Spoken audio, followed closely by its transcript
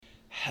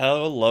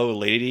Hello,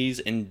 ladies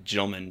and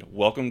gentlemen.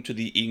 Welcome to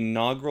the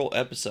inaugural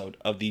episode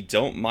of the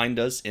Don't Mind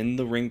Us in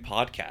the Ring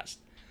podcast.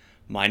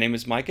 My name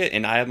is Micah,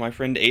 and I have my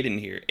friend Aiden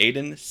here.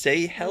 Aiden,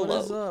 say hello.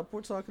 What is up?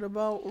 We're talking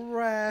about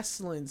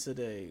wrestling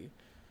today.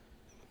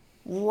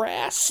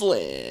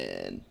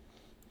 Wrestling.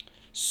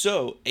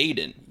 So,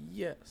 Aiden,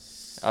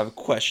 Yes. I have a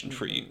question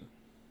for you.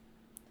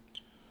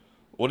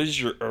 What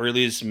is your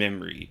earliest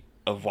memory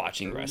of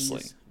watching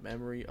wrestling?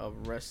 Memory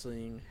of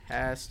wrestling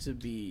has to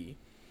be,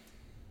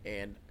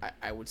 and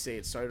I would say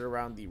it started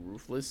around the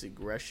Ruthless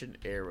Aggression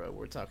era.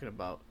 We're talking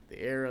about the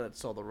era that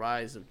saw the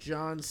rise of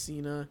John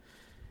Cena,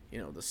 the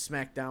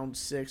SmackDown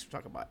 6. We're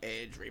talking about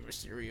Edge, Rey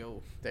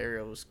Mysterio. The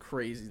era was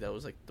crazy. That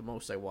was like the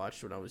most I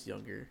watched when I was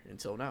younger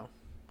until now.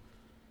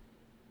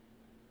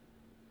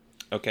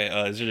 Okay,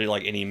 is there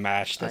like any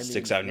match that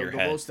sticks out in your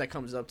head? The most that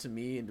comes up to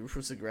me in the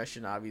Ruthless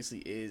Aggression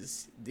obviously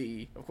is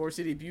of course,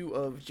 the debut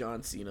of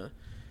John Cena.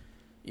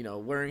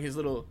 Wearing his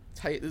little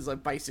tight, his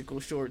like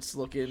bicycle shorts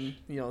looking,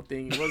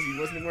 thing. He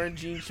wasn't wearing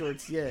jean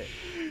shorts yet.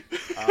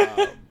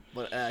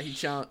 But he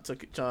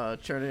took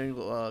Kurt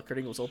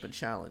Angle's open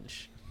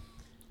challenge,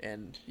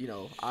 and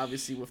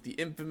obviously with the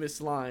infamous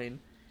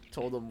line,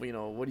 told him,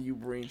 what do you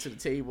bring to the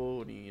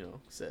table, and he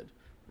said,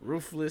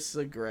 ruthless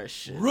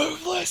aggression.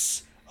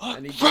 Ruthless aggression.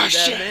 And he gave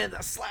that man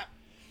that slap,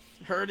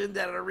 heard in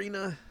that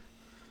arena.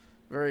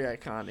 Very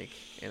iconic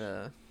and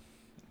the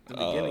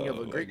beginning of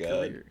a great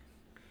career.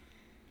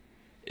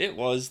 It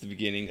was the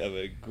beginning of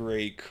a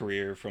great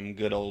career from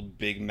good old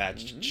Big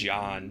Match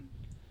John.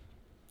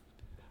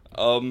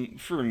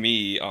 For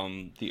me,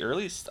 the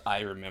earliest I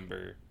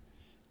remember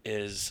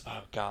is,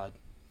 oh god.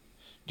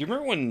 Do you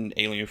remember when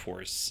Alien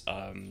Force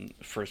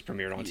first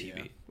premiered on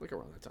TV? Like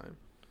around that time.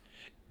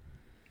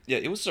 Yeah,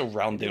 it was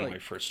around then when I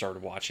first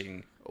started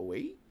watching.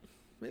 08?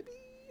 Maybe?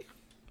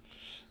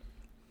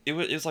 It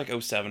was like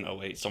 07,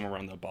 08, somewhere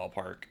around the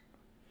ballpark.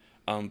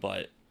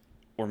 But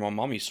where my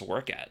mom used to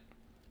work at.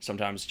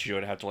 Sometimes she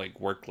would have to like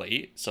work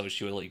late, so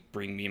she would like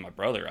bring me and my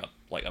brother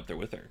up there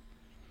with her.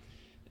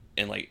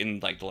 And like in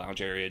like the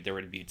lounge area, there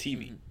would be a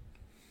TV.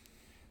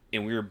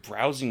 And we were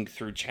browsing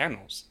through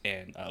channels,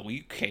 and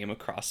we came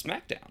across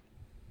SmackDown.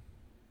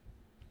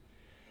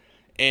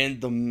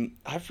 And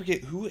I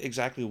forget who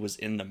exactly was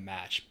in the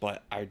match,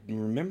 but I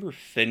remember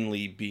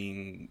Finlay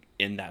being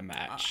in that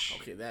match.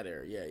 Okay, that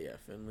era, yeah.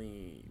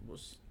 Finlay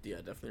was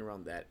definitely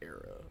around that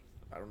era.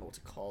 I don't know what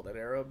to call that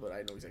era, but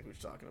I know exactly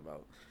what you're talking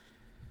about.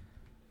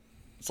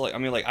 It's like,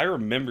 I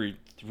remember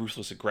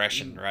Ruthless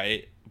Aggression,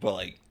 right? But,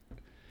 like,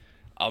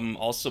 I'm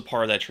also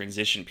part of that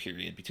transition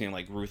period between,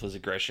 like, Ruthless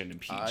Aggression and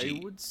PG.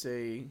 I would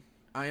say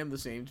I am the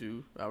same,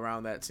 too.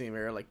 Around that same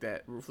era, like,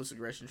 that Ruthless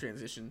Aggression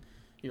transition,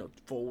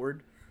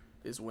 forward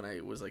is when I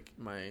was, like,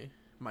 my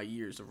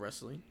years of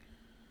wrestling.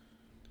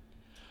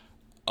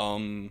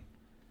 The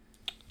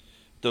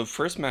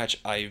first match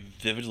I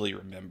vividly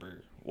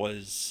remember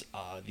was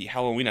the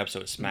Halloween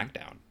episode of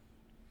SmackDown.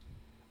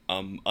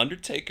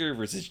 Undertaker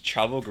versus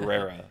Chavo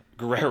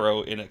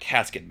Guerrero in a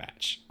casket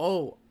match.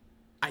 Oh,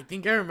 I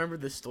think I remember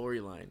the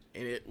storyline,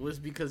 and it was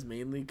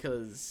mainly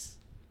because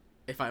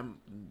if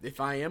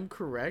I am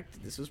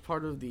correct, this was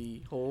part of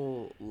the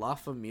whole La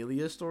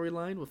Familia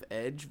storyline with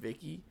Edge,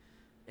 Vicky,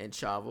 and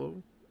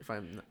Chavo. If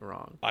I'm not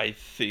wrong, I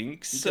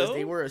think so. Because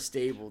they were a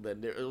stable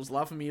then. It was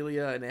La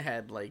Familia, and it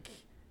had like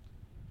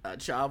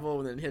Chavo,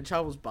 and then it had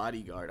Chavo's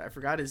bodyguard. I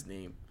forgot his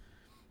name.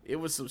 It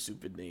was some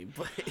stupid name,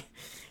 but.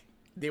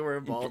 They were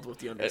involved with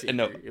the Undertaker.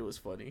 No, it was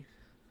funny.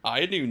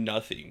 I knew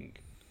nothing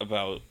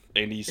about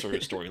any sort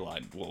of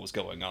storyline, what was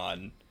going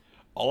on.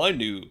 All I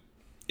knew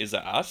is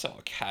that I saw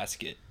a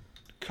casket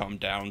come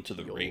down to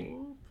the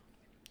ring,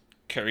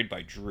 carried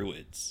by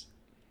druids.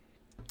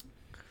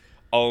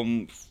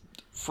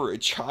 For a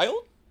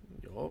child,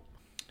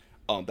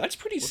 that's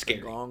pretty scary.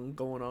 The gong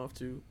going off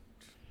too.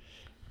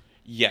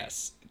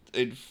 Yes,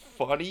 and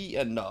funny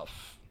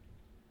enough,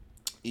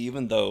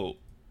 even though.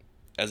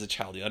 As a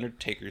child, The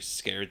Undertaker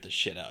scared the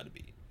shit out of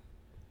me.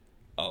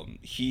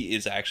 He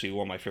is actually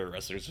one of my favorite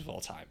wrestlers of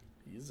all time.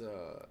 He's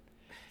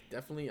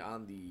definitely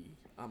on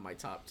my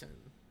top 10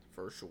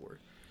 for sure.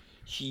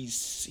 He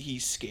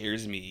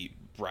scares me,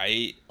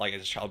 right? Like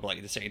as a child, but like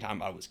at the same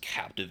time, I was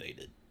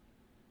captivated.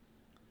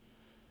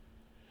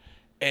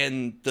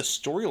 And the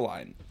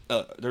storyline,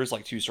 there's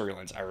like two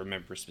storylines I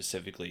remember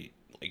specifically.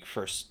 Like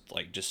first,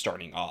 like just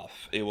starting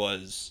off, it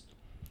was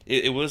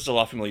the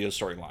La Familia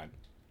storyline.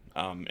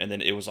 And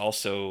then it was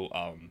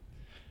also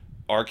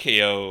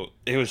RKO.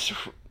 It was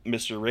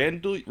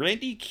Mr.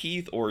 Randy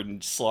Keith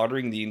Orton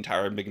slaughtering the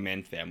entire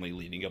McMahon family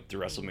leading up to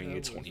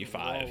WrestleMania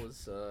 25. That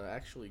was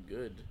actually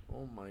good.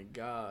 Oh my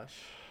gosh.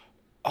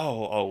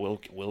 Oh,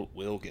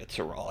 we'll get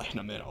to Raw in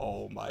a minute.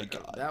 Oh my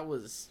god. That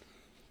was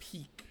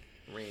peak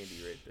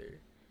Randy right there.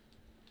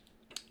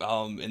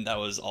 And that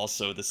was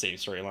also the same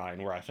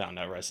storyline where I found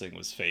out wrestling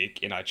was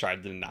fake and I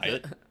tried to deny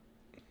it.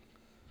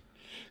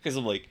 Because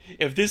I'm like,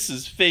 if this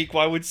is fake,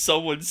 why would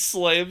someone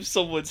slam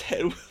someone's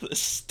head with a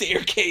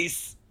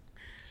staircase?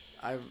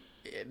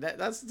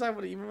 That's the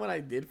time even when I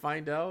did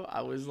find out,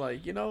 I was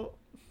like,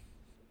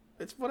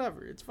 it's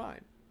whatever, it's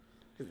fine.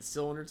 It's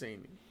still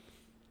entertaining.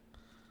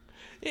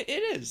 It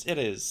is. It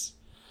is.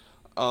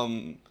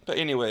 But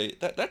anyway,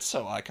 that's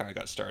how I kind of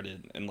got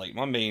started. And like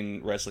my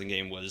main wrestling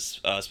game was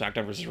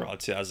SmackDown vs. Raw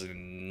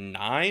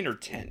 2009 or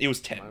 10. It was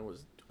 10. Mine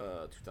was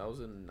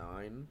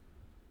 2009.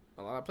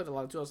 I played a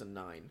lot of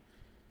 2009.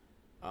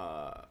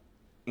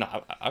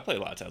 No, I played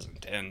a lot of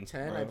 2010.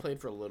 10 bro. I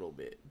played for a little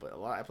bit,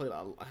 but I played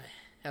a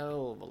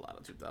hell of a lot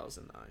of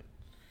 2009.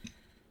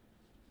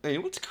 Hey,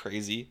 what's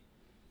crazy?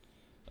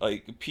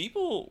 Like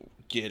people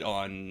get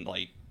on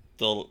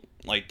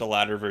the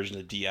latter version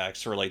of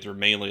DX, or like they're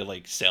mainly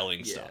like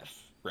selling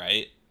stuff,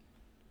 right?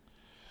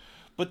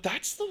 But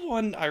that's the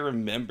one I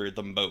remember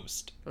the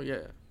most, Oh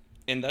yeah.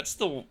 and that's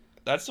the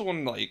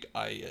one like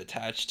I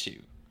attached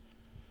to,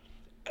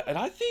 and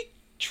I think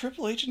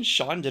Triple H and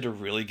Shawn did a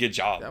really good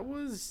job.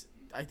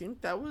 I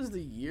think that was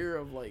the year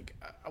of like,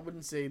 I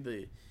wouldn't say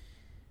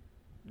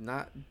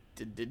not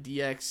the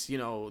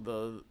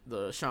DX,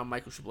 the Shawn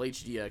Michaels Triple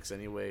H DX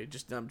anyway,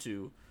 just them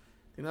two.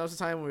 I think that was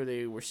the time where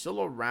they were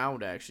still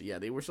around, actually. Yeah,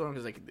 they were still around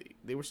because like,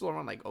 they were still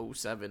around like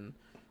 07,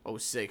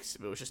 06,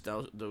 but it was just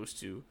those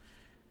two.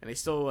 And they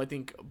still, I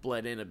think,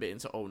 bled in a bit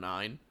into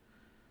 09,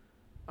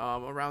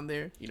 around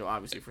there.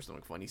 Obviously for some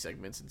like funny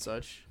segments and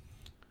such.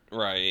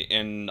 Right,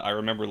 and I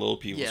remember Little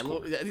People's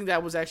Square. I think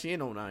that was actually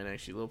in 09,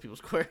 actually, Little People's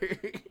Square.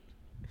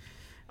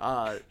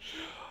 That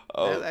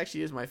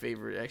actually is my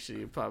favorite,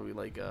 actually, probably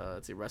like,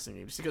 it's a wrestling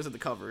game, just because of the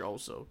cover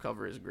also.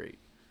 Cover is great.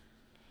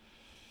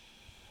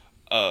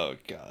 Oh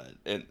god.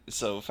 And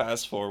so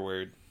fast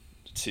forward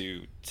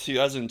to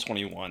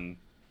 2021,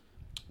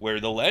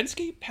 where the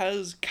landscape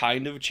has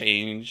kind of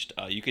changed.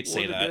 You could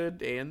say that. The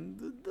good and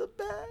the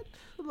bad.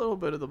 A little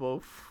bit of the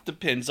both.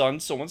 Depends on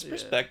someone's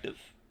perspective.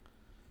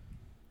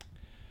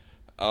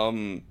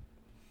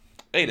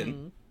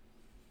 Aiden,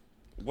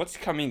 what's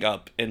coming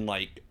up in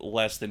like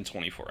less than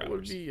 24 hours?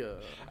 Would be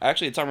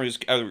actually, the time we're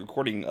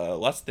recording,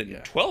 less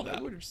than 12 hours.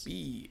 It would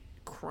be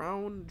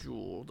Crown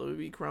Jewel.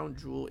 WWE Crown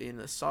Jewel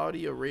in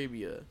Saudi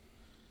Arabia.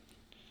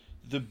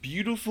 The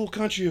beautiful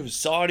country of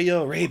Saudi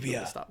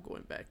Arabia. Stop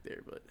going back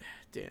there, but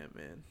damn,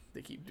 man,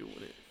 they keep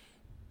doing it.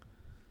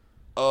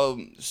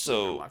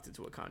 So I'm locked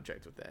into a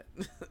contract with that.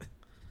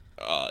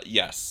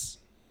 Yes.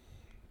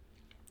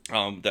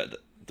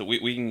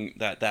 We can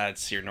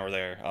that's here nor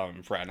there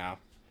for right now.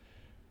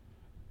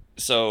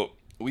 So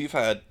we've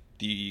had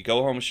the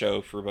go home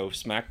show for both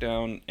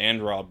SmackDown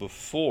and Raw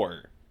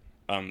before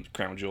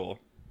Crown Jewel,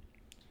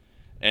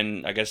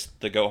 and I guess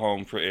the go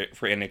home for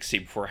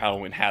NXT before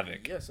Halloween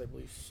Havoc. Yes, I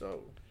believe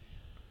so.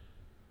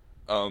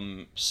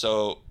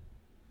 So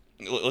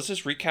let's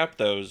just recap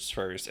those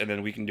first, and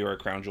then we can do our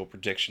Crown Jewel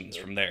predictions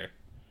from there,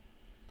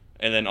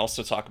 and then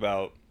also talk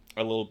about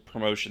a little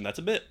promotion that's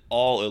a bit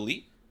all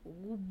elite.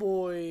 Oh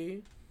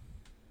boy.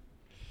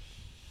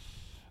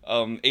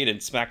 Aiden,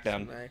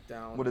 SmackDown.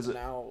 What is it?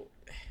 Now,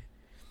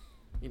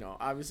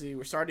 obviously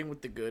we're starting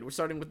with the good. We're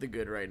starting with the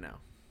good right now.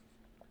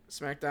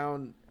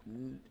 SmackDown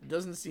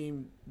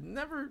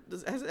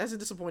hasn't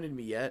disappointed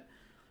me yet.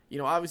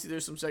 Obviously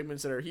there's some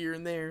segments that are here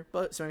and there,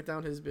 but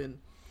SmackDown has been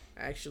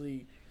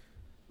actually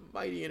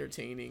mighty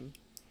entertaining.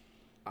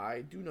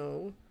 I do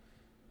know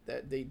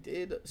that they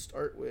did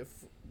start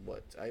with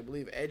what I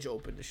believe Edge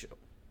opened the show.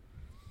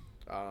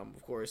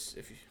 Of course,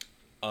 if you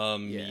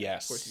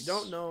yes. Of course, if you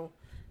don't know,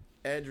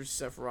 Edge versus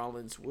Seth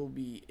Rollins will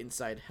be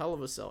inside Hell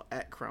of a Cell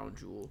at Crown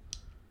Jewel.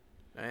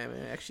 I am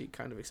actually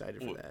kind of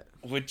excited for that.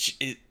 Which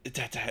is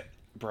that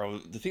bro,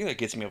 the thing that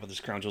gets me up with this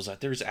Crown Jewel is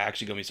that there's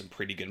actually gonna be some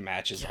pretty good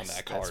matches on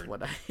that card.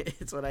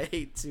 It's what I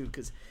hate too,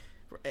 because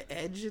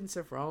Edge and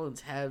Seth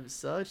Rollins have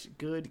such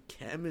good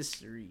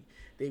chemistry.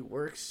 They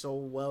work so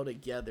well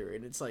together,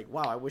 and it's like,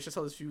 wow, I wish I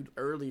saw this feud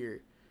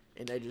earlier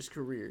in Edge's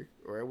career,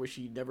 or I wish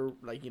he never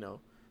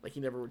he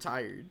never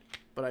retired.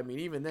 But I mean,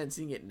 even then,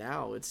 seeing it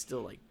now, it's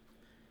still like,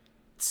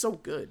 it's so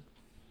good.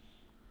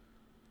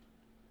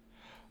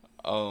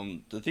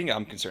 The thing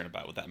I'm concerned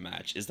about with that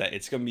match is that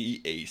it's gonna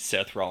be a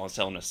Seth Rollins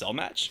Hell in a Cell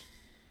match.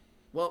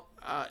 Well,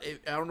 I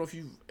don't know if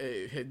you've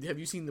have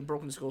you seen the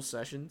Broken Skull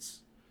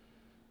sessions?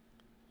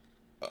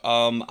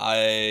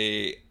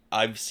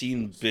 I've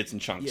seen bits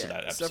and chunks of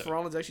that episode. Seth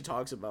Rollins actually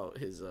talks about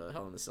his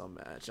Hell in a Cell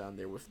match on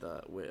there with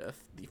the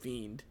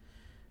Fiend,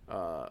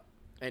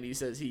 and he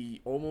says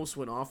he almost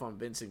went off on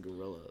Vince and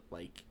Gorilla.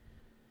 Like,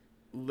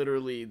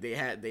 literally, they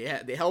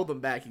held him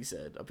back. He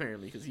said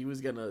apparently because he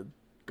was gonna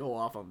go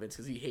off on Vince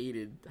because he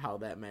hated how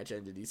that match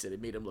ended. He said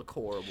it made him look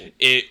horrible.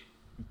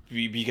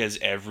 Because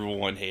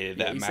everyone hated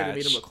that match. He said it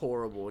made him look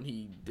horrible, and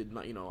he did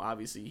not.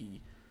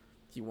 Obviously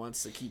he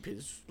wants to keep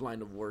his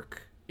line of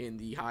work in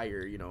the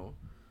higher,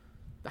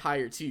 the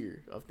higher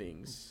tier of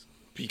things.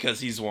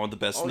 Because he's one of the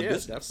best in the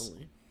business.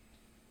 Definitely.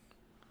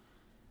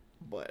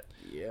 But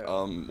yeah.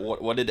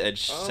 What did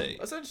Edge say?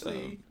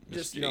 Essentially,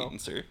 just to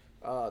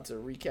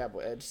recap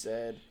what Edge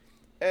said.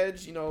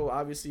 Edge,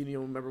 obviously,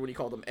 remember when he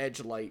called him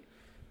Edge Light.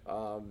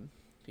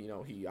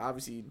 He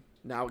obviously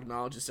now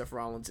acknowledges Seth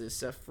Rollins is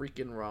Seth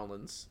freaking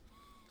Rollins,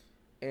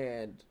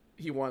 and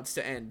he wants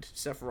to end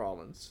Seth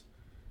Rollins.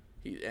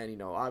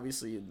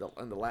 Obviously in the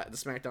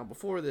SmackDown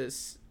before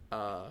this,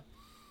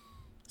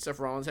 Seth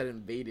Rollins had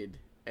invaded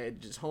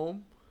Edge's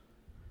home.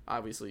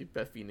 Obviously,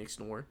 Beth Phoenix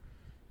nor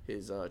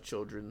his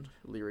children,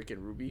 Lyric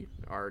and Ruby,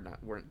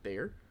 weren't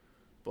there,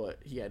 but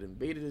he had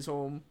invaded his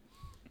home,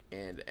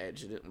 and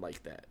Edge didn't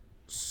like that.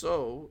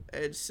 So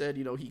Edge said,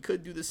 he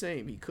could do the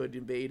same. He could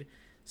invade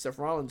Seth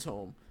Rollins'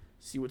 home,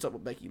 see what's up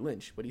with Becky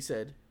Lynch, but he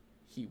said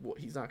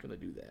he's not going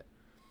to do that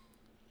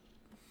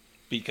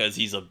because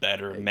he's a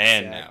better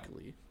man now.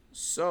 Exactly.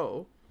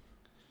 So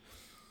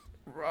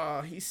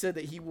he said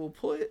that he will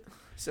put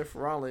Seth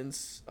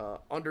Rollins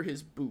under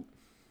his boot,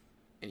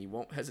 and he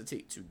won't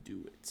hesitate to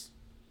do it.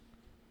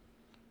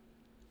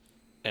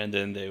 And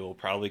then they will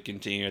probably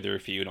continue their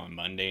feud on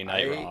Monday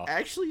Night Raw. I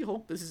actually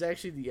hope this is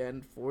actually the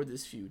end for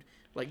this feud.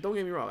 Like, don't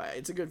get me wrong,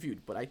 it's a good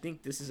feud, but I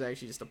think this is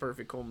actually just the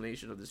perfect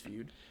culmination of this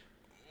feud.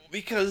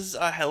 Because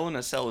Hell in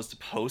a Cell is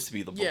supposed to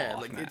be the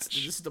blow-off match.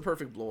 This is the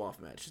perfect blow-off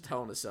match. It's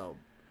Hell in a Cell.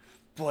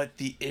 But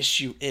the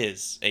issue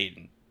is,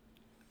 Aiden,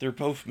 they're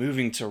both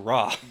moving to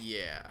Raw.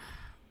 Yeah.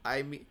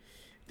 I mean,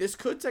 this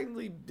could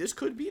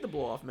be the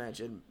blow-off match,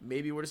 and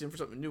maybe we're just in for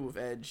something new with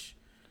Edge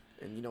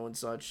and, and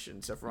such,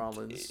 and Seth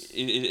Rollins.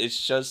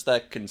 It's just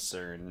that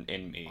concern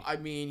in me. I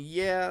mean,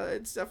 yeah,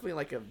 it's definitely,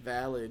 like, a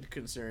valid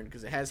concern,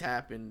 because it has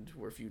happened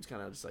where feuds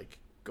kind of just, like,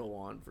 go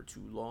on for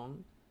too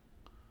long.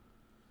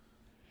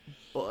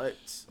 But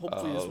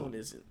hopefully this one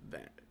isn't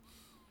that.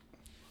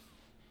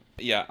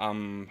 Yeah,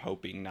 I'm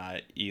hoping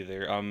not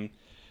either.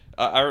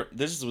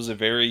 This was a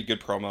very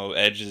good promo.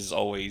 Edge is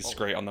always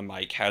great on the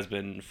mic, has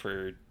been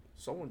for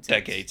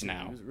decades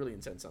now. He was really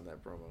intense on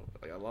that promo.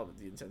 Like, I love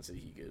the intensity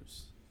he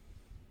gives.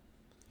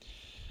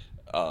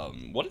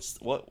 Was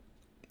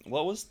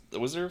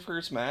there a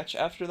first match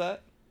after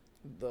that?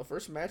 The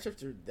first match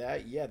after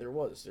that, yeah, there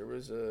was. It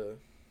was a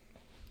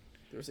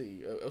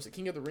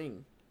King of the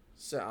Ring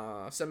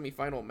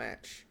semi-final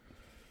match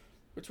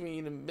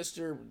between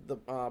Mr.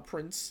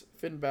 Prince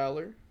Finn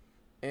Balor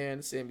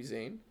and Sami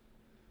Zayn.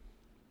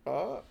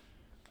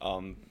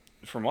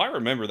 From what I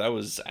remember, that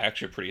was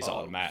actually a pretty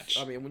solid match.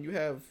 I mean, when you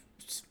have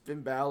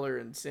Finn Balor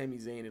and Sami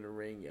Zayn in a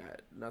ring, yeah,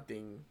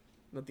 nothing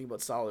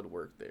but solid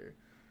work there.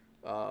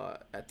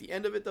 At the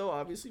end of it, though,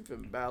 obviously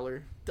Finn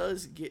Balor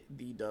does get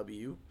the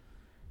W,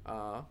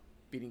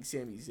 beating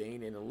Sami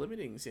Zayn and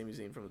eliminating Sami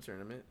Zayn from the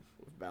tournament,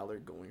 with Balor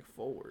going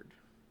forward.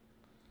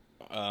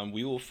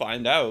 We will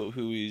find out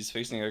who he's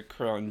facing at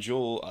Crown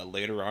Jewel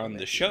later on in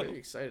the show. I'm very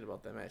excited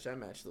about that match. That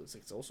match looks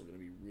like it's also going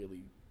to be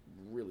really,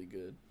 really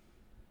good.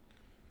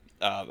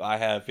 I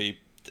have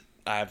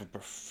a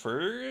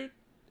preferred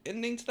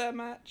ending to that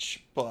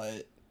match,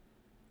 but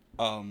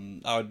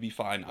I would be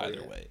fine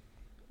either way.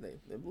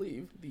 I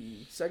believe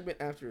the segment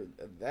after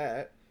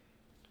that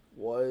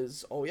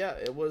was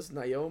it was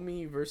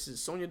Naomi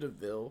versus Sonya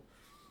Deville.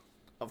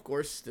 Of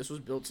course, this was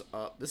built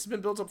up. This has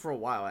been built up for a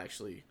while,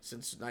 actually,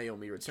 since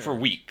Naomi returned. For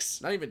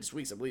weeks. Not even just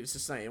weeks, I believe.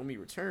 Since Naomi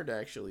returned,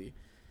 actually.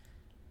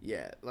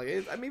 Yeah, like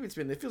it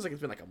feels like it's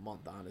been like a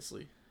month,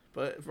 honestly,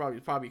 but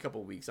probably a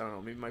couple of weeks. I don't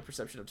know. Maybe my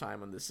perception of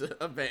time on this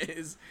event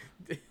is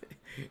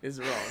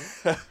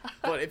wrong,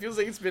 but it feels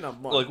like it's been a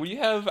month. Look, when you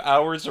have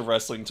hours of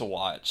wrestling to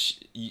watch,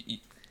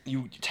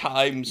 you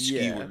time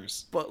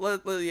skewers. Yeah,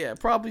 but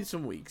probably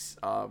some weeks.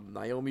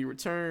 Naomi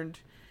returned.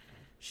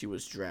 She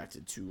was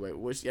drafted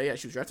to she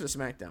was drafted to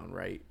SmackDown,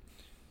 right?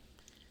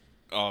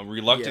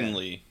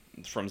 Reluctantly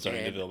from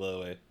Sonya Deville, by the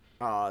way.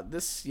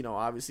 This,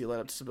 obviously led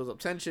up to some build-up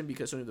tension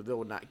because Sonya Deville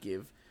would not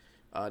give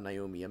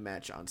Naomi a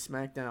match on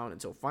SmackDown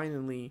until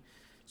finally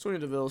Sonya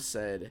Deville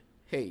said,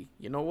 "Hey,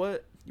 you know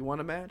what? You want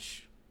a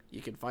match?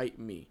 You can fight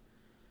me."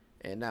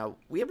 And now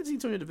we haven't seen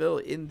Sonya Deville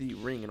in the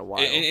ring in a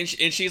while. And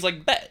she's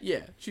like, "Bet."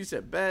 Yeah, she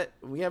said, "Bet."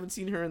 We haven't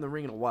seen her in the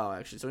ring in a while,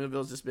 actually. Sonya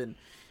Deville's just been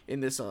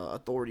in this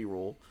authority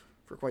role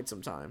for quite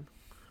some time.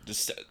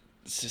 Just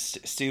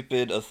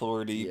stupid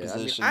authority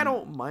position. I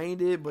don't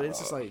mind it, but it's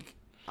just like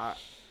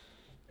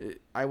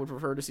I would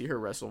prefer to see her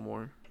wrestle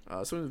more.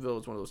 Sonya Deville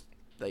is one of those,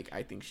 like,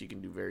 I think she can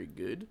do very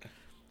good.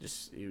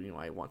 Just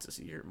I want to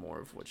see her more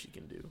of what she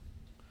can do.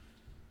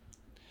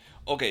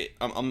 Okay,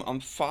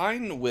 I'm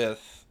fine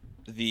with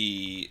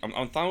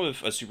I'm fine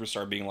with a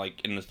superstar being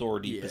like in an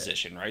authority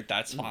position, right?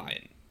 That's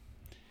fine.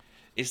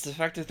 It's the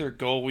fact that they're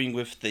going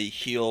with the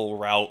heel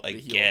route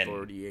again. Heel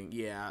authority,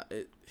 yeah.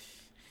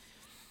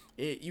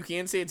 You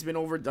can say it's been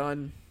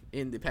overdone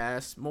in the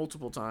past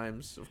multiple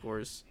times, of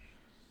course.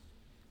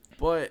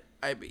 But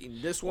I mean,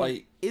 this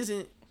one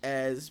isn't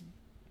as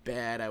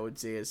bad, I would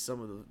say, as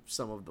some of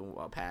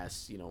the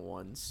past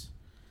ones.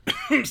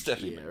 It's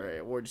definitely right.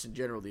 Or just in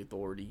general, the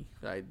authority.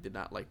 I did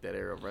not like that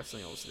era of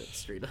wrestling. I'll say that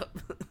straight up.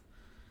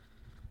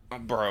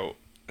 Bro,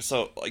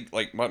 so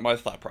like my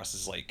thought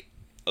process is like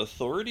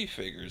authority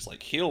figures,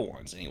 like heel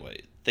ones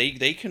anyway.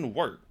 They can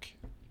work.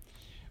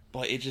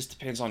 But it just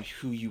depends on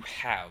who you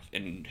have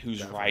and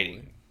who's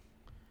writing.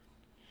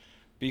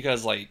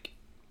 Because, like,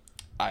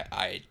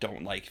 I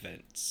don't like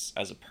Vince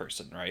as a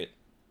person, right?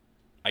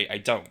 I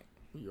don't.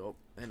 Yup.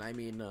 And I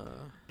mean,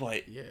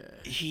 but yeah,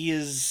 he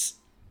is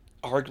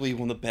arguably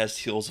one of the best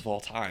heels of all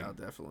time. Oh,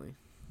 definitely.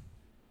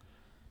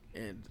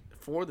 And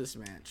for this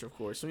match, of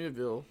course, Sonya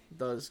Deville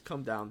does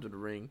come down to the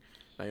ring.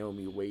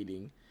 Naomi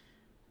waiting.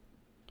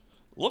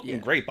 Looking Yeah,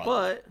 great, by the way.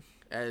 but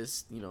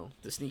as you know,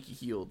 the sneaky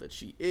heel that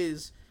she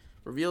is,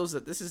 reveals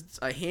that this is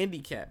a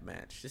handicap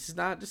match. This is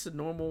not just a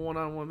normal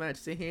one-on-one match.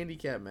 It's a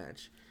handicap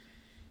match.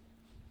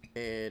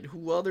 And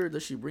who other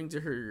does she bring to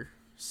her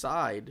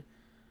side?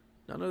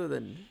 None other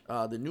than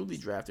the newly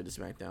drafted to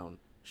SmackDown,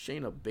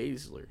 Shayna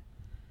Baszler.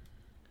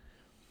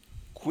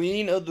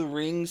 Queen of the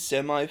Ring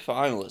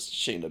semifinalist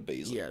Shayna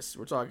Baszler. Yes,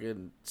 we're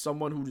talking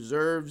someone who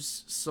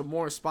deserves some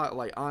more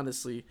spotlight.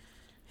 Honestly,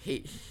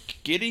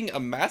 Getting a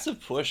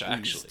massive push,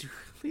 actually.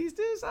 Please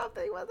do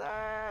something with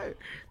her,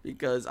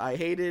 because I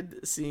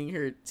hated seeing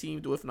her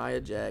teamed with Nia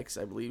Jax.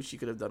 I believe she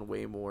could have done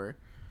way more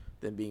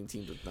than being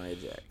teamed with Nia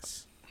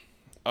Jax.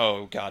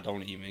 Oh God,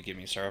 don't even get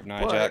me started on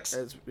Nia But Jax.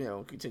 as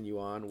continue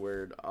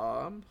onward.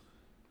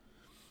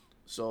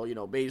 So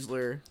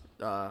Baszler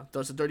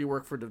does the dirty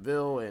work for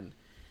Deville, and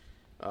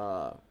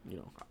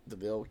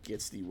Deville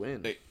gets the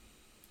win.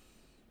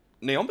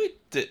 Naomi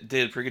did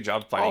a pretty good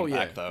job fighting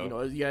back,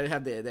 though. You gotta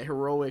have that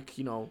heroic,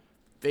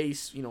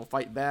 face,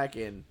 fight back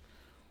and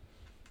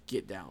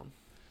get down.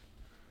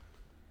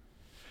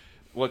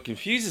 What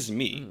confuses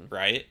me,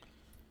 right?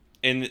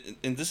 And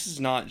this is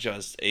not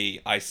just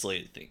a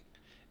isolated thing.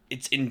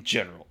 It's in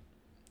general.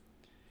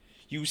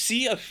 You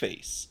see a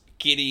face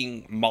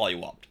getting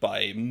mollywopped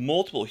by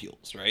multiple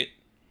heels, right?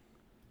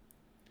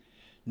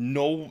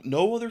 No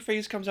other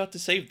face comes out to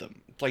save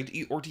them,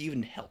 or to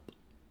even help.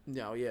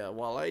 No, yeah.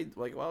 While I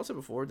said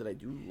before that I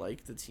do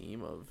like the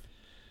team of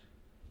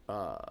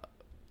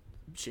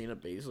Shayna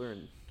Baszler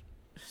and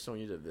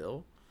Sonya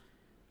Deville,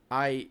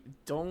 I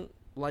don't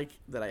like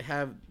that I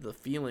have the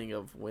feeling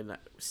of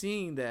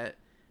seeing that.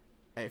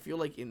 I feel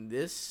like in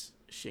this,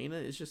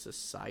 Shayna is just a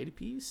side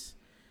piece,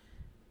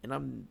 and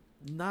I'm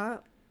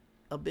not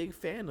a big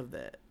fan of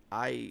that.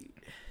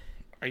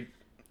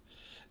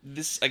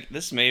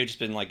 This may have just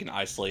been like an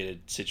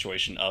isolated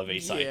situation of a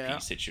side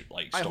piece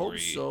story. I hope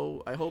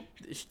so. I hope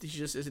she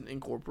just isn't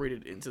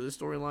incorporated into the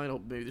storyline. I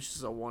hope maybe this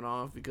is a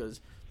one-off,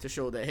 because to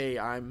show that, hey,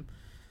 I'm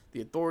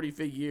the authority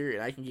figure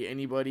and I can get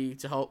anybody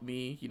to help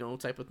me,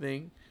 type of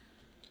thing.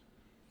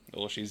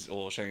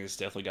 Shayna's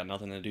definitely got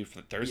nothing to do for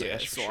the Thursday. Yeah,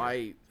 that's for so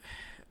sure.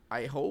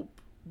 I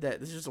hope that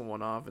this is just a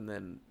one-off, and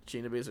then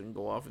Shayna Baszler can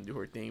go off and do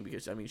her thing,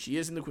 because she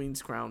is in the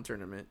Queen's Crown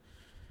tournament,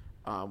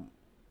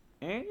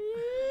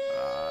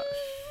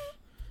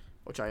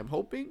 which I am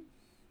hoping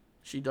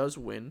she does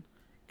win,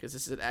 because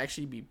this would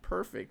actually be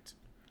perfect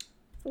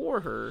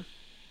for her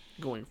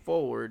going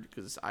forward,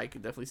 because I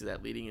could definitely see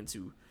that leading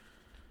into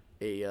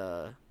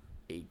a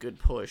good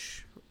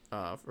push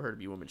for her to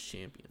be women's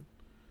champion.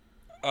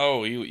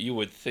 Oh, you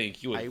would think.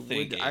 I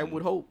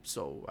would hope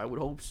so.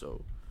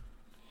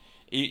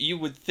 You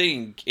would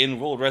think in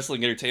World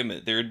Wrestling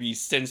Entertainment there would be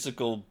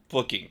sensical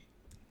booking.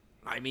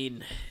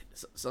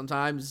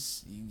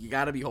 Sometimes you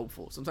gotta be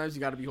hopeful.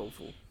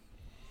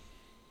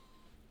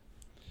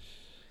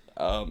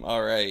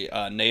 All right.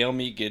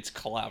 Naomi gets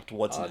clapped.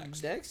 What's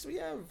next? Next, we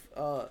have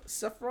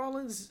Seth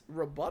Rollins'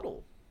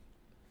 rebuttal.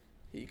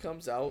 He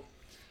comes out,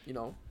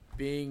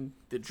 being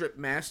the drip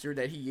master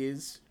that he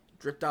is,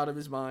 dripped out of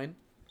his mind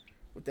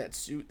with that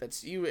suit.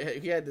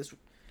 He had this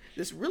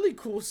really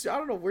cool suit. I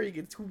don't know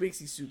who makes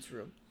these suits for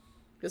him,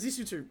 because these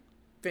suits are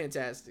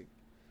fantastic.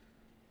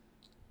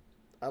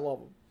 I love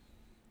them.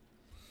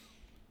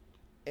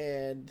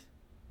 And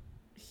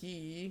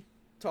he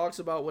talks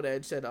about what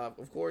Edge said,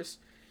 of course,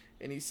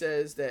 and he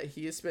says that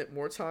he has spent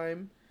more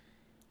time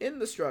in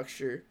the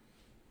structure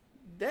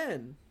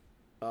than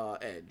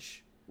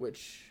Edge,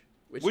 which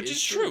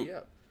is true.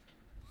 Yeah.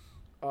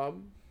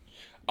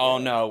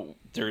 No,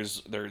 there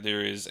is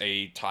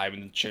a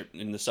time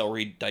in the cell where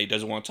he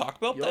doesn't want to talk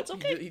about. Yep, that's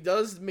okay. He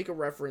does make a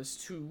reference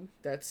to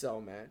that cell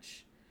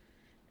match,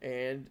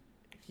 and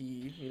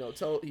he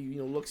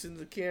looks into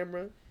the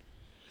camera,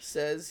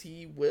 says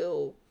he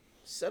will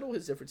settle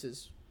his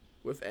differences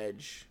with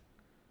Edge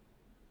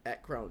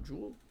at Crown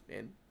Jewel,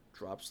 and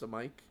drops the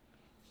mic,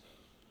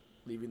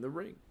 leaving the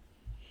ring.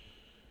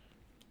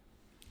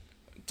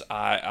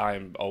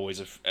 I'm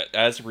always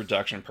as a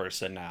production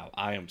person now.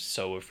 I am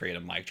so afraid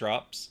of mic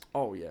drops.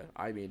 Oh yeah,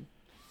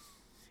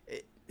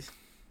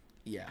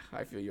 yeah,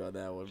 I feel you on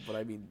that one,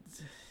 but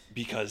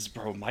because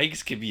bro,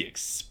 mics can be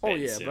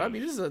expensive. Oh yeah, but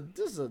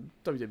this is a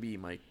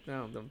WWE mic. I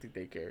don't think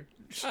they care.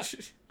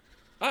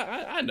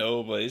 I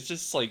know, but it's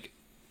just like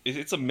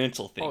it's a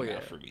mental thing now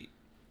for me.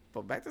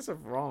 But back to Seth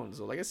Rollins.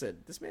 So like I said,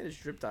 this man is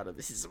dripped out of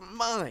his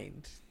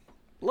mind.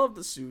 Love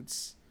the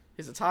suits,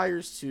 his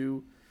attires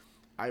too.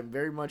 I'm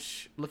very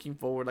much looking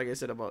forward, like I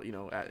said about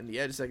in the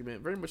Edge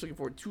segment, very much looking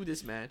forward to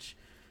this match,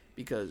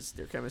 because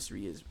their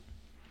chemistry is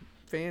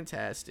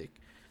fantastic.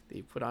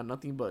 They put on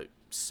nothing but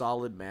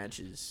solid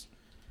matches.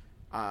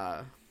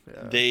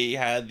 They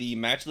had the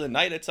match of the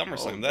night at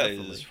SummerSlam. That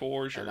is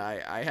for sure. And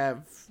I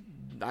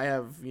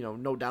have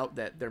no doubt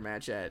that their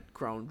match at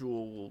Crown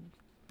Jewel will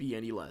be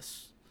any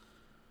less.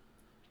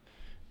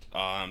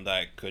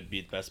 That could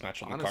be the best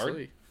match on the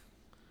card.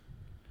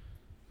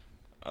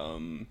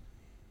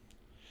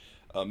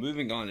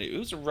 Moving on, it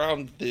was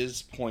around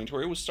this point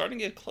where it was starting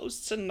to get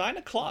close to 9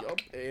 o'clock. Yup,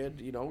 and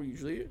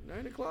usually at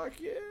 9 o'clock,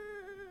 yeah,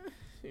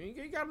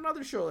 You got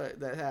another show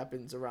that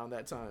happens around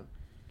that time.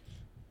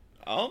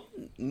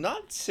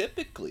 Not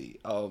typically.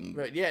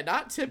 Right, yeah,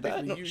 not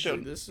typically. no, Usually,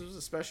 show- this was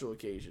a special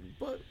occasion,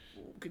 but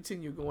we'll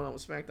continue going on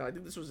with SmackDown. I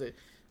think this was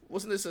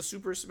wasn't this a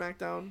Super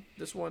SmackDown?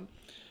 This one,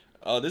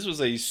 This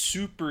was a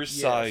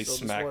super-sized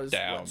so this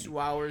SmackDown was, 2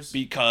 hours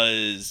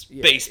because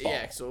yeah, baseball.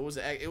 Yeah, so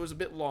it was a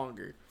bit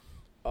longer.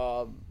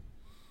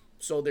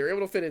 So they were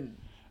able to fit in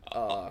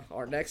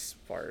our next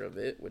part of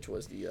it, which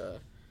was the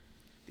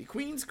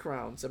Queen's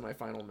Crown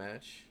semifinal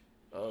match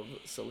of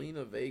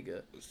Selena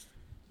Vega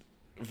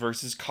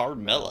Versus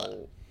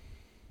Carmella.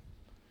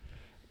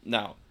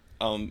 Now,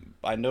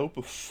 I know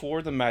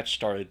before the match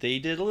started, they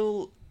did a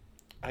little,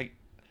 I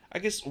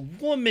guess,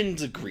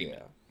 woman's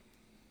agreement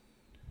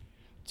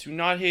to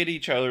not hit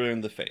each other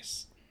in the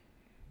face,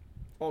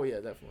 Oh yeah,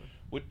 definitely.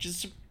 which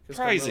is Because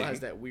surprising. Carmella has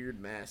that weird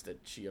mask that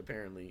she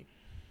apparently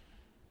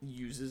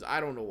uses. I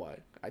don't know why.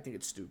 I think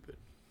it's stupid.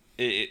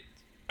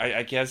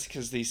 I guess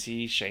because they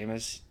see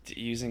Sheamus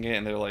using it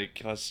and they're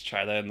like, let's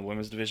try that in the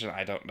women's division.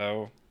 I don't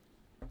know.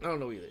 I don't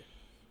know either.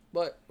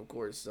 But of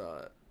course,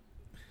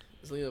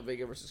 Zelina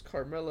Vega versus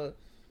Carmella,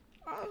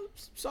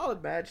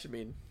 solid match. I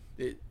mean,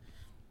 it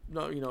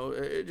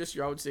just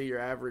I would say your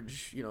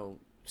average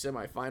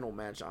semifinal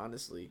match,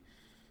 honestly.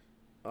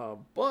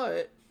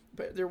 But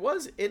there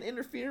was an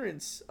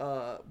interference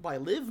by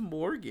Liv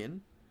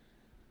Morgan.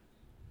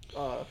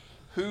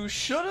 Who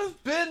should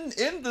have been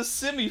in the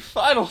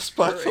semifinals,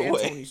 by the And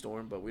way. Toni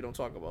Storm, but we don't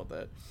talk about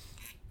that.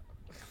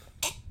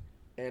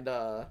 And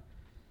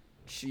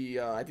she,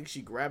 I think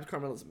she grabbed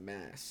Carmella's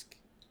mask,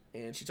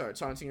 and she started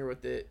taunting her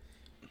with it.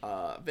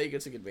 Vega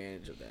took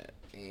advantage of that,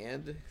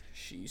 and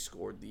she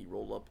scored the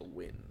roll-up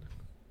win.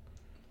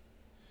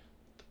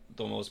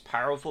 The most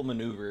powerful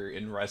maneuver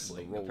in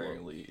wrestling, roll-up.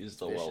 apparently, is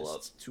the Vicious. roll-up.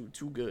 It's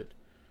too good.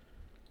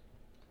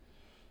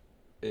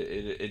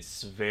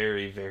 It's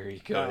very,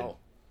 very good. Now,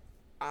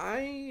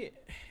 I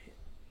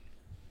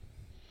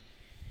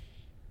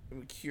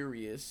am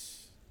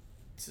curious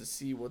to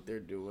see what they're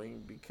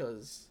doing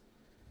because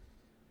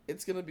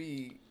it's gonna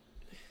be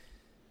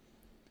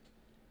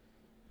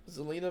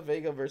Zelina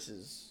Vega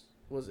versus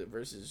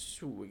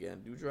who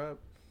again? Doudrop?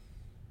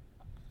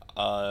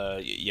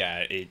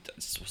 Yeah,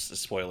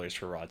 spoilers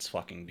for Rod's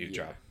fucking Doudrop.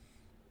 Yeah,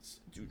 it's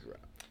Doudrop.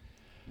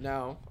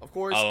 Now, of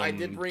course, I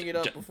did bring it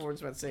up d- before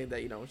about saying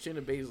that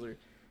Shayna Baszler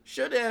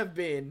should have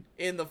been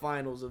in the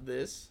finals of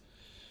this.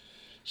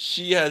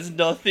 She has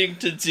nothing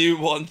to do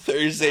on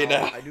Thursday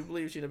now. I do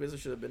believe Shayna Baszler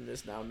should have been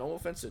this now. No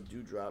offense to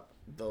Doudrop,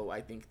 though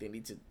I think they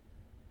need to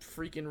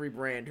freaking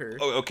rebrand her.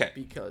 Oh, okay.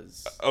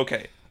 Because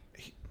Okay.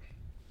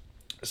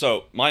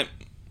 So,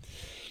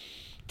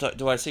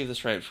 do I save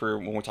this right for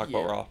when we talk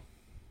about Yeah. Raw?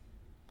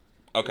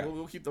 Okay.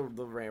 we'll keep the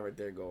rant right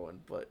there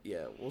going. But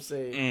yeah, we'll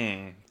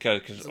say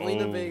Cause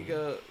Zelina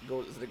Vega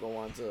goes to go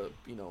on to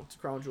to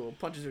Crown Jewel,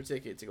 punches her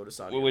ticket to go to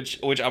Saudi.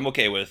 which Arabia. I'm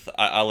okay with.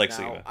 I like Now,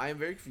 Selena. I am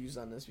very confused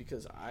on this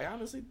because I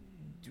honestly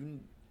do.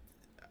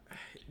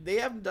 They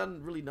haven't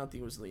done really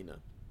nothing with Zelina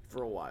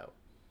for a while,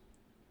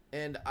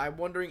 and I'm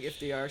wondering if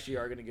they actually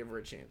are going to give her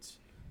a chance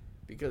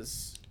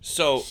because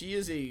So she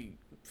is a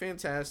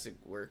fantastic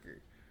worker,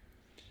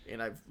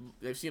 and I've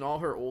seen all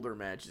her older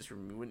matches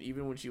from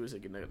even when she was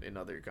like in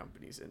other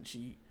companies, and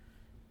she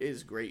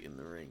is great in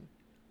the ring.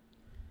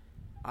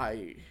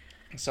 I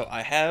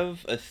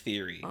have a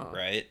theory, Uh-huh.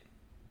 right?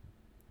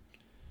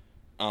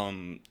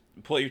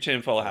 Put your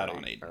tinfoil hat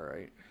on, Aiden. All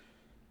right.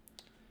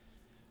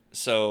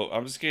 So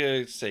I'm just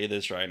gonna say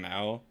this right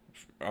now.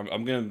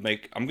 I'm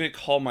gonna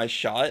call my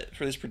shot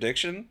for this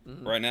prediction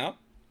right now.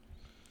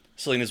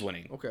 Selena's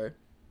winning. Okay.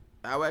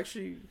 I'll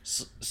actually.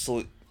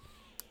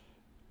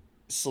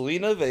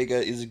 Selena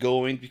Vega is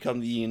going to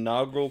become the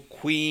inaugural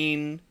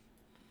queen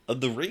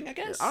of the ring, I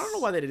guess. I don't know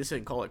why they just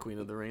didn't call it Queen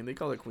of the Ring. They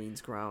call it Queen's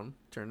Crown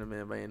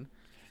Tournament, man.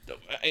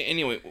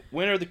 Anyway,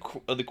 winner of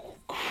the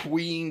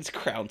Queen's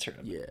Crown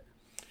tournament. Yeah.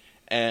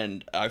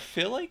 And I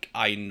feel like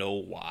I know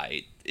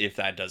why if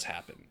that does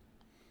happen.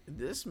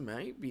 This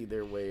might be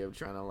their way of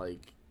trying to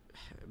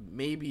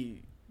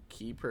maybe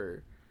keep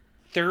her.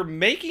 They're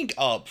making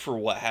up for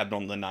what happened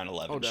on the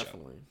 9/11 Oh, show.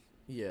 definitely.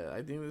 Yeah,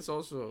 I think this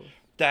also.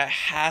 That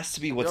has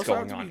to be they what's also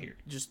have going to on be here.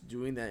 Just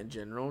doing that in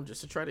general,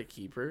 just to try to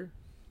keep her,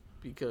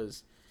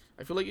 because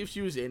I feel like if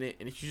she was in it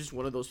and if she's just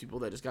one of those people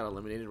that just got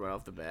eliminated right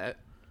off the bat,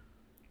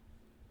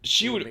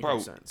 She it would would, make bro. no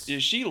sense.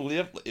 If she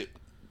lived,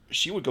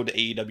 she would go to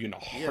AEW in a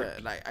yeah, heartbeat.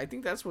 and I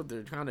think that's what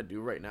they're trying to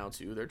do right now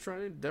too. They're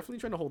definitely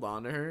trying to hold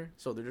on to her,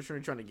 so they're just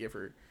trying to give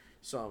her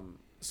some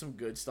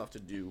good stuff to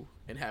do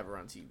and have her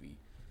on TV.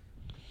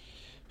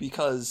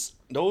 Because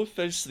no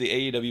offense to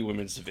the AEW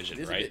women's division,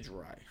 It is a right? bit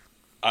dry.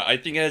 I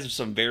think it has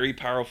some very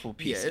powerful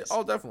pieces.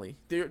 Yeah, definitely.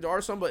 There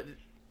are some, but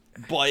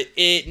but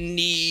it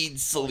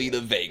needs Selena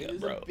it Vega,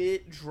 is bro. a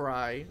bit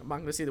dry. I'm not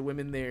gonna say the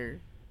women there,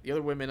 the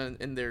other women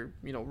in their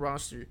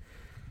roster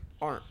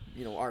aren't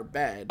are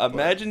bad. but-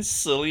 Imagine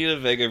Selena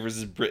Vega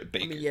versus Britt I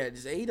Baker. mean, yeah,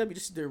 just AEW,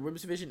 just their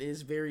women's division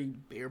is very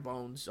bare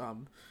bones.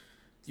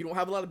 You don't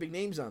have a lot of big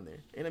names on there,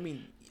 and I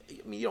mean,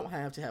 you don't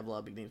have to have a lot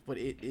of big names, but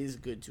it is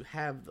good to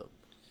have them.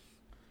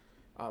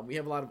 We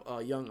have a lot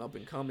of young up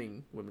and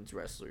coming women's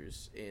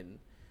wrestlers in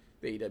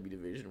the AEW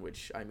division,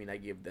 which I mean I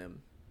give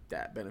them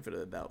that benefit of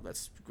the doubt.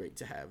 That's great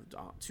to have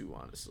too,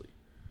 honestly.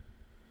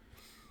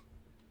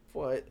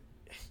 But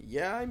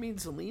yeah, I mean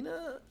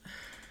Zelina,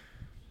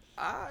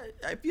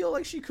 I feel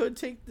like she could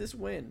take this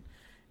win,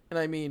 and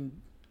I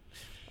mean,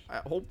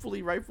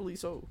 hopefully, rightfully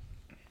so.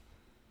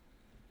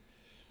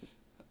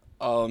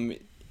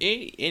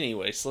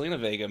 Anyway, Selena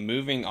Vega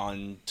moving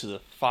on to the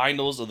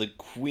finals of the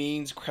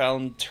Queen's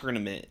Crown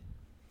tournament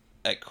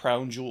at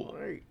Crown Jewel. All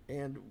right,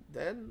 and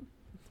then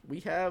we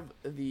have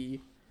a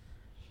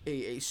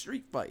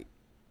street fight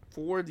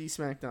for the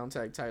SmackDown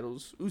Tag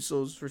Titles: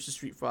 Usos versus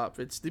Street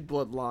Profits, the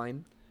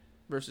Bloodline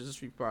versus the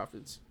Street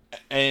Profits.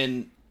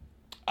 And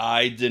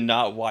I did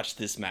not watch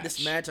this match.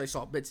 This match, I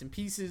saw bits and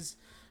pieces.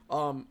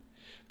 I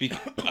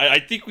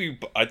think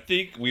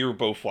we were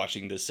both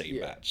watching the same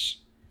match.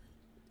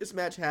 This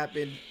match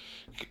happened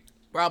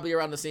probably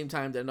around the same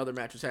time that another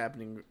match was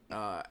happening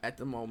at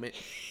the moment.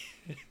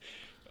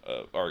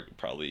 Or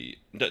probably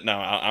no,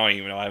 I don't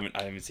even know.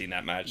 I haven't seen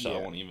that match, so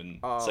I won't even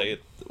say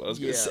it. What I was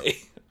gonna say.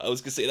 I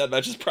was gonna say that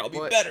match is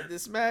probably better.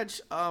 This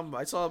match,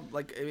 I saw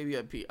like maybe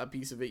a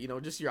piece of it. You know,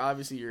 just your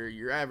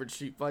average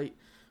street fight.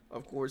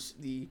 Of course,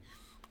 the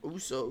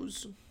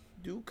Usos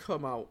do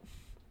come out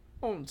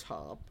on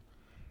top,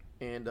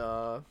 and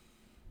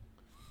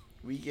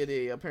we get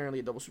apparently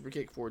a double super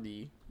kick for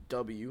the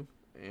W,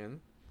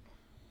 and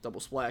double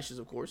splashes,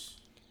 of course,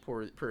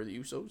 per the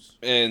Usos.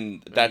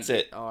 And that's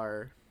it.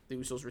 The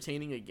Usos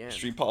retaining again.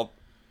 Street Profits,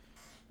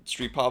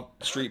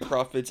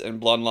 and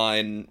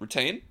Bloodline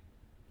retain.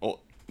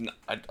 Well, no,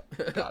 I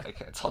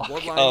can't talk. The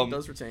Bloodline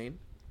does retain,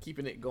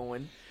 keeping it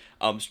going.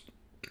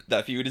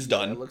 That feud is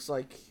done. It looks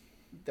like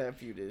that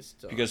feud is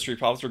done. Because Street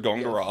Profits are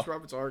going to Raw. Street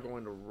Profits are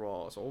going to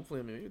Raw, so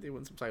hopefully maybe they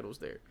win some titles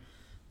there.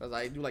 Because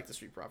I do like the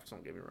Street Profits,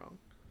 don't get me wrong.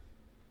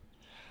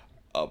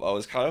 I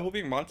was kind of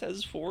hoping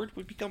Montez Ford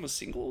would become a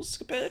singles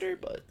competitor,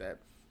 but that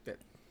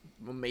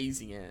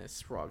amazing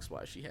ass frog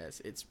splash he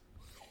has, it's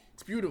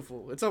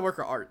beautiful. It's a work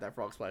of art, that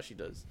frog splash he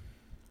does.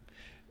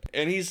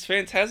 And he's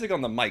fantastic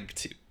on the mic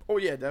too. Oh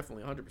yeah,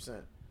 definitely,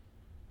 100%.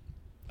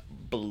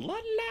 Bloodline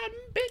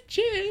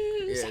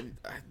bitches. Yeah,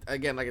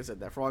 again, like I said,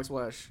 that frog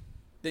splash,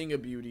 thing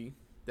of beauty.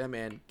 That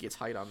man gets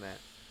height on that.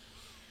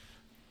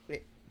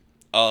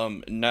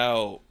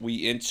 Now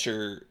we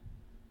enter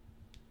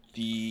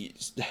the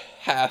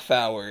half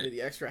hour.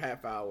 The extra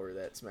half hour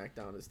that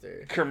SmackDown is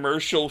there.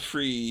 Commercial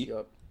free.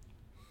 Yup.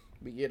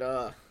 We get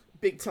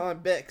Big Time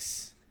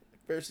Bex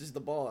versus the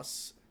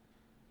Boss,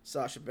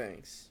 Sasha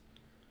Banks.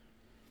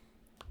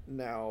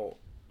 Now,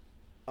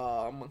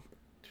 I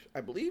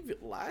believe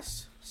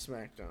last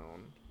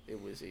SmackDown it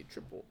was a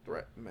triple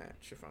threat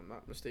match, if I'm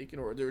not mistaken,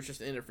 or there was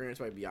just interference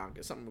by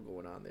Bianca. Something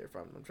going on there. If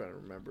I'm trying to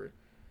remember.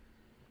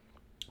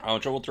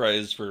 Triple threat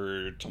is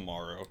for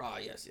tomorrow.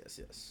 Yes.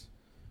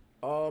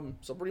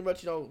 So pretty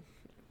much,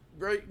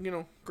 great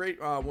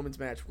women's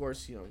match. Of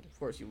course,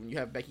 when you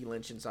have Becky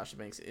Lynch and Sasha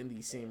Banks in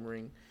the same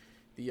ring,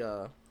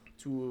 the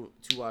two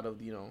out of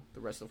the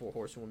rest of the 4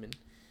 horsewomen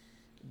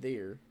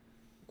there,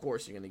 of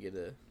course you're gonna get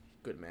a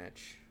good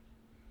match.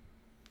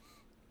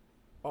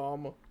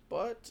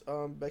 But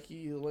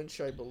Becky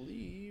Lynch, I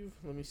believe.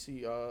 Let me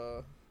see.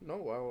 It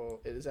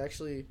is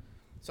actually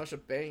Sasha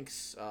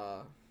Banks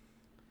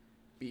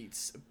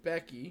beats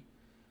Becky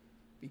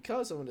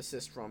because of an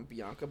assist from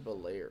Bianca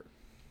Belair.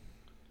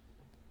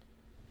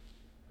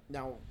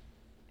 Now,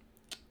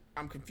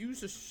 I'm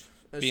confused as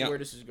to where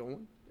this is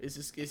going. Is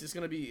this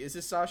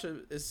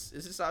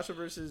Sasha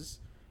versus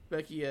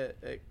Becky at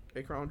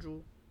Crown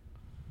Jewel?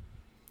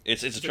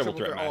 It's a triple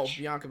threat match. Oh,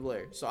 Bianca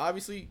Belair. So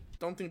obviously,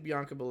 don't think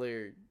Bianca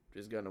Belair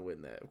is gonna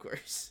win that, of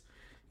course,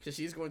 because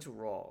she's going to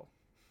Raw.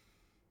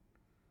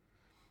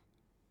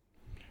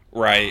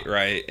 Right.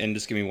 And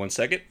just give me 1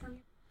 second.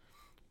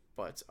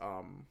 But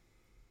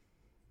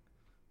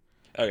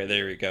Okay,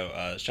 there we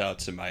go. Shout out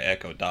to my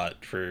Echo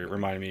Dot for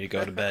reminding me to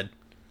go to bed.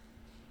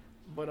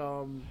 But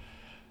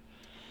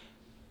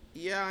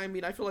yeah, I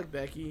mean, I feel like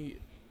Becky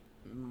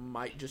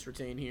might just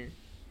retain here,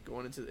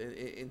 going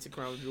into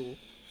Crown Jewel.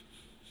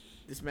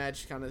 This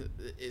match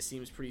it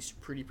seems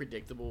pretty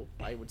predictable,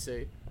 I would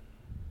say.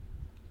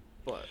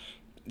 But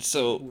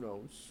so who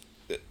knows?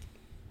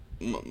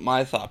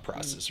 My thought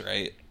process,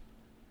 right?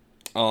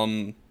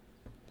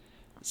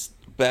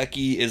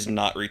 Becky is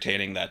not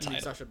retaining that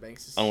title Sasha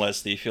Banks is...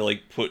 unless they feel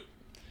like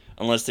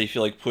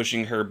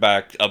pushing her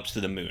back up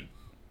to the moon.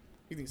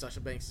 You think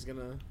Sasha Banks is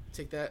gonna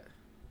take that?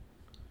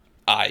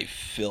 I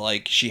feel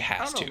like she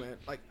has to. I don't know, man.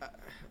 Like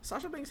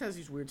Sasha Banks has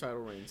these weird title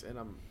reigns, and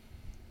I'm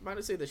not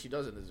to say that she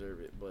doesn't deserve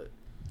it, but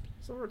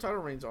some of her title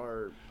reigns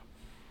are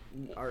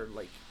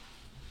like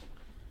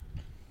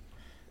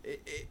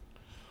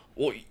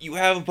Well, you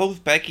have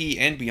both Becky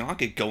and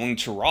Bianca going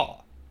to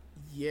Raw.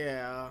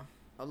 Yeah.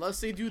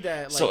 Unless they do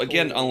that, like, so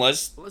again,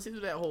 unless they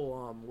do that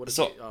whole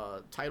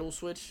title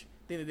switch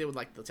thing they did with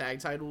like the tag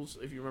titles,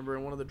 if you remember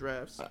in one of the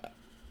drafts.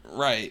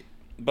 Right,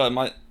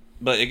 but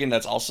again,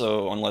 that's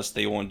also unless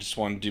they just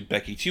want to do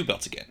Becky 2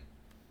 belts again.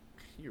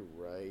 You're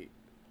right.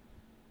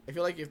 I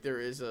feel like if there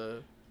is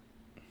a,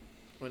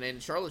 when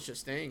and Charlotte's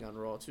just staying on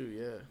Raw too,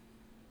 yeah.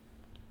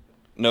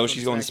 No, From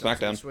she's going to SmackDown, so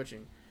they're SmackDown.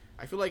 switching.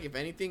 I feel like if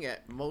anything,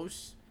 at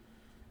most,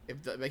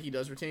 if Becky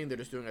does retain, they're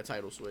just doing a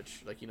title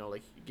switch, like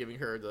like giving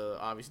her the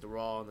obviously the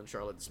Raw and then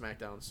Charlotte the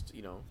SmackDowns,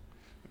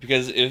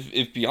 Because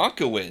if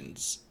Bianca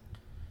wins,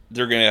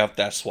 they're gonna have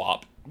that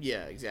swap.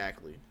 Yeah,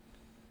 exactly.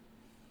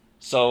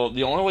 So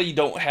the only way you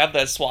don't have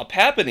that swap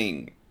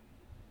happening,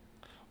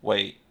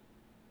 wait,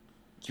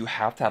 you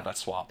have to have that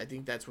swap I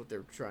think that's what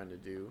they're trying to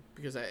do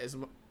because I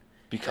think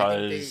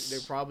because they're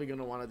probably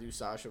gonna want to do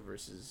Sasha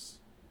versus,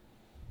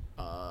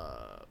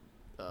 what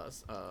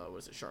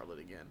is it, Charlotte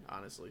again?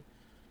 Honestly.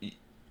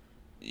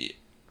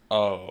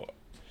 oh,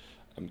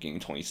 I'm getting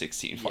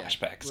 2016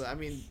 flashbacks. Well, I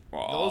mean,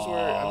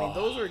 Oh.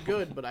 those were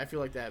good, but I feel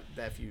like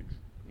that feud,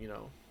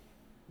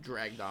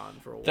 dragged on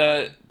for a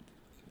while.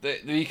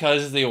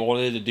 Because they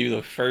wanted to do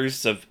the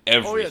first of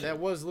everything. Oh yeah, that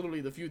was literally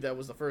the feud that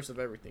was the first of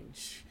everything.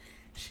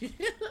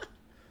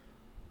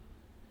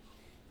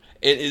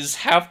 It is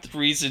half the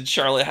reason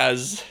Charlotte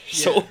has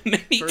so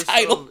many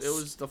titles. It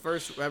was the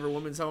first ever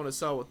women's Hell in a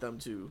Cell with them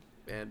two,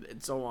 and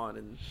so on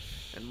and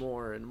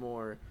more and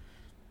more.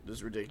 It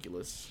was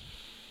ridiculous.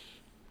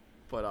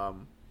 But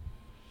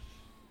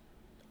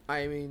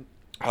I mean,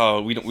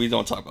 oh, we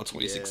don't talk about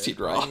 2016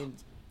 yeah, Raw. I mean,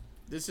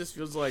 this just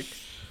feels like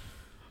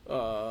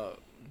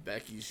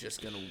Becky's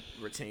just gonna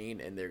retain,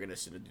 and they're gonna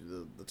sort of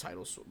do the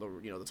title,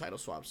 the title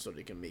swaps, so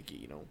they can make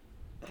it,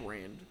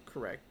 brand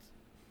correct.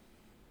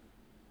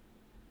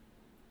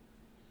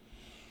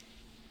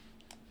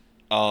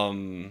 All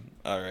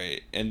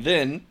right, and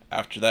then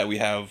after that we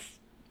have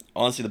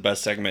honestly the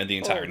best segment of the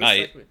entire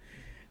night.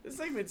 This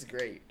segment's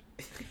great.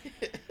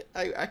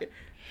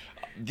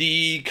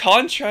 The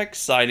contract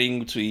signing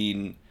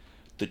between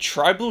the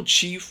Tribal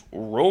Chief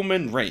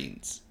Roman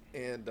Reigns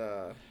and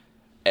the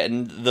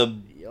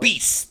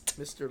Beast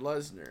Mr.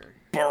 Lesnar.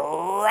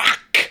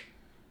 Brock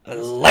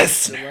Mr.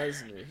 Lesnar.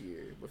 Lesnar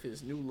here with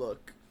his new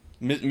look.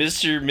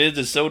 Mr.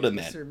 Minnesota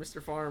Man.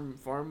 Mr.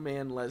 Farm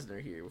Man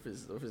Lesnar here with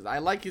his. I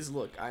like his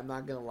look. I'm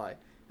not gonna lie.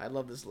 I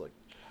love this look.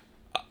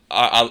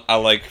 I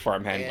like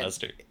Farmhand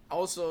Lesnar.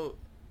 Also,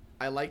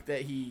 I like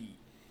that he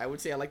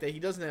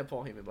doesn't have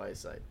Paul Heyman by his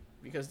side,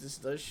 because this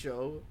does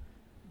show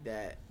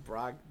that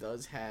Brock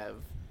does have.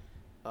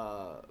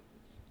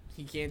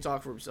 He can't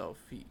talk for himself.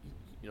 He,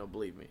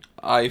 believe me.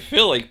 I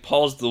feel like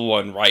Paul's the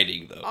one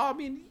writing though. I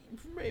mean,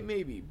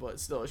 maybe, but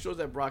still, it shows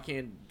that Brock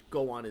can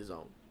go on his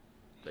own.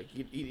 Like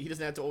he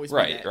doesn't have to always be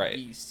that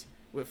beast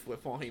with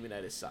Paul Heyman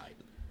at his side.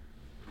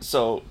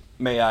 So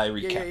may I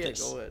recap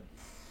this? Go ahead.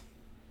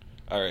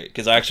 All right,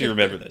 because I actually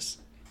remember this.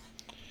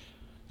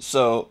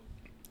 So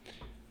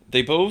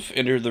they both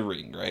enter the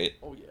ring, right?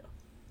 Oh yeah.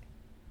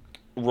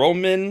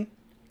 Roman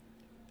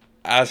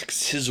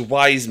asks his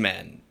wise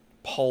man,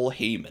 Paul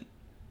Heyman.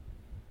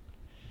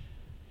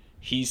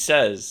 He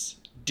says,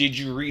 "Did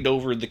you read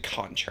over the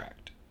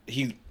contract?"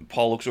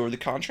 Paul looks over the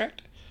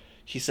contract.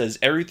 He says,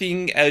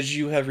 "Everything as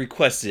you have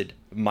requested,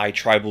 my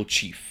tribal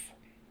chief."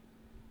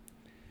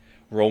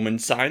 Roman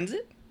signs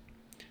it,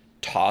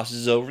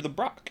 tosses over to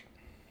Brock.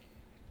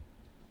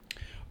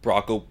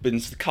 Brock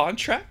opens the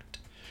contract,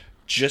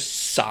 just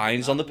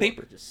signs on the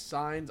paper. Just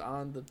signs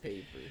on the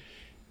paper.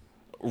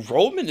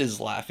 Roman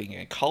is laughing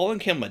and calling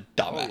him a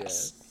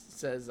dumbass.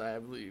 Oh, yeah. I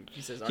believe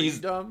he says, "Are you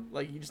dumb?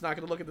 Like, you're just not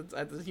gonna look at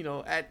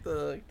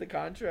the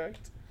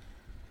contract?"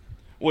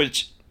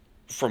 Which,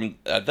 from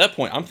at that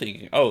point, I'm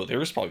thinking, oh, there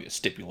was probably a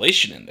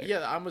stipulation in there.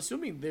 Yeah, I'm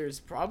assuming there's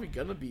probably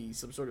gonna be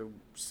some sort of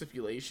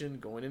stipulation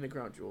going into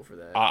Crown Jewel for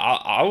that.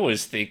 I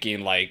was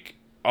thinking like,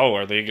 oh,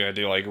 are they gonna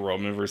do like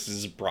Roman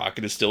versus Brock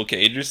in a steel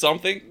cage or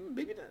something?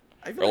 Maybe not.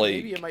 I feel like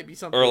maybe it might be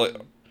something.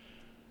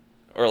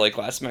 Or like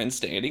Last Man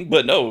Standing,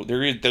 but no,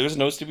 there's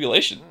no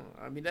stipulation.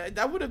 I mean,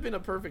 that would have been a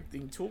perfect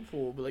thing to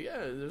pull, but like, yeah,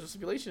 there's a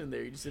stipulation in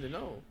there, you just didn't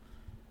know.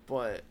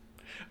 But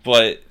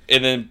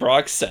and then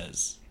Brock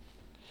says,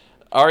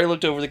 "I already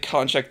looked over the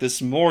contract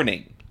this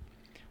morning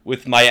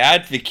with my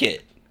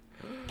advocate,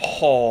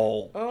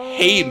 Paul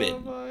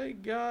Heyman." Oh my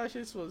gosh,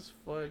 this was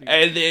funny.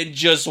 And then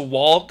just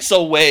walks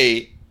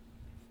away.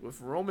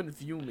 With Roman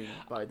fuming,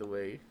 by the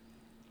way.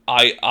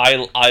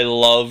 I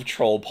love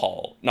Troll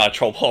Paul. Not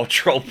Troll Paul,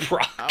 Troll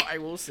Brock. I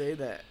will say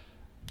that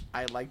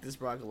I like this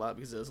Brock a lot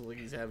because it looks like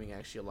he's having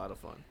actually a lot of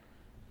fun.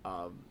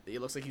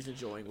 It looks like he's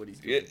enjoying what he's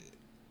doing.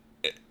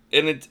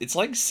 And it's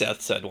like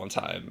Seth said one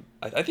time.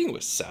 I think it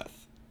was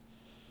Seth.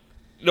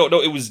 No,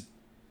 it was...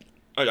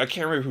 I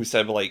can't remember who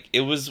said, but like,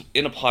 it was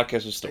in a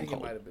podcast with Stone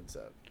Cold. It might have been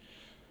Seth.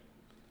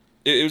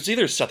 It was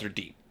either Seth or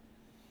Deep.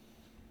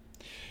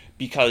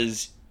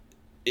 Because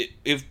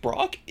if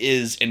Brock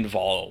is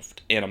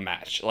involved in a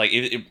match, like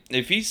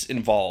if he's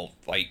involved,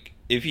 like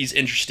if he's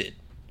interested,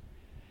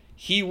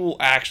 he will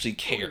actually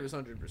care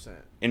 100%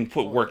 and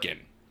put work in.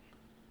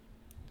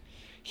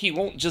 He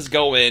won't just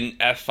go in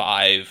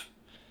F5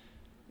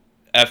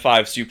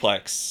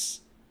 suplex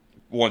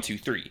 1 2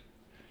 3.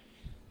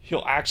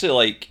 He'll actually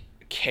like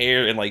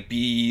care and like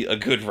be a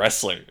good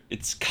wrestler.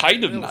 It's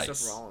kind of nice.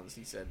 Seth Rollins,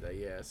 he said that.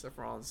 Yeah, Seth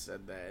Rollins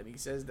said that, and he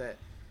says that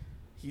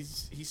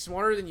he's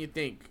smarter than you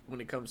think when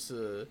it comes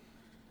to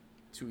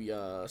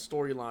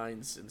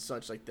storylines and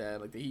such like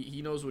that. Like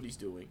he knows what he's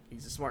doing.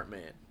 He's a smart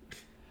man.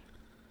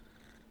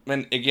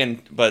 And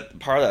again, but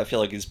part of that I feel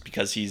like is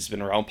because he's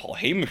been around Paul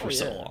Heyman for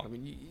so long. I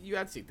mean, you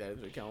have to take that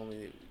into account. I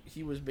mean,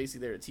 he was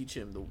basically there to teach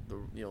him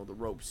the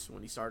ropes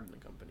when he started in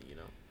the company.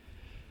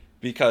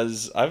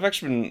 Because I've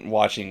actually been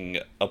watching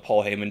a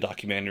Paul Heyman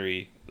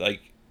documentary,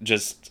 like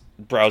just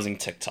browsing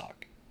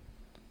TikTok,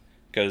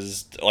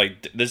 because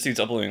like this dude's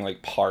uploading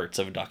like parts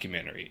of a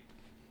documentary.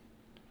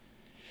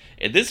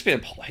 And this man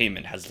Paul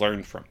Heyman has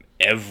learned from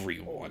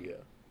everyone. Oh, yeah.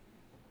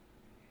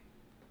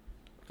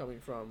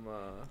 Coming from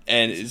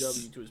and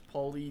ECW to his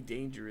Paulie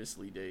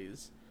Dangerously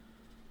days.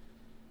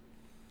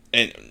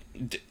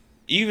 And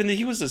even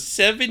he was a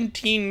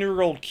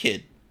 17-year-old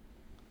kid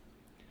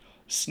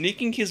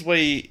sneaking his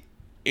way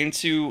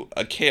into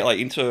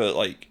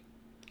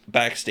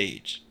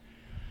backstage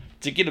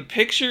to get a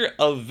picture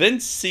of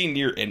Vince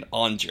Sr. and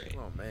Andre.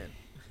 Oh man.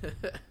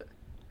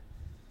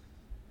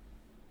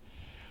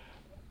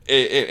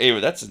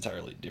 Anyway, that's an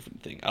entirely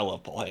different thing. I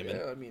love Paul Heyman.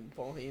 Yeah, I mean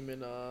Paul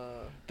Heyman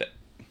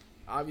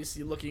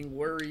obviously looking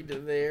worried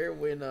there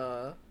when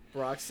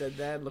Brock said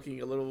that,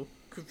 looking a little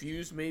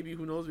confused maybe,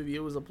 who knows, maybe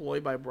it was a ploy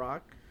by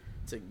Brock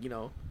to,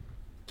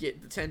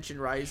 get the tension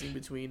rising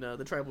between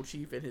the tribal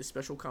chief and his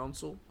special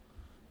counsel.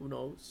 Who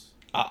knows?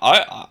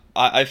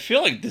 I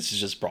feel like this is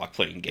just Brock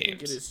playing games. I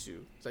think it is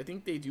too. So I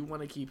think they do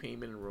want to keep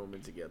Heyman and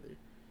Roman together,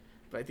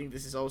 but I think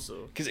this is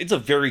also because they're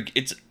a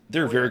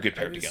very good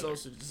pair together. It's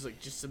also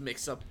just to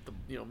mix up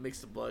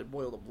the blood,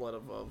 boil the blood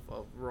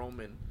of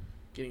Roman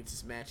getting to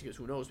this match, because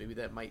who knows, maybe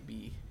that might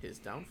be his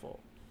downfall.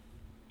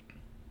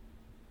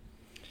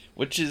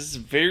 Which is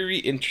very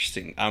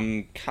interesting.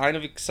 I'm kind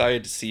of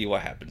excited to see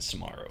what happens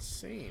tomorrow.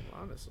 Same,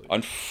 honestly.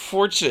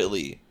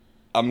 Unfortunately,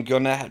 I'm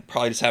gonna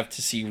probably just have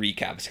to see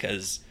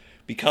recaps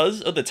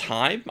because of the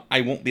time, I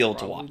won't be able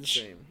to watch.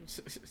 The same.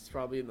 It's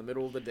probably in the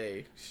middle of the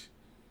day.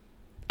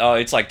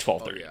 It's like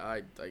 12:30. Oh, yeah,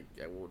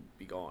 I will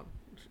be gone.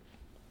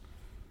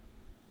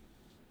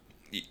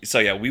 So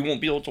yeah, we won't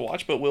be able to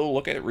watch, but we'll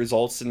look at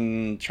results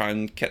and try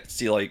and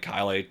see like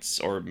highlights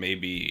or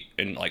maybe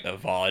in like a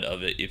VOD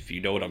of it, if you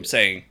know what I'm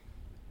saying.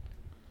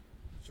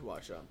 Should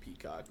watch it on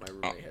Peacock. My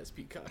roommate has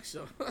Peacock,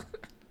 so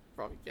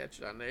probably catch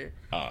it on there.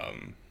 I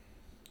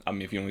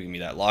mean, if you want to give me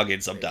that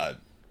login sometime.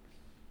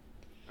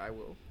 I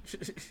will.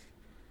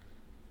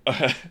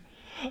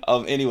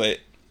 Anyway,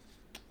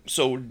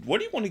 so what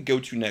do you want to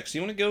go to next? Do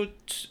you want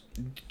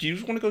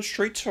to go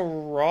straight to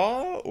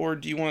Raw, or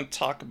do you want to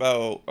talk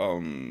about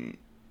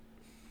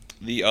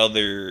the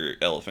other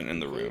elephant in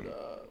the room?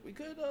 We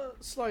could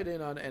slide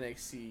in on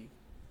NXT.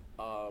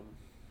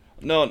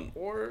 No.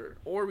 Or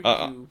we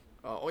could do.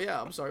 Oh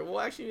yeah, I'm sorry. Well,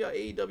 actually,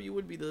 AEW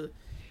would be the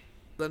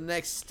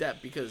next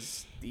step,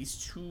 because these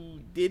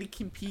two did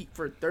compete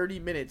for 30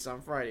 minutes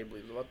on Friday. I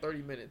believe about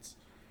 30 minutes.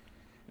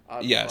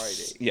 On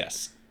Friday.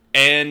 Yes.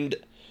 And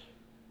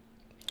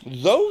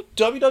though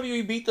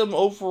WWE beat them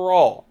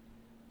overall,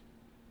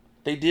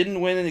 they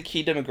didn't win in the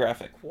key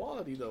demographic.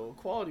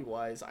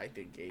 Quality-wise, I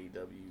think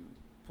AEW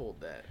pulled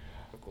that,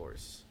 of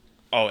course.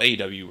 Oh,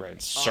 AEW ran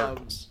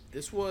circles.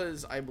 This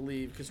was, I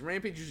believe, because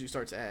Rampage usually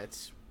starts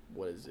at,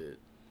 what is it,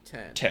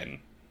 10? 10.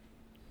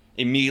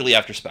 Immediately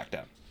after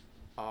SmackDown.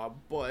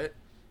 But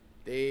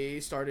they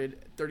started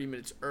 30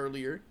 minutes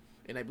earlier,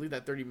 and I believe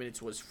that 30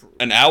 minutes was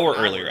an hour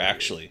earlier,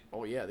 actually.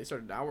 Oh yeah, they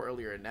started an hour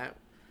earlier, and that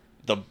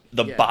the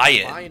buy-in. The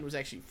buy-in was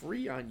actually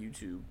free on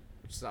YouTube.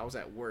 So I was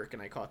at work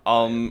and I caught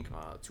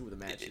two of the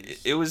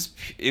matches. It was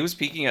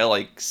peaking at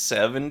like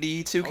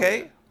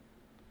 72K.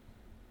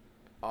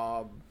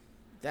 Oh, yeah.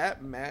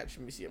 That match,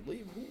 let me see. I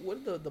believe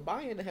the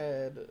buy-in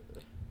had.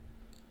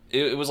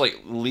 It was like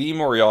Lee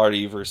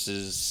Moriarty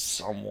versus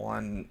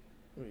someone.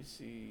 Let me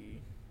see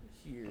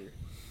here.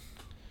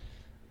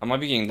 I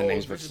might be getting the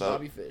names versus mixed up.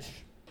 Bobby Fish.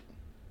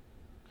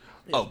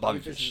 Bobby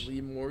Fish.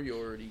 Lee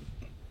Moriarty.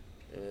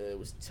 It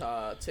was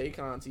Tay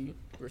Conti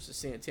versus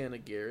Santana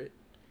Garrett,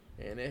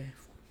 and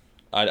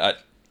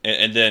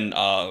then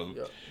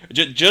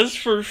just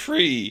for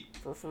free.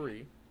 For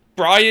free.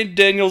 Bryan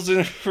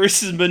Danielson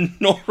versus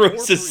Minoru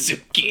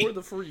Suzuki. For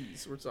the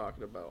freeze we're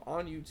talking about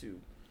on YouTube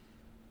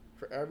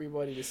for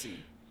everybody to see.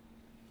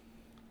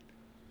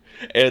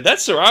 And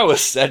that's where I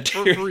was at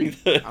for free.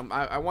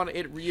 I want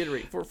to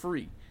reiterate, for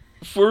free.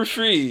 For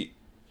free.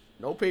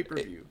 No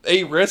pay-per-view.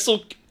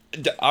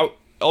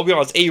 I'll be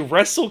honest, a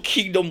Wrestle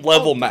Kingdom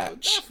level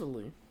match.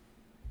 Definitely.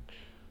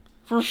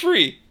 For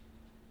free.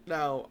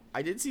 Now,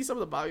 I did see some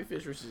of the Bobby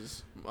Fish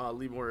versus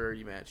Lee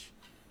Moriarty match.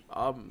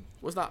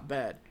 Was not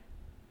bad.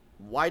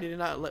 Why did it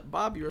not let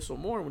Bobby wrestle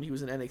more when he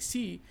was in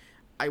NXT?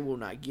 I will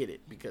not get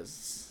it,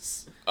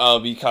 because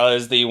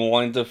they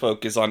wanted to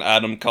focus on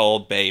Adam Cole,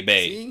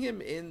 baby. Seeing him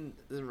in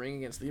the ring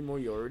against Lee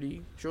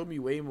Moriarty showed me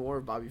way more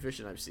of Bobby Fish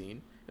than I've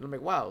seen. And I'm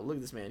like, wow, look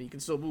at this man. He can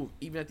still move,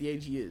 even at the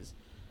age he is.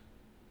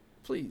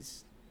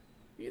 Please.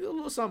 You do a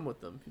little something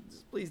with them.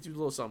 Please do a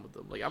little something with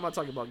them. Like, I'm not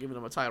talking about giving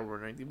him a title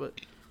run or anything, but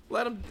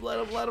let him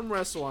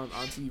wrestle on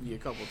TV a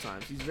couple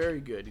times. He's very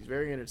good. He's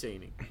very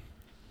entertaining.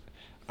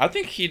 I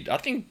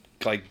think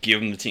like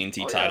give him the TNT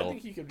Oh, yeah, I title.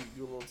 think he could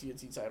do a little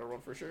TNT title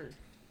run for sure.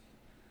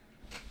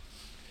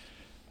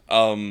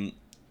 What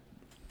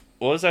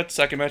was that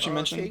second match you Tay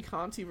mentioned?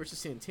 Conti versus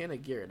Santana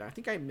Garrett. I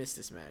think I missed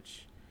this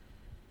match.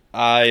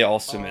 I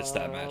also missed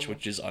that match,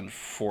 which is That one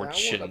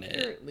unfortunate.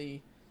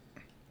 apparently,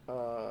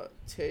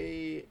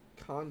 Tay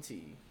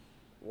Conti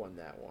won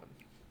that one.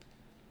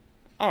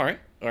 All right.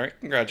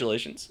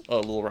 Congratulations. A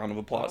little round of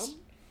applause.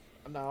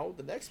 Now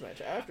the next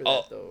match after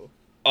that though.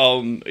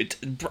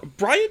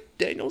 Bryan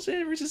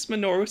Danielson versus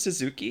Minoru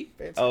Suzuki.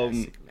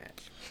 Fantastic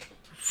match.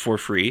 For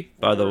free,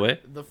 by the way.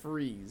 The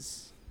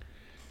freeze.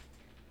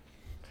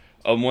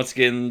 Once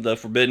again, the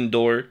forbidden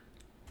door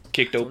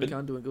kicked Tony open.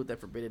 Khan doing good with that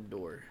forbidden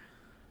door.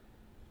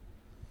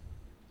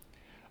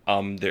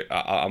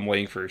 I'm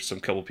waiting for some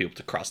couple people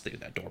to cross through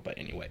that door, but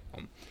anyway,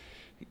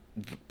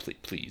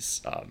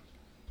 please,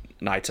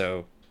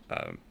 Naito,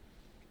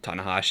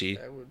 Tanahashi,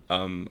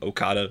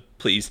 Okada,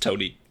 please,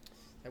 Tony.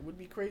 That would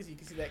be crazy. You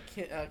can see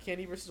that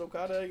Kenny versus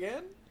Okada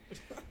again.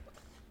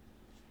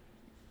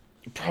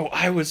 Bro,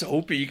 I was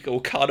hoping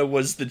Okada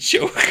was the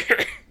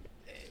Joker.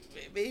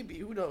 Maybe,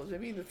 who knows?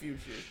 Maybe in the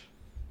future.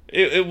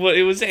 It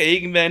was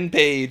Hangman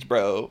Page,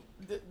 bro.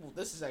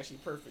 This is actually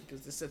perfect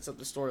because this sets up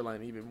the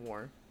storyline even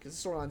more.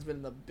 Because the storyline's been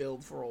in the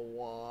build for a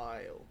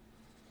while.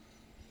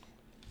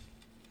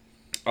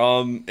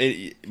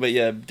 But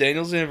yeah,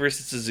 Danielson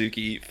versus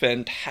Suzuki,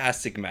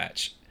 fantastic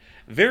match.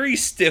 Very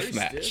stiff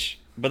match,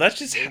 but that's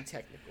just very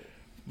technical.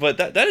 But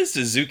that is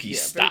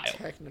Suzuki's style.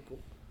 Very technical.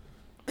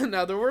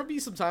 Now there will be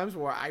some times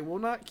where I will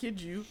not kid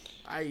you.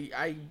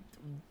 I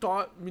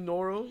thought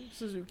Minoru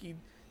Suzuki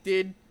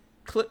did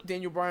clip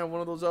Daniel Bryan one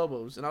of those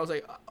elbows, and I was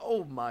like,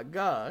 oh my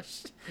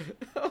gosh.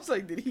 I was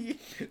like, did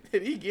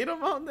he get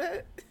him on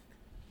that?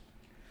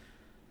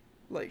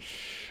 Like,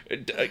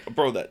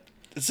 bro, that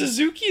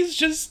Suzuki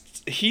is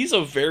he's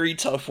a very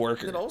tough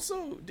worker. And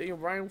also Daniel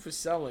Bryan for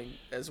selling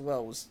as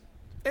well was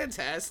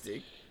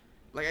fantastic.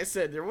 Like I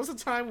said, there was a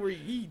time where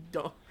he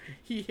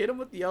hit him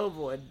with the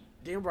elbow, and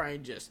Daniel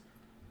Bryan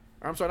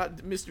I'm sorry, not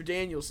Mr.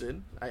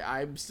 Danielson.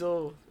 I'm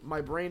still,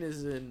 my brain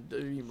is in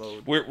W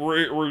mode.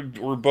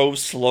 We're both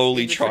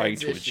slowly trying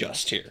to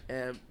adjust here.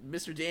 And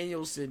Mr.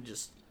 Danielson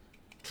just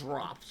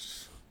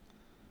drops.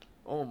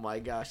 Oh my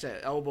gosh,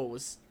 that elbow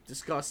was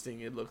disgusting.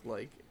 It looked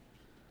like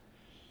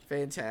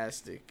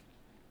fantastic.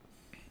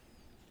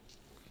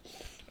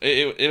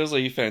 It was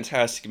a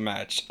fantastic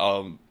match.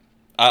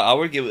 I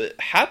would give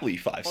it happily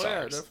 5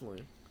 stars. Yeah,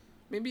 definitely.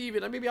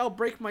 Maybe I'll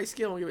break my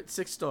scale and give it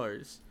 6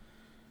 stars.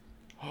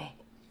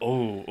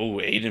 Oh,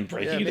 Aiden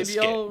breaking the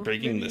scale.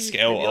 Breaking the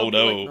scale. Maybe Oh I'll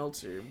no. like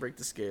Meltzer and break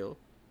the scale.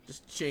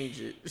 Just change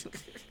it.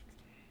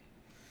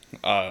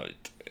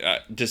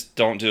 Just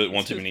don't do it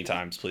one too many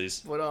times,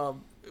 please. But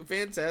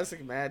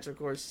fantastic match, of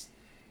course.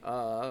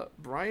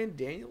 Bryan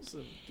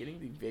Danielson getting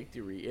the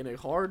victory in a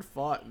hard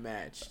fought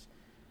match.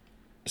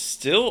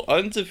 Still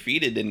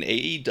undefeated in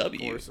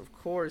AEW. Of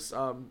course.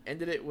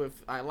 Ended it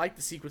with, I like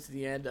the sequence at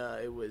the end.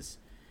 It was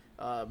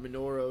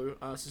Minoru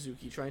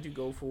Suzuki trying to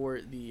go for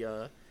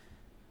the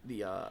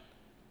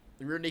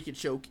rear naked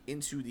choke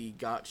into the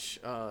Gotch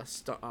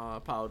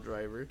pile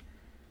driver.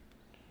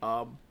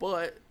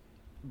 But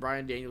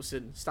Bryan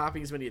Danielson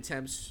stopping as many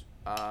attempts,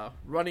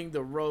 running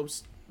the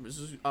ropes.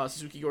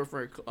 Suzuki going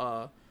for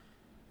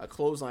a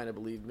clothesline, I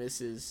believe,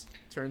 misses,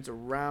 turns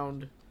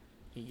around.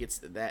 He gets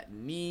that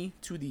knee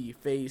to the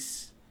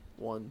face.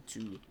 1,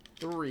 2,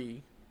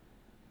 3.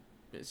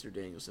 Mr.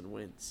 Danielson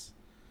wins.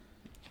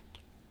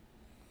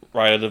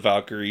 Ride of the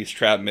Valkyries,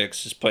 Trap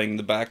Mix just playing in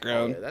the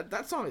background. Oh, yeah,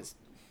 that song is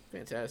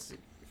fantastic.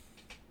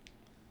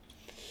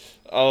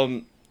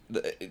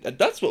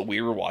 That's what we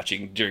were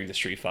watching during the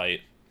street fight.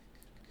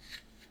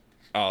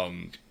 I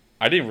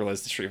didn't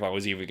realize the street fight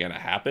was even gonna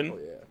happen. Oh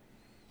yeah.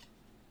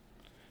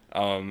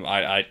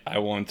 I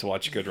wanted to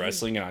watch good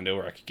wrestling, and I know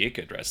where I could get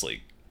good wrestling.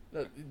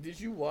 Now, did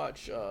you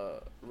watch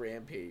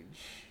Rampage?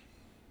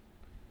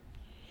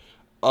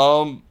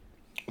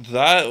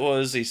 That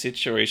was a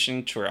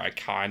situation where I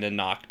kind of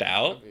knocked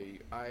out. Okay,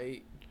 I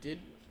did.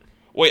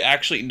 Wait,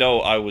 actually, no.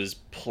 I was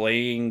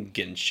playing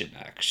Genshin.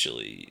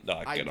 Actually,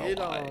 not gonna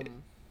lie.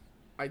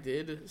 I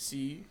did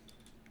see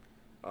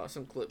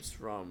some clips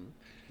from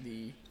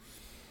the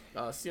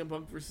CM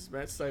Punk versus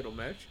Matt Sydal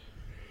match.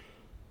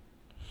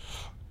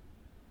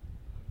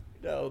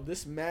 Now,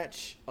 this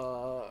match.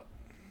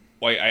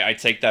 Wait, I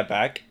take that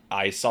back.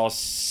 I saw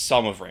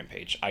some of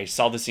Rampage. I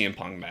saw the CM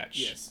Punk match.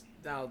 Yes.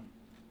 Now,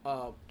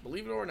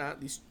 believe it or not,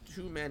 these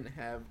two men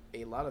have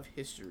a lot of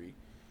history.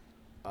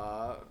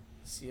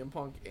 CM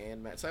Punk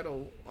and Matt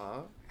Sydal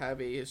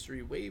have a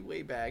history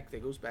way back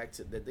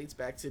that dates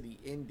back to the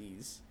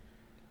Indies.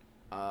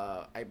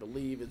 I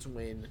believe it's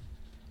when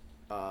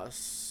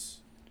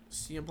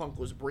CM Punk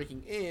was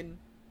breaking in.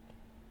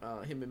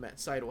 Him and Matt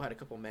Sydal had a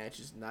couple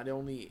matches, not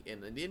only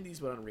in the Indies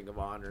but on Ring of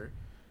Honor,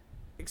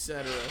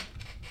 etc.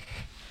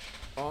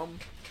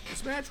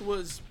 This match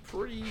was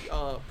pretty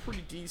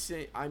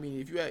decent. I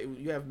mean, if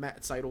you have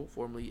Matt Sydal,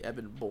 formerly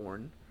Evan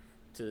Bourne,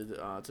 to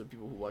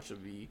people who watch the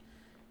V,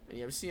 and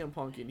you have CM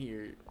Punk in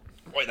here.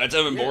 Wait, that's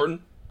Evan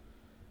Bourne?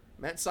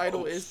 Matt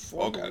Sydal is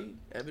formerly okay.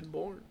 Evan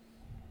Bourne.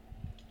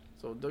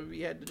 So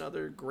WWE had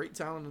another great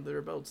talent in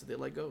their belts that they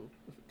let go.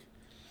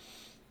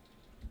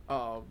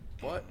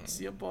 But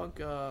CM Punk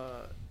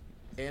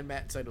and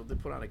Matt Sydal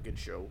did put on a good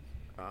show.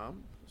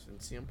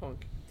 Since CM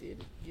Punk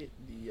did get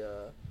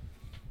the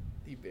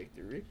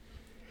victory.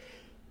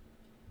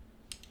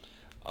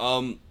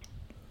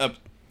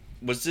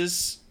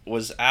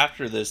 Was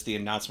after this the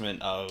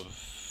announcement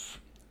of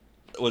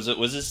was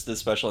this the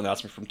special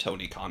announcement from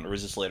Tony Khan, or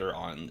was this later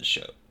on in the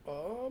show?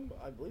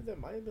 I believe that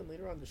might have been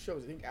later on the show.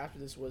 I think after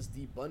this was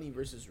the Bunny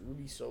versus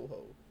Ruby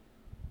Soho.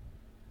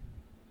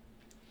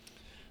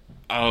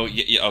 Oh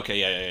yeah, okay,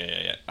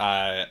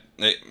 yeah.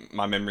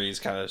 My memory is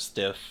kind of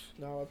stiff.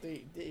 Now,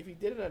 if he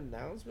did an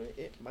announcement,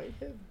 it might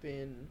have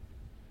been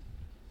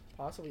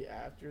possibly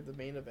after the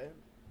main event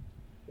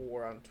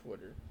or on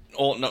Twitter.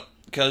 Oh no,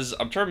 because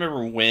I'm trying to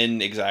remember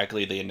when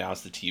exactly they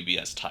announced the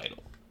TBS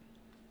title.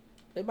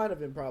 It might have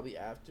been probably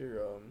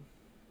after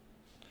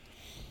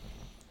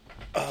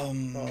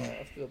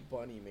after the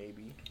Bunny,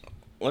 maybe.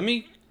 Let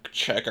me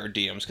check our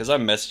DMs because I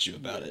messaged you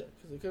about it.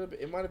 Because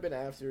it might have been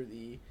after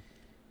the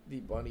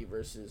Bunny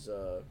versus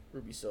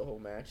Ruby Soho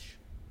match.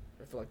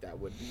 I feel like that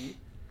would be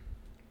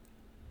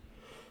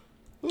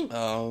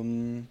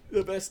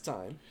the best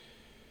time.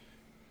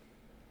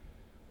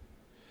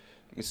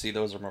 Let me see.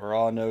 Those are my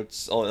raw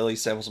notes. Oh, at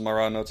least samples of my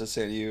raw notes I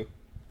sent you.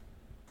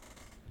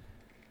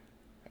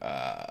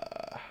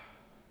 Now,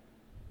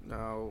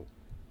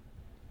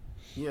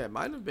 yeah, it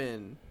might have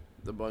been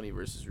the Bunny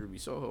versus Ruby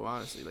Soho.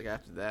 Honestly, like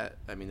after that,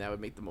 I mean that would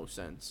make the most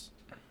sense.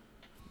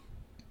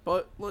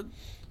 But let's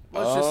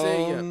just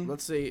say,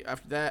 let's say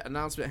after that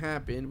announcement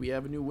happened, we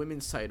have a new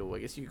women's title. I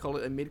guess you could call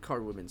it a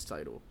mid-card women's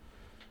title.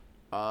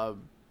 How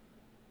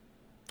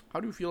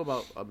do you feel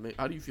about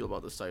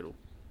this title?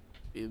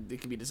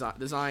 It can be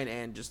design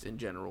and just in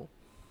general.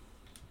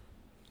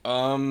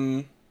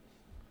 Hold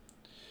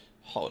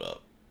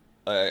up.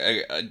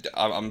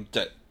 I'm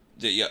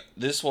yeah.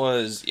 This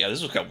was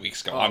a couple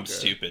weeks ago. Oh, I'm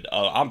stupid.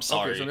 I'm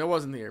sorry. Okay, so I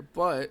wasn't here,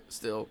 but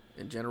still,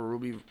 in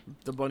general,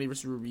 the Bunny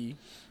versus Ruby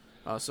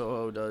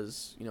Soho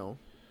does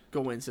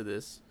go into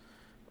this.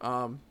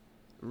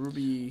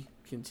 Ruby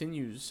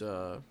continues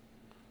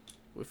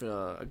with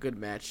a good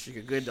match,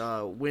 a good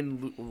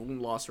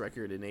win-loss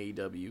record in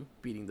AEW,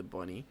 beating the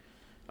Bunny.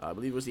 I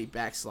believe it was a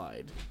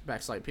backslide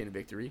pin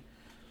victory.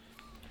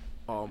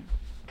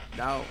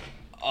 Now.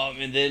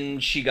 And then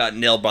she got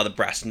nailed by the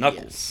brass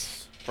knuckles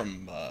Yes.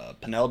 from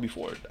Penelope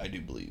Ford, I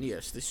do believe.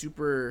 Yes, the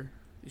super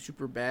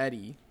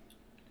baddie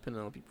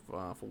Penelope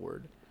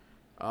Ford.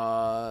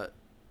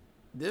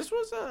 This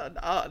was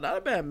not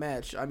a bad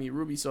match. I mean,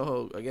 Ruby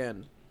Soho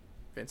again,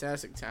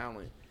 fantastic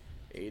talent.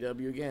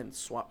 AEW again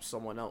swapped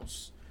someone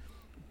else,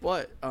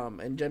 but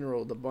in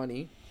general, the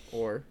Bunny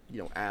or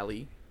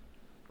Allie,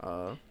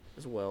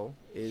 as well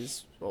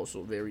is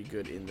also very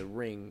good in the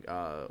ring.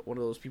 One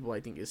of those people I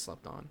think is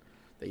slept on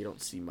that you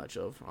don't see much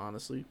of,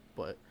 honestly,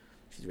 but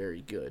she's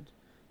very good.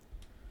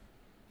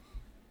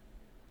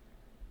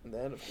 And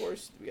then, of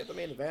course, we got the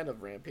main event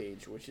of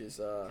Rampage, which is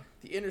the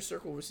Inner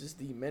Circle versus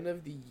the Men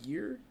of the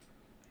Year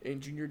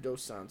and Junior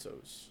Dos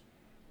Santos.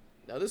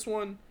 Now, this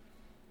one,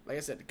 like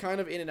I said,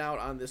 kind of in and out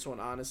on this one,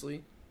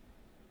 honestly.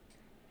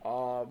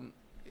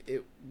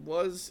 It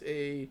was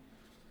a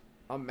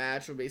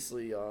match where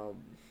basically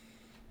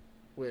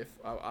with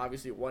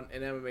obviously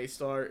an MMA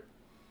star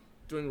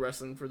doing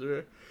wrestling for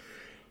the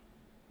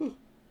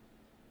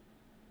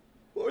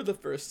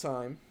first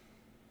time.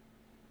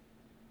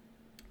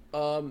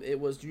 It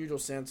was Junior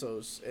Dos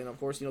Santos, and of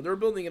course, they're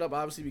building it up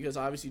obviously because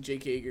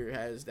Jake Hager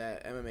has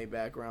that MMA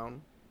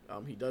background.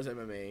 He does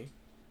MMA,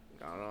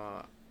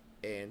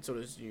 and so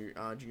does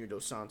Junior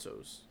Dos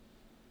Santos.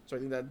 So I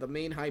think that the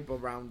main hype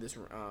around this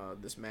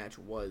match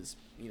was,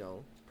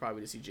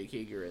 probably to see Jake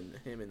Hager and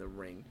him in the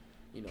ring,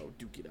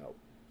 duke it out.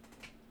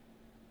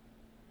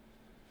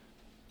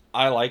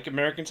 I like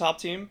American Top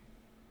Team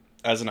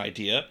as an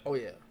idea. Oh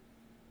yeah.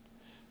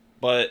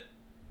 But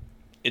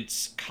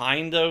it's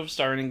kind of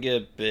starting to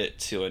get a bit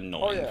too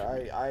annoying.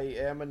 Oh yeah, I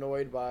am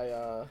annoyed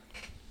by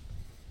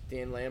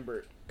Dan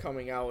Lambert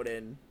coming out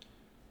and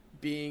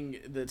being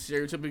the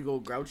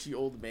stereotypical grouchy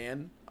old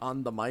man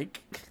on the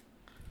mic.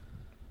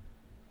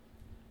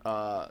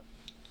 I've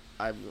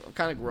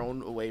kind of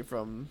grown away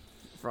from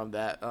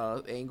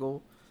that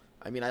angle.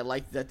 I mean, I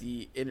like that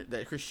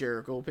that Chris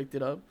Jericho picked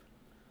it up,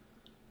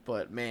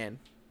 but man,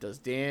 does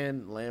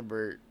Dan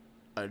Lambert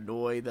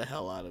annoy the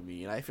hell out of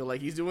me, and I feel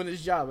like he's doing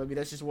his job. I mean,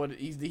 that's just what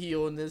he's the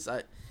heel in this.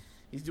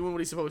 He's doing what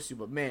he's supposed to,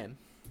 but man,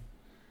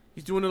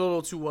 he's doing it a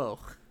little too well.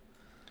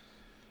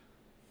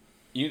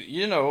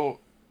 You know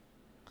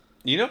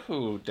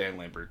who Dan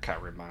Lambert kind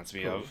of reminds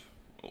me of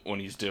when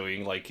he's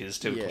doing like his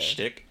typical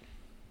shtick.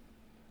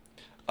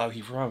 Oh,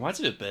 he reminds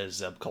me a bit of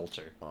Zeb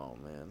Coulter. Oh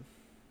man,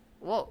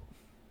 well,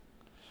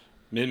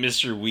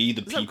 Mr. We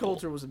the People. Zeb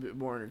Coulter was a bit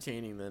more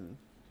entertaining than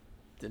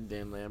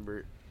Dan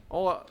Lambert.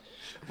 Oh,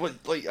 but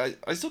like I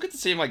still get the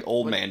same like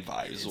old man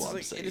vibes. Is what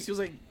I'm saying. It just feels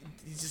like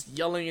he's just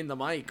yelling in the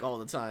mic all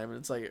the time, and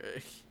it's like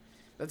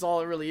that's all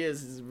it really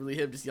is really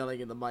him just yelling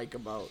in the mic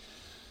about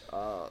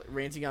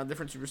ranting on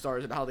different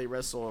superstars and how they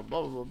wrestle and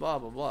blah blah blah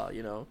blah blah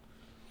blah.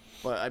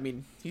 But I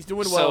mean, he's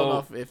doing well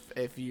enough.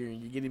 If you're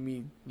getting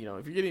me,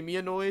 if you're getting me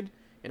annoyed,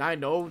 and I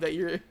know that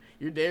you're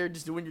there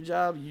just doing your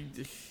job,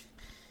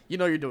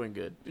 you're doing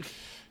good.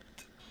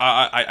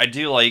 I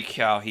do like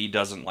how he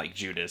doesn't like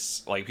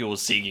Judas, like people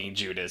singing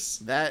Judas.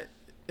 That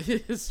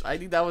is, I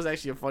think that was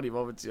actually a funny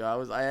moment too.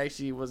 I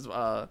actually was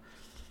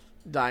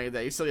dying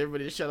that he told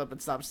everybody to shut up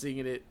and stop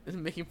singing it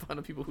and making fun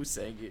of people who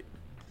sang it.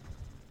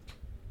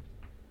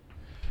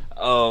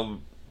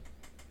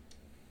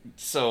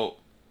 So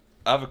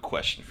I have a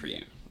question for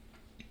you.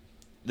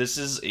 This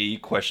is a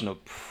question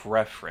of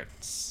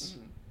preference.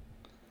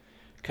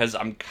 Because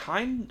I'm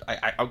kind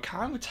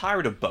of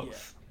tired of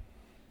both.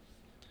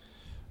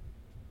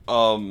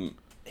 Yeah.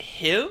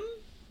 Him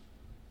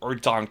or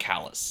Don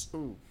Callis?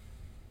 Ooh.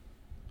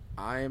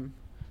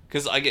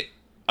 Because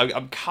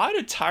I'm kind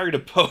of tired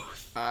of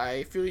both.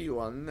 I feel you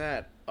on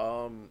that.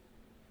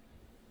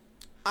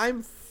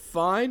 I'm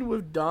fine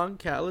with Don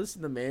Callis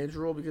in the manager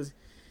role because,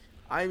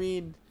 I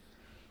mean,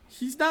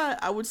 he's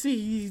not. I would say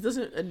he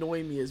doesn't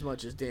annoy me as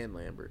much as Dan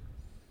Lambert.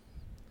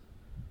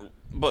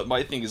 But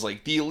my thing is,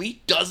 like, the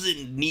Elite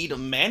doesn't need a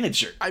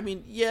manager. I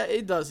mean, yeah,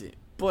 it doesn't.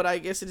 But I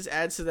guess it just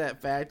adds to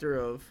that factor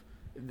of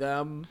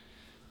them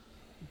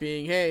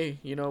being, hey,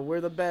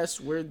 we're the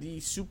best. We're the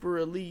super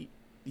elite,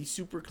 the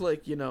super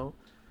clique,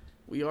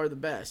 We are the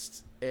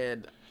best.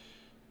 And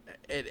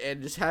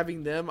just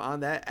having them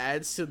on that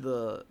adds to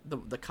the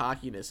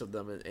cockiness of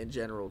them in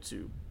general,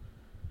 too.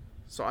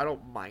 So I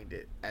don't mind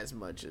it as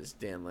much as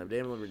Dan Lambert.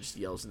 Dan Lambert just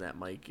yells in that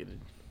mic and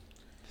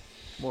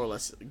more or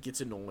less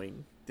gets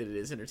annoying than it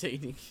is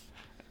entertaining.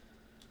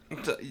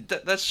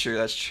 That's true.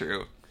 That's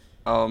true.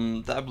 I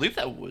believe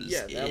that was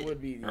that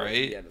would be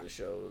right? The end of the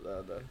show.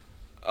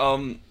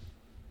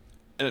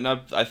 And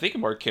I think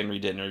Mark Henry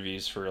did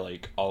interviews for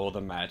like all of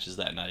the matches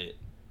that night.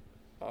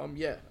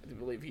 Yeah, I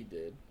believe he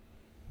did.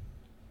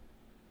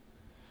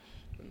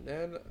 And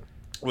then,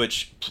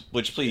 which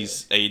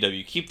please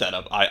AEW keep that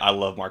up. I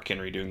love Mark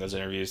Henry doing those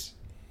interviews.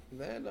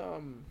 And then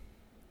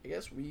I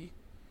guess we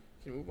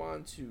can move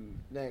on to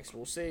next.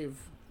 We'll save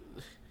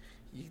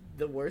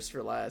the worst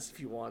for last if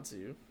you want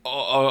to.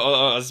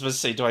 I was supposed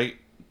to say,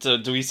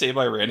 do we save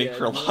my ranting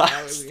for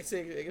last? I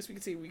guess we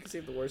can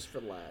save the worst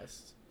for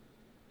last.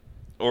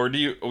 Or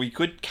we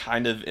could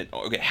kind of,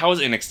 okay, how is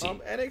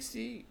NXT?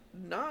 NXT,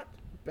 not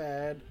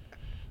bad.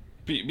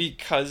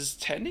 Because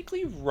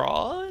technically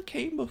Raw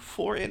came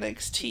before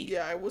NXT.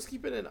 Yeah, I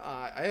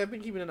have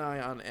been keeping an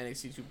eye on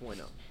NXT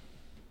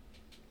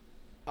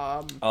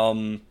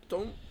 2.0.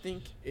 Don't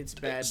think it's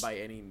bad by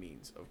any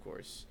means, of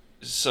course.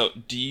 So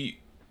do you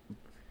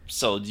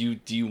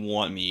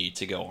want me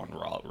to go on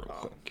Raw real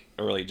quick,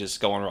 or like just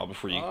go on Raw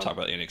before you talk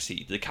about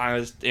NXT to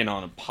kind of end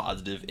on a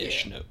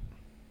positive-ish note?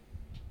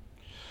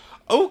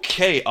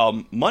 Okay,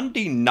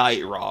 Monday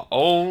Night Raw.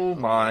 Oh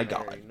my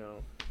god.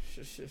 No.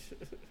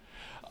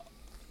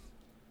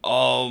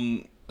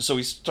 So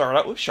we start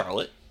out with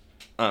Charlotte,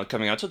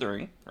 coming out to the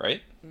ring,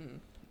 right?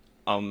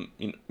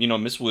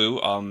 Mm-hmm. Miss Wu,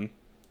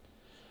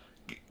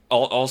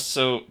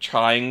 also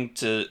trying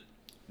to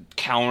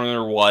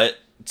counter what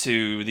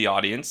to the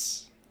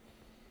audience.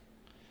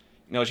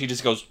 She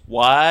just goes,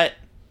 what?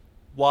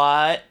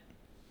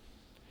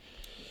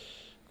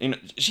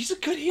 She's a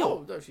good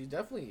heel. Oh, no, she's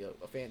definitely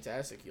a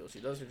fantastic heel. She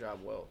does her job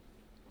well.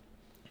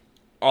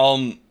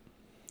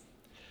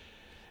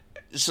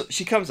 So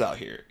she comes out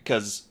here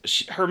because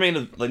the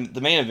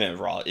main event of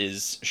Raw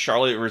is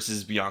Charlotte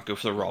versus Bianca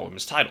for the Raw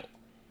Women's title.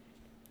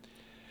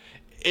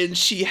 And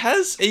she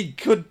has a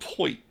good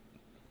point.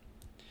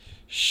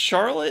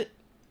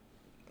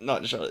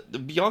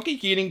 Bianca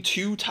getting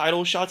 2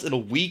 title shots in a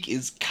week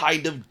is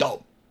kind of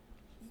dumb.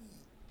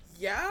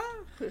 Yeah?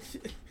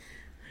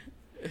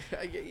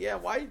 Yeah,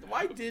 why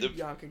did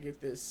Bianca get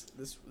this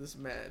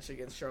match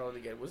against Charlotte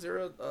again? Was there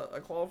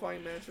a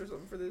qualifying match or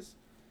something for this?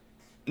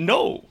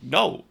 No.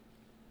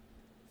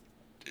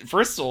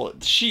 First of all,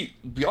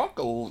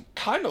 Bianca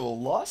kind of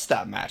lost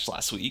that match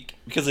last week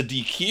because of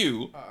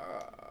DQ.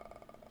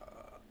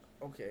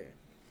 Okay.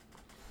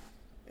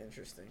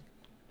 Interesting.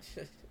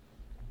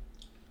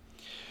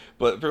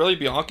 But apparently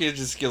Bianca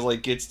just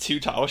gets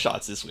 2 title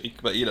shots this week,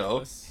 but we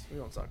don't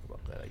talk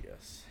about that, I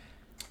guess.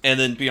 And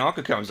then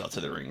Bianca comes out to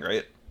the ring,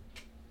 right?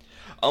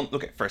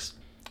 Okay, first,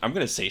 I'm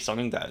gonna say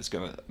something that is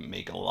gonna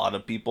make a lot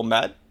of people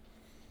mad.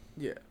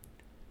 Yeah.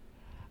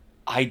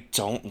 I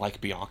don't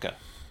like Bianca.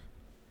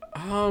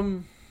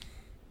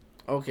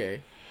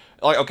 Okay.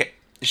 Okay,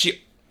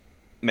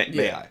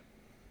 may I?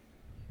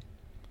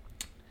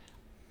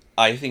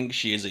 I think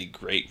she is a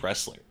great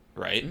wrestler,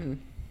 right? Mm-hmm.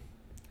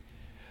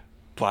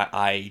 But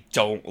I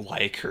don't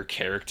like her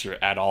character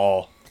at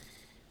all.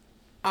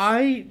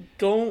 I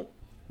don't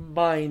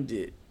mind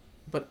it,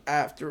 but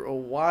after a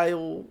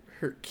while,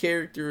 her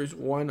character is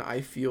one I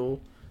feel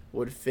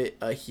would fit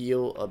a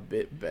heel a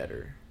bit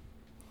better.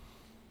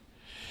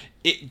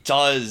 It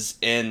does,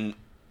 and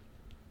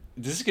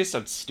this is gonna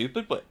sound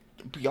stupid, but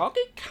Bianca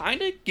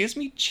kind of gives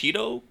me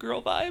Cheeto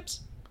Girl vibes.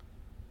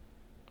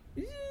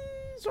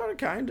 Sort of,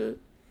 kind of.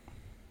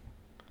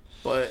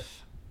 But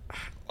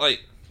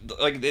like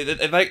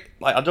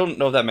I don't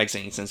know if that makes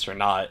any sense or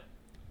not.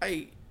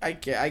 I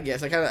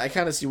guess I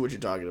kind of see what you're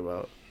talking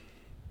about.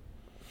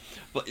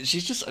 But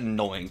she's just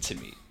annoying to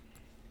me.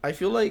 I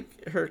feel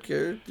like her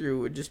character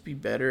would just be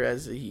better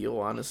as a heel.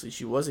 Honestly,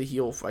 she was a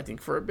heel, I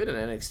think, for a bit in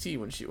NXT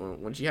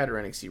when she had her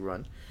NXT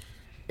run,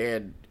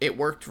 and it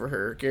worked for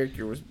her. Her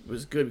character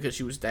was good because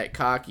she was that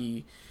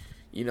cocky.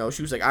 You know,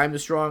 she was like, "I'm the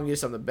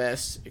strongest, I'm the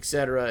best,"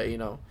 etc. You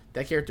know,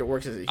 that character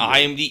works as a heel. I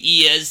am the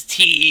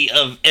EST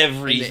of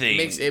everything.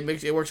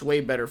 It works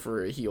way better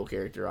for a heel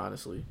character,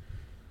 honestly.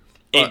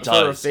 It But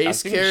does. For a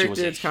face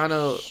character, it's kind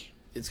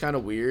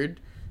of weird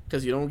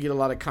because you don't get a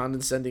lot of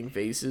condescending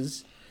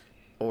faces.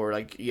 Or,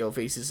 like, you know,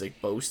 faces,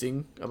 like,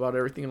 boasting about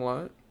everything a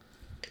lot.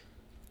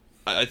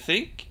 I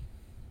think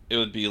it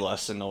would be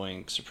less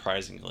annoying,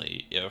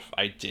 surprisingly, if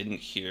I didn't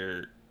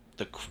hear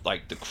the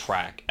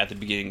crack at the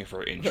beginning of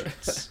her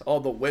entrance. Oh,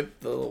 the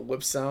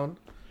whip sound?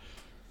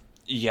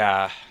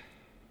 Yeah.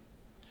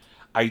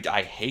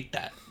 I hate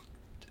that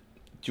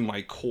to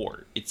my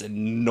core. It's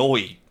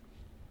annoying.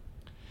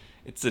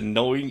 It's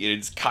annoying and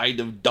it's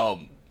kind of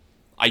dumb.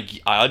 I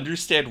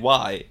understand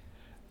why,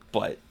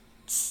 but...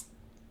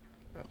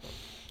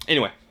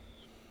 Anyway.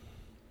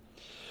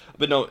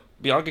 But no,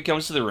 Bianca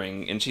comes to the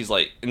ring, and she's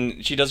like...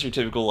 And she does her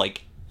typical,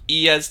 like,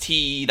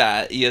 EST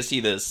that,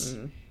 EST this.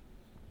 Mm-hmm.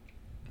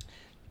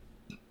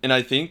 And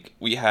I think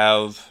we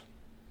have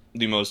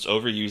the most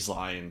overused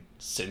line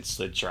since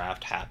the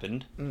draft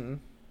happened. Mm-hmm.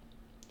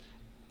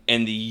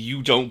 And the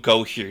 "you don't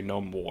go here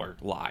no more"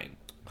 line.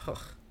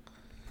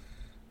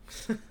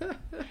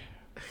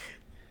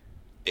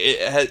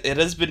 It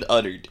has been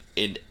uttered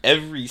in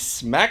every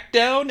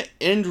SmackDown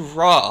and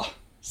Raw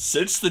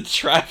since the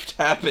draft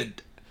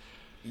happened.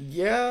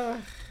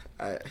 Yeah,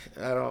 I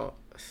don't.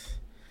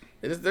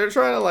 They're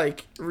trying to,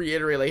 like,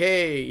 reiterate, like,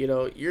 hey, you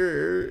know,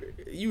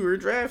 you were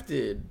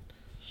drafted,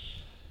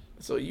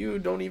 so you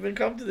don't even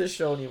come to this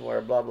show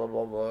anymore. Blah blah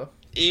blah blah.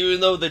 Even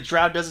though the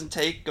draft doesn't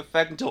take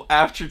effect until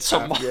after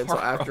tomorrow. Yeah, until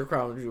after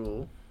Crown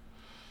Jewel.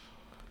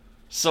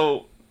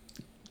 So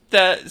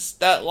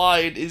that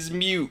line is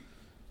mute.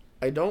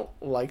 I don't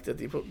like that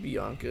they put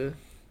Bianca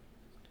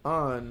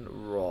on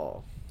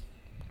Raw.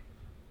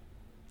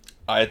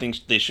 I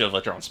think they should have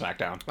left her on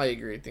SmackDown. I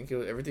agree. I think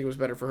everything was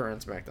better for her on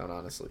SmackDown,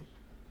 honestly.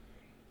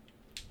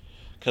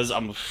 Because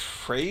I'm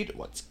afraid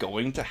what's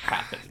going to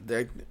happen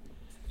They're,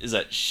 is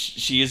that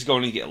she is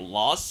going to get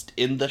lost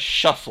in the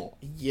shuffle.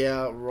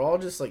 yeah, Raw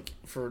just, like,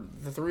 for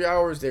the 3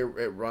 hours it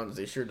runs,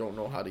 they sure don't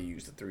know how to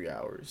use the 3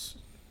 hours.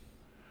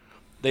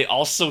 They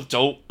also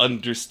don't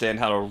understand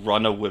how to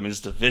run a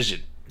women's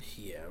division.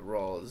 Yeah,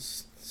 Raw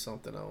is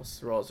something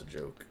else. Raw's a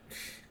joke.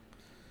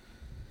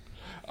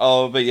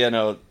 Oh, but yeah,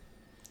 no.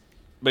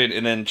 But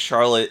and then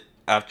Charlotte,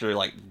 after,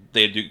 like,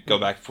 they do go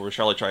back and forth,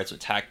 Charlotte tries to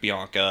attack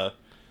Bianca.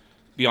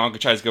 Bianca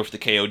tries to go for the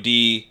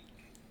KOD,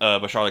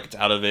 but Charlotte gets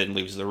out of it and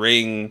leaves the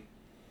ring.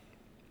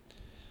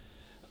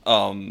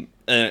 And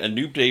a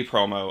New Day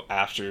promo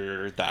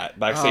after that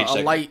backstage.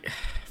 A light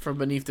from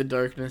beneath the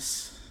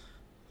darkness.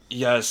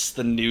 Yes,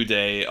 the New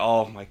Day.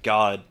 Oh my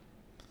god.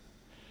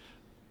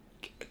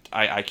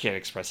 I can't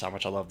express how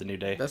much I love the New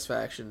Day. Best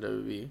faction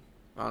WWE,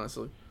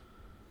 honestly.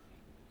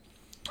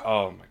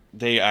 Oh my,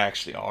 they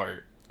actually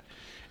are.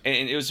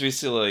 And it was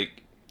basically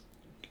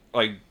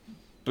like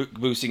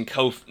boosting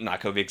not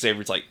Kofi,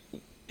 Xavier's like,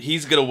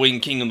 he's gonna win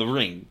King of the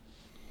Ring.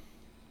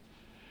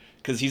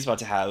 Because he's about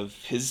to have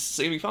his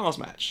semifinals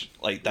match.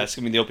 Like, that's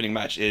gonna be the opening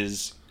match.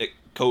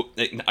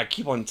 I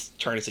keep on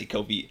trying to say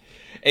Kofi.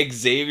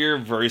 Xavier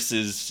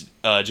versus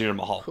Jinder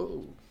Mahal.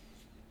 Cool.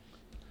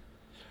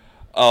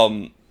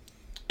 And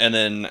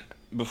then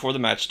before the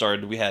match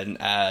started, we had an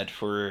ad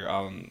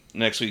for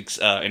next week's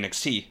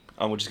NXT,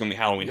 which is gonna be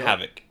Halloween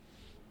Havoc.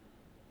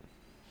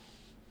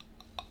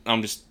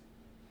 I'm just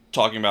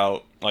talking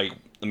about, like,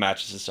 the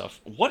matches and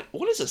stuff. What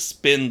is a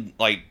spin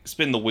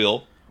the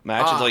wheel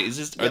match?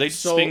 Are they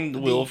spinning the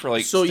wheel for,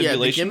 like,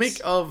 stipulations? The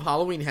gimmick of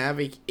Halloween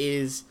Havoc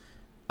is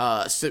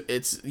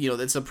it's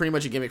pretty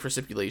much a gimmick for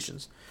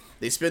stipulations.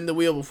 They spin the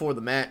wheel before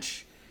the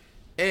match,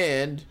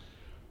 and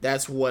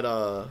that's what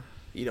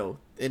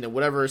in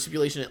whatever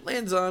stipulation it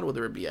lands on,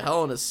 whether it be a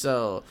Hell in a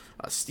Cell,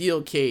 a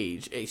steel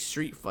cage, a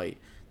street fight,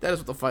 that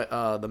is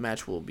what the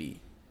match will be.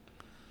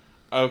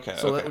 Okay.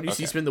 So when you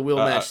see spin the wheel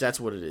match, that's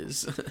what it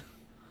is.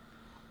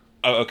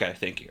 Oh, okay.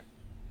 Thank you.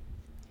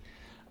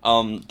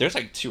 There's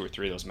like 2 or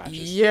 3 of those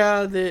matches.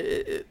 Yeah,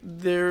 they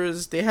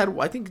had,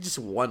 I think, just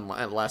one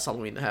at last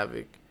Halloween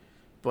Havoc,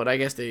 but I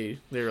guess they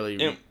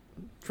really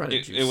trying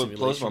to do it would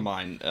blow my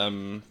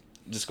mind.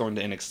 Just going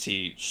to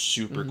NXT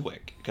super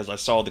quick because I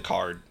saw the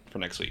card for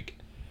next week.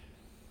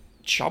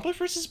 Ciampa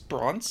versus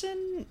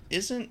Bronson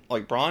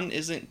Braun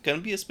isn't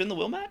gonna be a spin the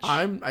wheel match.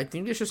 I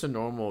think it's just a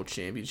normal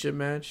championship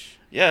match.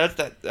 Yeah,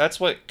 that's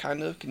what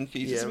kind of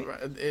confuses me.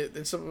 I think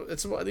it's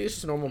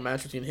just a normal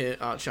match between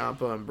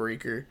Ciampa and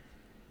Breaker,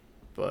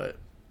 but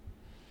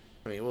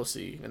I mean, we'll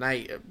see. And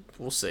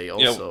we'll say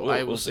also,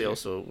 we'll say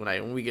also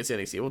when we get to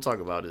NXT, we'll talk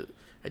about it.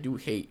 I do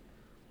hate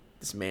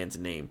this man's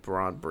name,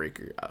 Braun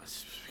Breaker.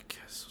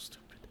 So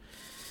stupid.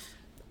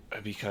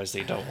 because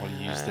they don't want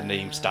to use the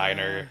name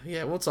Steiner.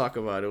 Yeah, we'll talk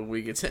about it when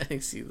we get to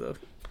NXT though.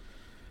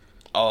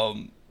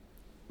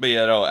 But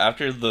yeah, no.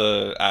 After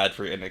the ad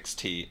for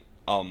NXT,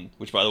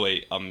 which by the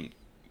way,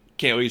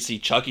 can't wait to see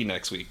Chucky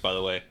next week. By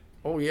the way.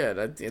 Oh yeah,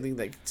 I think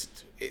like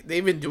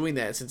they've been doing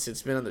that since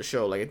it's been on the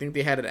show. Like I think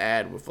they had an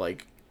ad with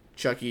like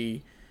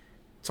Chucky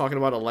talking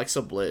about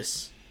Alexa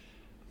Bliss.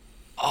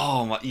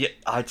 Oh my! Yeah,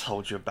 I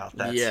told you about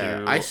that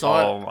too. I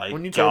saw it my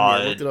when you God. told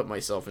me. I looked it up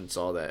myself and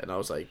saw that, and I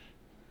was like,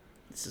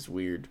 "This is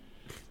weird."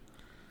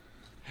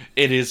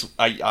 It is.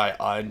 I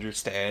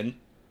understand.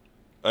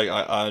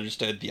 I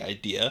understand the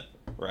idea,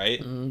 right?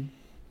 Mm-hmm.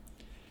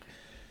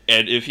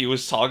 And if he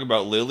was talking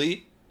about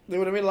Lily, They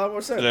would have made a lot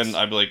more sense. then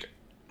I'd be like,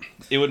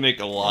 it would make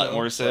a lot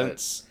more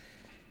sense.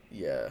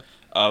 Yeah.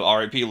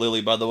 R.I.P.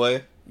 Lily, by the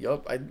way.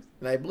 Yup. I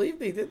believe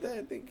they did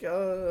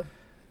that.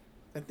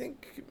 I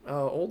think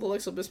old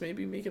Alexa Bliss may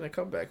be making a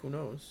comeback. Who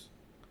knows?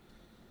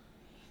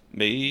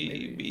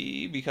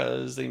 Maybe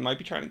because they might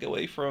be trying to get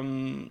away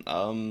from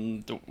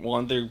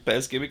one of their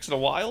best gimmicks in a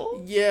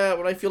while. Yeah,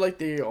 but I feel like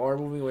they are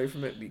moving away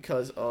from it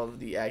because of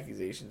the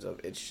accusations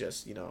of it's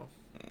just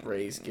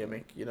Ray's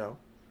gimmick.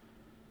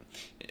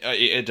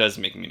 It does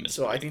make me miss.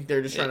 So I think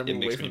they're just trying to move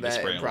away makes me from miss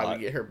that Bray and a probably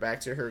lot. get her back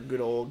to her good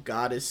old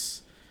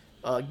goddess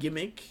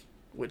gimmick,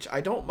 which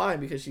I don't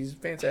mind because she's a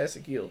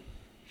fantastic heel.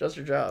 She does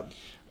her job.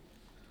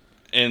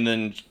 And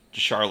then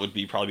Charlotte would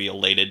be probably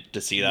elated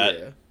to see that.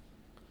 Yeah,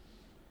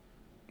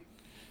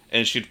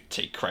 And she'd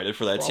take credit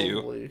for that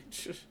probably.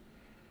 too.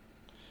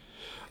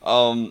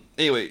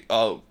 Anyway,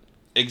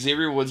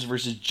 Xavier Woods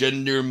versus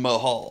Jinder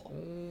Mahal.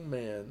 Oh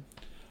man.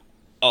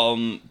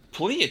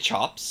 Plenty of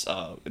chops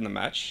in the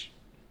match.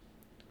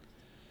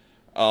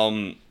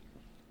 And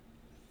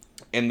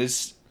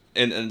this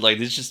and like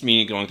this is just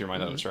me going through my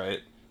notes, right?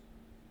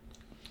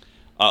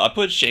 I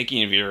put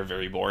Shanky and Veer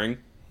very boring.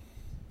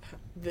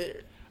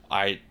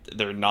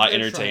 They're not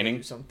entertaining. Trying to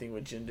do something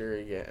with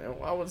Jinder again.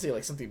 I wouldn't say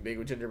like something big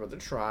with Jinder, but they're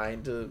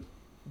trying to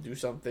do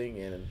something.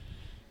 And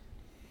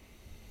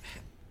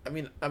I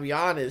mean, I'll be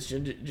honest,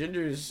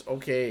 Jinder's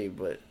okay,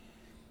 but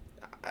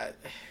I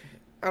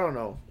don't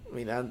know. I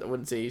mean, I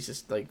wouldn't say he's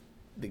just like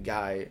the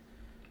guy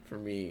for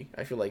me.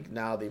 I feel like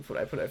now I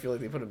feel like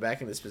they put him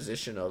back in this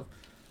position of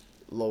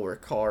lower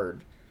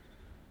card.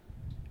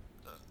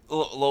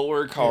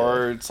 Lower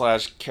card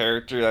 /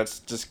 character. That's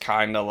just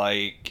kind of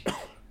like.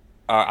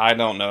 I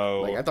don't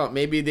know. Like I thought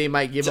maybe they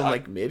might give him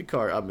like a mid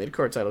card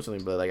title or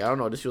something, but like I don't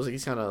know. It just feels like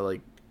he's kind of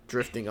like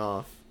drifting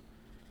off.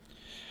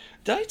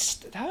 Have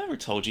I ever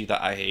told you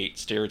that I hate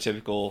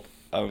stereotypical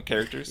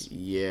characters?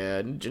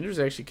 Yeah, Jinder's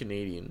actually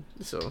Canadian,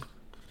 so.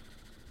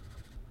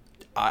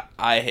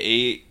 I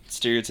hate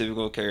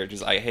stereotypical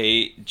characters. I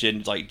hate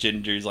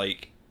Jinder's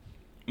like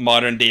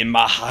modern day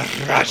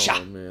Maharaja.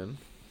 Oh man.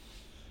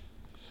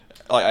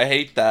 Like I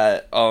hate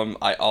that.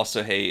 I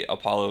also hate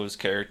Apollo's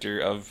character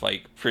of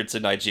like Prince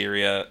of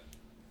Nigeria.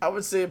 I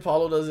would say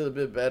Apollo does it a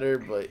bit better,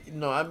 but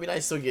I mean, I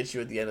still get you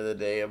at the end of the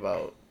day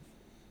about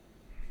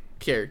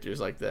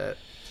characters like that.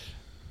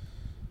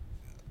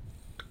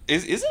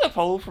 Isn't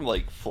Apollo from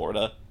like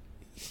Florida?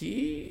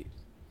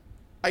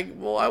 I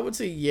would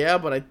say yeah,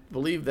 but I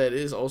believe that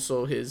is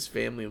also his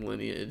family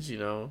lineage.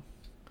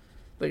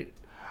 Like.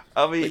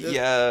 I mean, like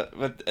yeah,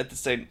 but at the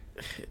same,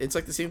 it's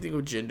like the same thing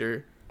with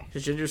Jinder.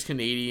 His Jinder's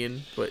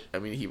Canadian, but I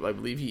mean, I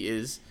believe he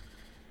is,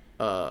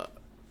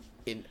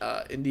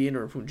 Indian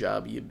or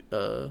Punjabi,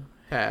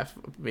 half,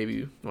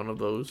 maybe one of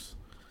those.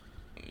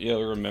 Yeah,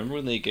 remember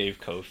when they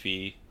gave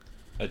Kofi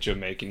a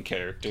Jamaican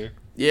character?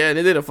 Yeah, and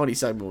they did a funny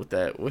segment with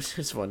that, which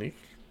is funny.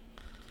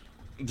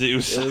 Dude, it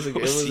was a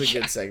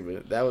good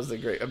segment. That was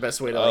the best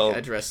way to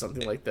address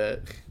something like that.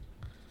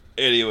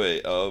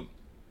 Anyway,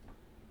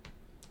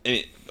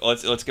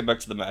 let's get back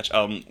to the match.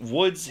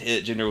 Woods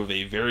hit Jinder with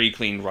a very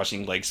clean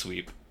rushing leg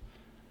sweep.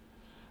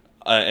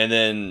 And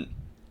then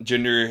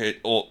Jinder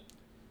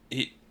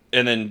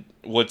and then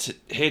Woods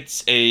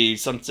hits a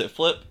sunset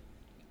flip,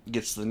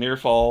 gets the near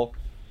fall.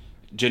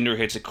 Jinder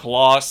hits a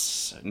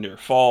Colossus, near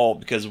fall,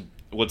 because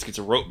Woods gets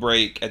a rope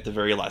break at the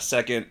very last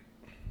second.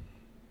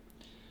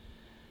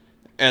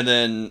 And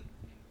then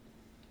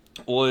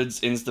Woods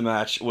ends the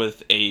match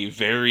with a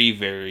very,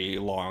 very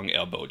long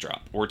elbow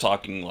drop. We're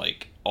talking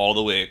like all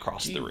the way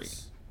across the ring.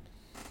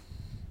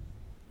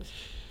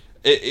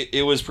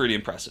 It was pretty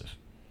impressive.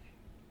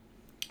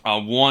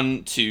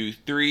 1, 2,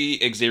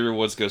 3. Xavier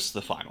Woods goes to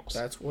the finals.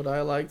 That's what I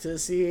like to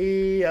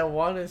see. I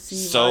want to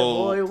see my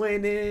boy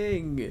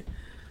winning.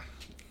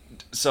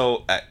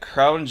 So at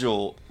Crown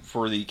Jewel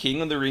for the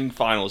King of the Ring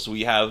finals,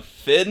 we have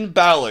Finn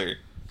Balor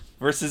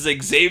versus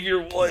Xavier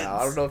Woods. Now,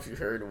 I don't know if you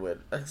heard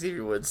what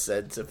Xavier Woods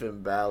said to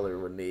Finn Balor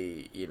when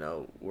they,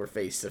 were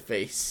face to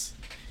face.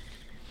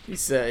 He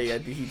said, I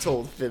think he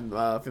told Finn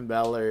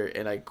Balor,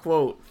 and I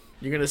quote,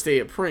 "You're gonna stay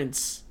a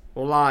prince,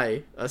 while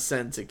I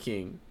ascend to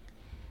king."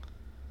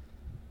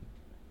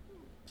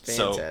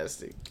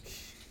 Fantastic. So,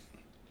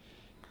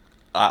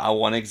 I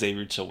want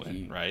Xavier to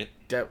win, right?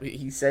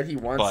 He said he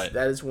wants.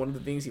 That is one of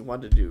the things he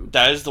wanted to do.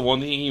 That is the one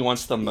thing he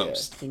wants the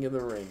most. King of the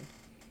Ring.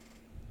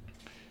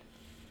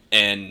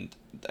 And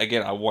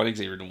again, I want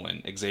Xavier to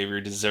win.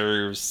 Xavier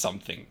deserves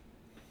something.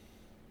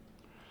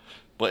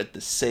 But at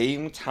the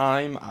same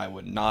time, I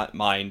would not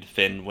mind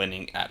Finn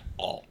winning at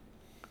all.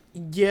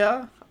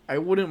 Yeah, I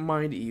wouldn't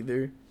mind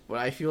either, but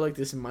I feel like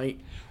this may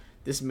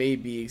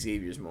be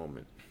Xavier's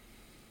moment.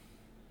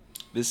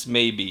 This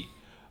may be,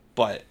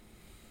 but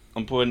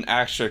I'm putting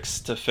asterisks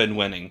to Finn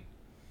winning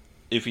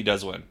if he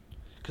does win,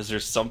 because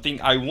there's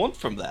something I want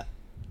from that.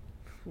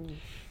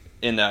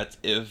 In that,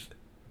 if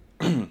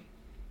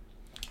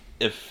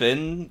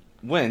Finn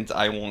wins,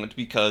 I want it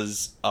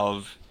because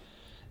of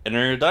an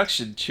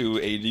introduction to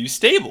a new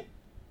stable.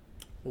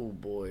 Oh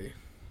boy.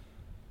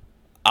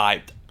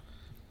 Aiden,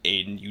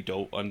 you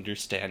don't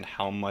understand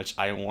how much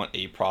I want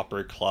a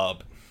proper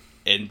club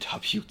in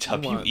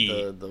WWE. You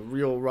want the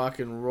real rock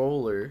and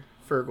roller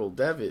Fergal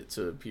Devitt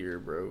to appear,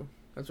 bro.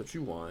 That's what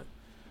you want.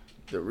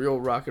 The real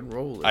rock and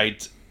roller.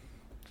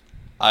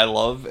 I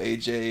love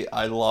AJ.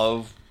 I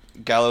love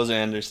Gallows and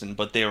Anderson,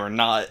 but they are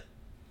not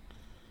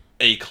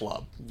a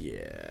club.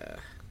 Yeah.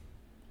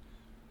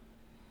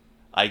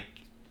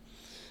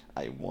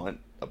 I want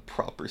a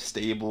proper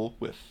stable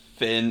with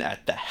Finn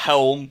at the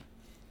helm.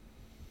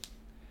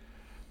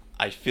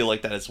 I feel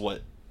like that is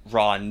what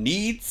Raw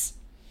needs.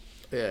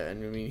 Yeah,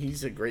 and I mean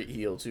he's a great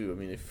heel too. I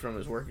mean, from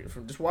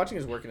just watching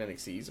his work in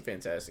NXT, he's a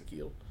fantastic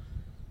heel.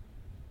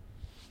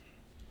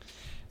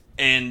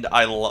 And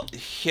I love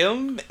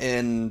him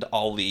and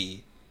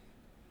Ali.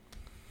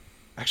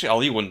 Actually,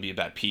 Ali wouldn't be a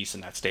bad piece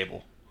in that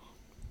stable.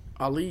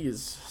 Ali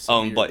is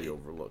severely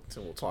overlooked,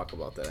 and we'll talk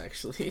about that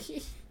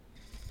actually.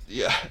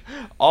 Yeah,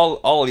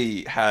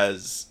 Ali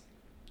has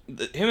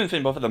him and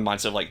Finn both have the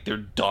mindset of, like, they're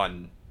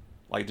done.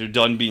 Like, they're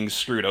done being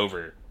screwed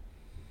over.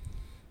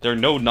 They're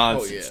no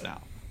nonsense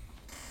now.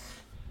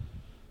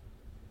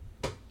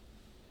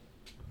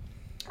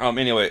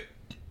 Anyway,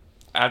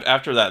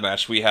 after that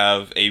match, we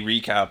have a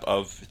recap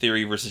of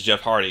Theory versus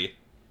Jeff Hardy.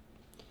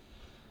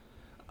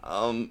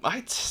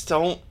 I just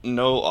don't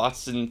know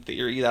Austin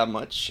Theory that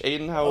much.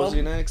 Aiden, how was he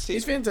in NXT?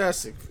 He's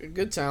fantastic.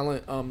 Good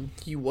talent.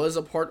 He was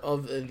a part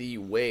of the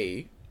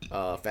Way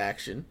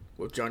faction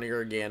with Johnny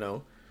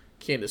Gargano,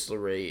 Candice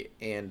LeRae,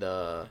 and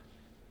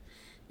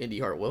Indy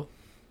Hartwell.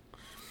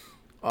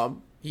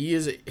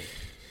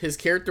 His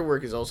character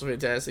work is also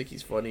fantastic.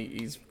 He's funny.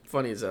 He's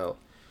funny as hell.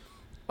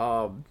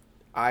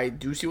 I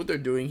do see what they're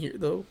doing here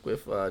though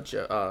with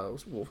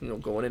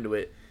going into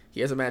it.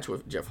 He has a match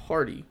with Jeff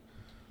Hardy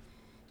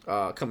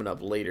coming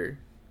up later,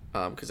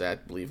 because I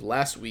believe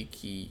last week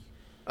he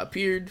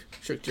appeared,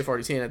 shook Jeff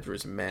Hardy's hand after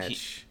his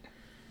match,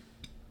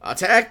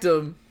 attacked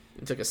him,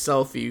 and took a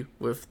selfie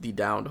with the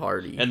downed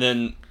Hardy. And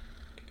then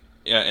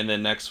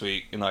next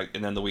week, and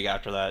then the week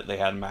after that, they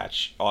had a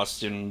match.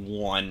 Austin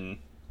won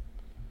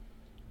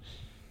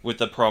with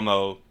the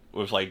promo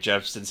with, like,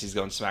 Jeff, since he's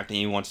going to SmackDown,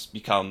 he wants to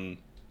become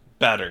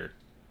better.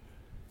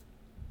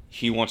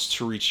 He wants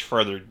to reach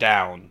further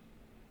down.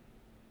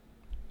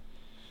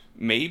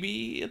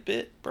 Maybe a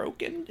bit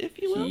broken,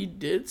 if you will. He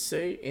did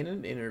say in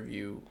an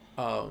interview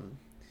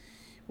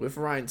with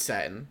Ryan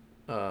Satin,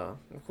 of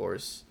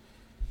course,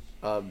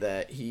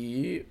 that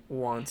he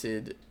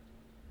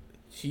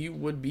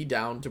would be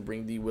down to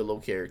bring the Willow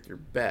character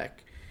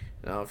back.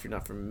 Now, if you're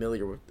not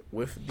familiar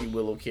with the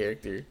Willow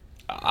character,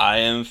 I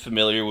am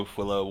familiar with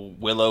Willow.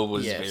 Willow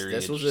was very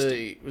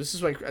interesting. This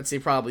is like, I'd say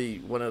probably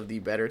one of the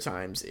better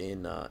times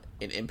in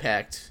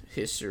Impact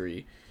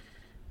history.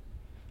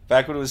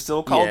 Back when it was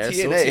still called TNA.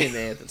 Still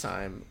TNA at the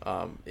time.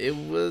 It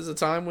was a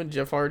time when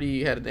Jeff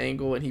Hardy had an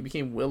angle and he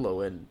became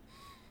Willow, and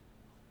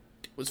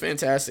it was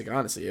fantastic.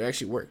 Honestly, it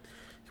actually worked.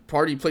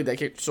 Hardy played that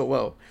character so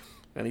well,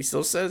 and he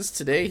still says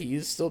today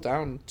he's still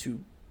down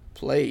to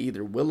play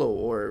either Willow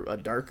or a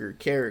darker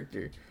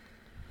character.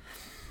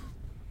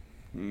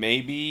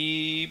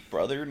 Maybe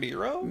Brother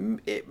Nero?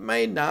 It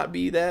might not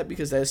be that,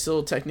 because that's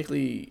still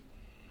technically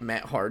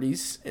Matt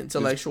Hardy's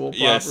intellectual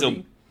property. Yeah,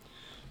 still,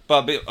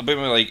 but a bit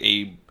more like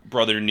a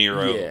Brother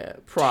Nero. Yeah,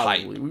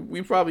 probably.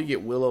 We probably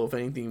get Willow, if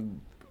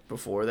anything,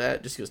 before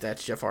that, just because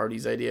that's Jeff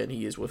Hardy's idea, and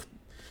he is with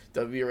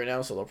WWE right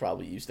now, so they'll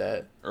probably use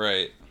that.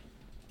 Right.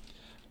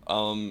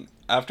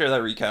 After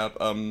that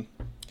recap,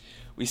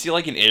 we see,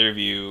 like, an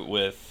interview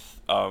with,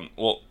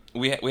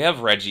 we have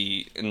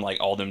Reggie and, like,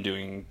 all them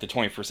doing the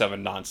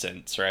 24/7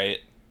 nonsense, right?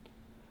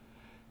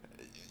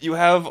 You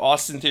have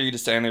Austin Theory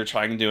just standing there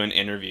trying to do an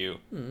interview.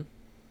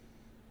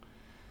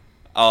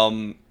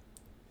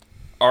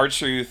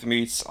 R-Truth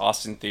meets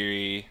Austin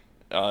Theory.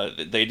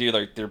 They do,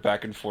 like, their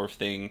back and forth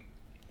thing.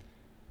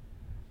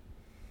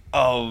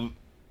 Austin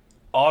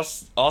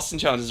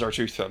challenges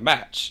R-Truth to a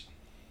match.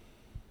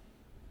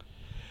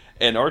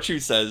 And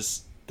R-Truth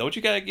says, "Don't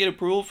you gotta get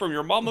approval from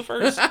your mama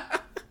first?"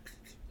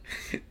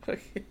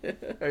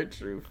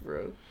 R-Truth,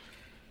 bro.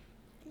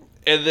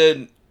 And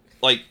then,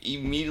 like,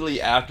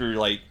 immediately after,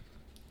 like,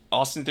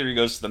 Austin Theory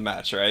goes to the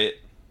match, right?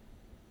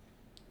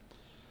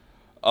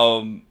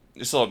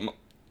 So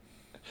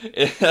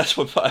that's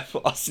what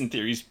Austin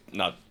Theory's,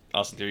 not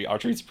Austin Theory,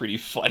 R-Truth's pretty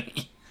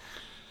funny.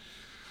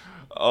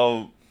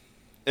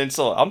 And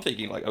so I'm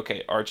thinking like,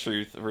 okay,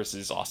 R-Truth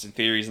versus Austin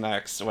Theory's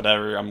next,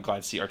 whatever. I'm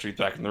glad to see R-Truth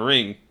back in the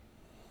ring.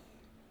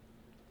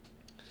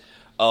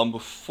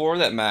 Before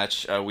that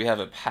match, we have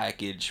a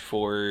package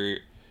for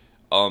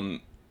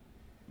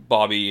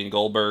Bobby and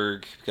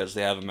Goldberg because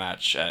they have a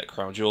match at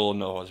Crown Jewel.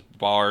 Noah's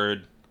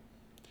barred.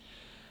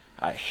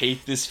 I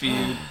hate this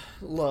feud.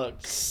 Look,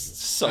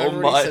 so I've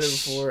already much. said it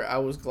before. I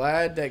was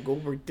glad that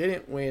Goldberg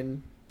didn't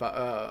win,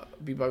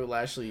 beat Bobby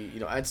Lashley,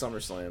 at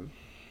SummerSlam.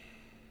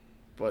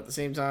 But at the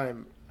same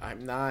time,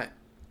 I'm not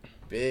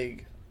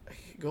big.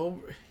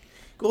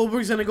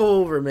 Goldberg's gonna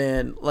go over,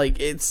 man. Like,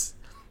 it's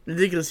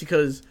ridiculous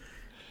because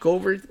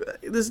Goldberg.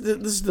 This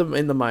is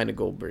in the mind of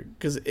Goldberg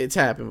because it's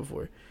happened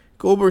before.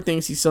 Goldberg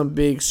thinks he's some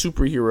big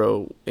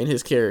superhero in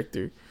his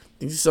character.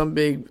 Thinks he's some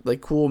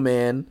big cool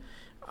man.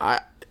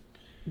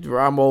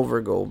 I'm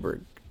over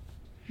Goldberg.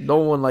 No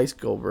one likes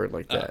Goldberg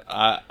like that.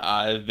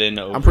 I've been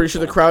over. I'm pretty sure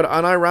the crowd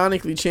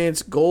unironically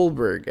chants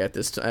Goldberg at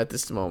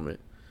this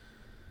moment.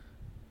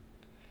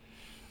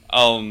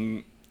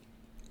 Yeah,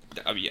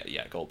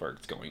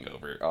 Goldberg's going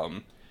over.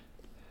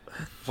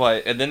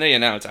 But and then they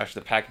announced after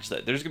the package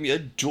that there's gonna be a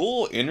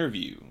dual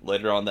interview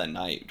later on that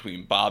night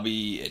between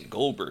Bobby and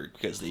Goldberg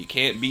because they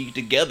can't be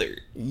together.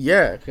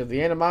 Yeah, because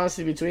the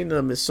animosity between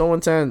them is so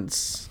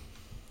intense.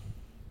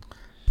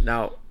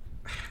 Now,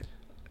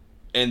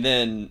 and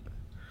then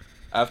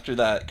after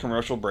that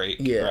commercial break,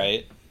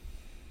 right?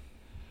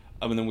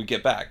 And then we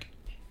get back.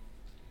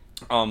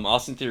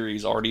 Austin Theory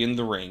is already in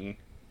the ring.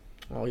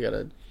 Oh, you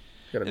gotta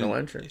no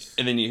entrance.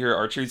 And then you hear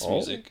R-Truth's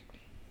music.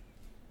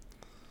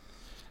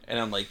 And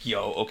I'm like,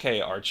 yo,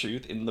 okay,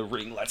 R-Truth in the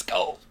ring, let's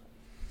go.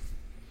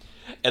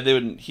 And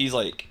then he's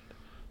like,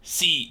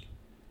 see,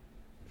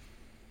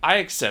 I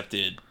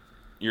accepted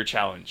your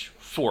challenge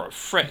for a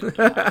friend.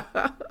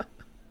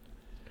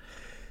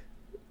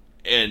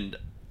 And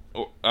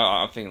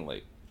I'm thinking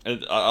like,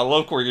 I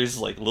love Corey Grace is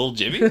like, Lil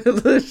Jimmy?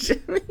 Little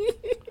Jimmy.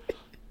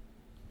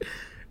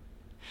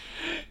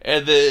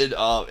 And then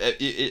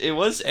it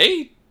was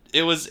a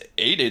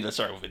name that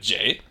started with a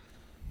J.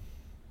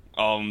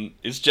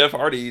 It's Jeff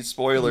Hardy.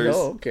 Spoilers.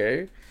 Oh,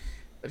 okay.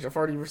 Jeff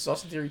Hardy versus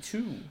Austin Theory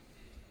 2.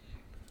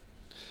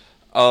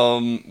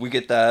 We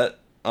get that.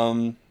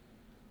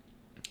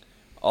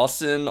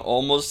 Austin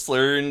almost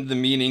learned the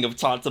meaning of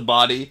Tanta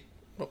Body.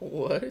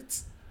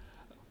 What?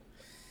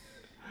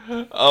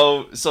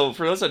 Oh, so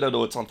for those that don't know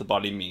what Tanta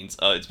Body means,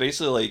 it's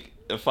basically like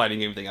a fighting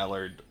game thing I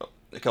learned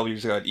a couple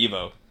years ago at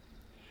EVO.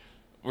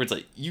 Where it's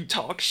like, you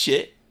talk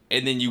shit,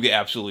 and then you get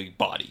absolutely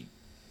bodied.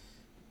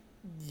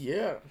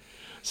 Yeah.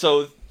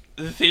 So,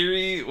 the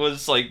Theory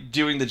was, like,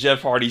 doing the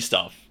Jeff Hardy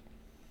stuff.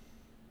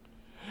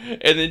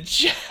 And then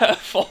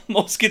Jeff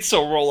almost gets a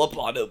roll up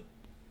on him.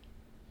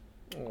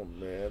 Oh,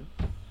 man.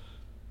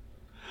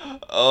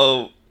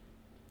 Oh.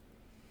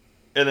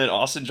 And then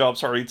Austin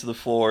drops Hardy to the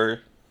floor.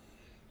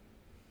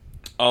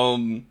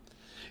 And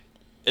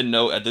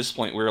no, at this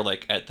point, we're,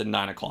 like, at the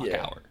 9 o'clock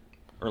hour.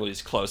 Or at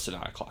least close to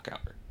 9 o'clock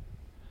hour.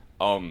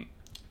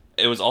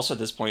 It was also at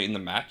this point in the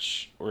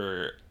match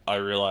where I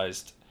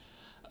realized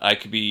I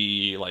could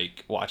be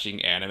like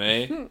watching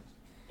anime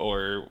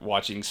or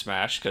watching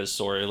Smash because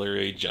Sora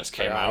literally just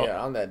came out. Yeah,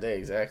 on that day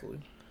exactly.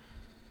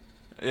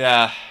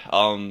 Yeah.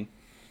 So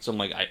I'm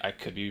like, I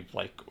could be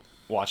like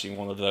watching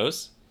one of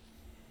those.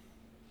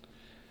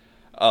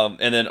 And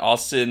then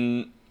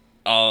Austin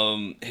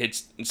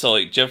hits. So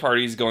like Jeff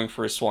Hardy's going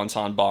for a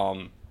Swanton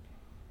bomb.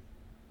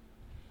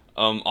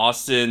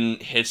 Austin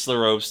hits the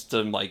ropes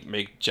to like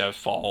make Jeff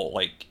fall,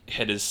 like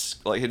hit his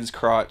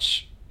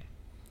crotch.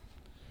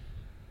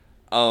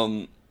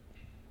 Because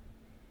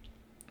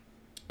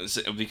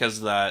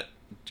of that,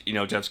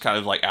 Jeff's kind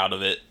of like out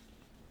of it.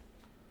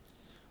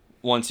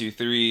 1, 2,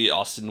 3,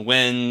 Austin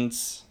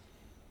wins.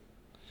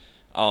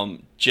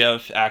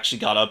 Jeff actually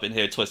got up and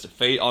hit a twist of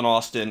fate on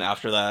Austin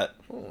after that.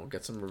 Oh,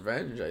 get some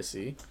revenge, I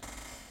see.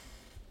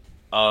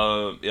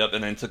 Yep,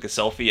 and then took a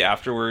selfie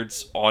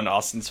afterwards on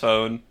Austin's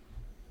phone.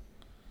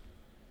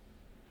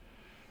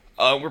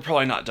 We're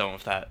probably not done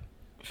with that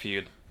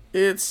feud.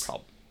 It's...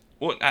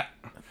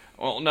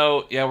 Well,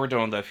 no, yeah, we're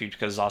done with that feud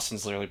because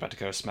Austin's literally about to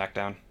go to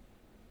SmackDown.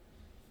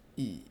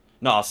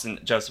 No,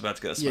 Jeff's about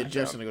to go to SmackDown. Yeah,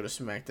 Jeff's gonna go to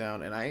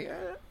SmackDown, and I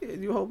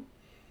do hope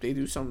they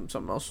do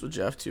something else with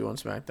Jeff too on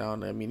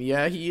SmackDown. I mean,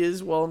 yeah, he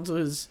is well into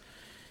his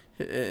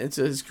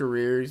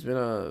career. He's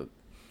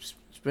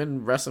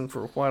been wrestling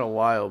for quite a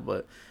while,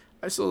 but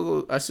I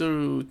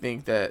still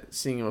think that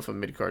seeing him with a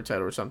mid-card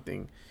title or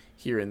something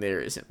here and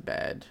there isn't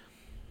bad.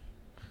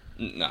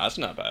 No, that's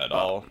not bad at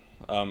all.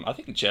 I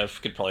think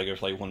Jeff could probably go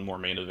for like one more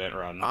main event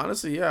run.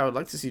 Honestly, yeah, I would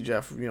like to see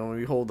Jeff.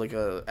 Maybe hold like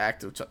a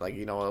active,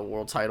 a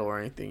world title or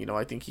anything.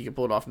 I think he could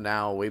pull it off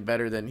now way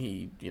better than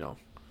he,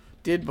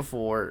 did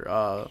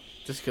before.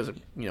 Just because of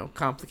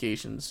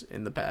complications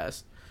in the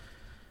past.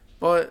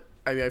 But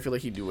I mean, I feel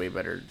like he'd do way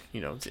better,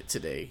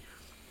 today.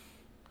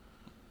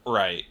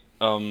 Right.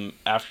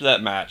 After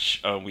that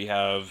match, we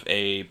have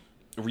a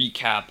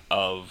recap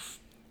of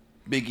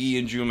Big E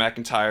and Drew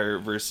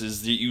McIntyre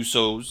versus the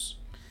Usos.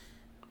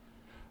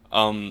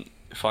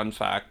 fun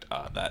fact,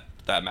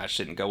 that match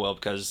didn't go well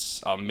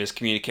because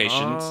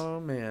miscommunications. Oh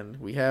man,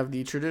 we have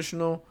the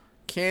traditional.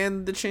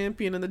 Can the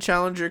champion and the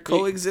challenger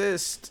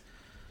coexist?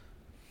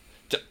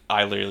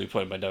 I literally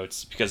put in my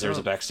notes because there was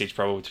a backstage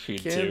problem between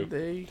the two.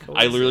 They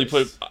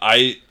coexist?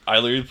 I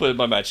literally put in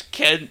my notes.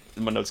 Can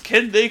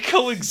they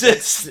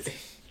coexist?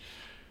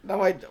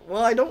 No,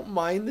 I don't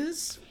mind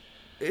this.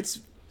 It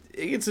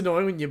gets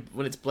annoying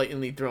when it's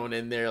blatantly thrown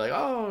in there. Like,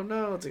 oh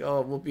no, it's like,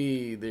 oh, we'll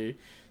be the.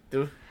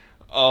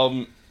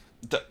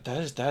 That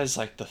is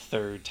like the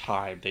third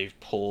time they've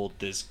pulled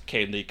this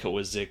can they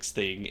coexist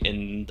thing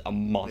in a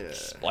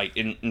month, like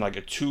in like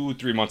a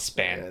 2-3 month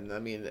span. And I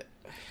mean,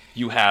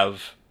 you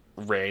have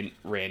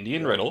Randy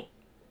and Riddle.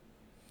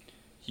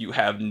 You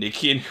have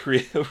Nikki and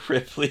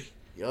Ripley.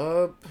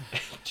 Yup.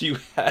 You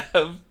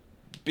have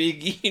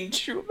Big E and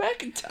Drew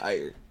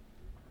McIntyre.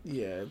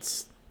 Yeah,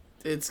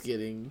 it's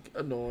getting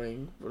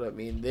annoying, but I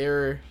mean they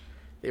were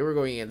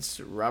going against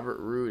Robert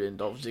Roode and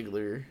Dolph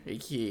Ziggler,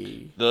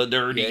 aka the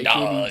Dirty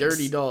Dogs.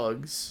 Dirty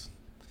Dogs.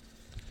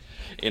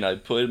 And I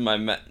put in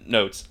my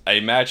notes a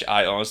match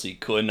I honestly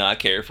could not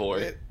care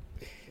for.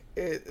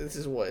 This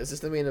is what? Is this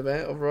the main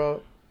event of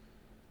Raw?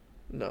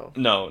 No.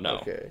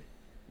 No. Okay.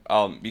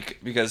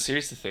 Because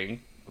here's the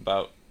thing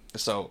about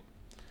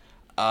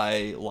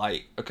I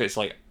like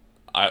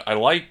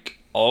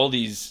all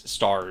these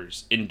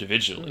stars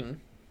individually. Mm-hmm.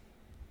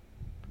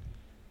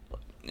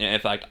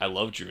 In fact, I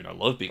love Drew and I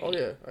love Big E. Oh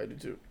yeah, I do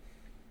too.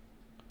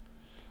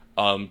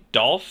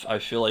 Dolph, I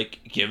feel like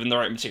given the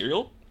right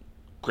material,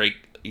 great.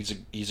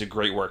 He's a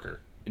great worker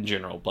in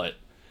general, but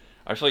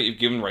I feel like if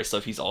given the right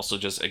stuff, he's also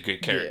just a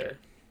good character.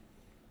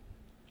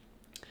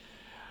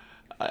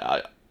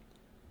 Yeah.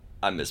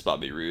 I miss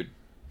Bobby Roode.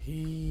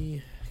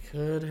 He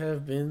could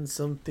have been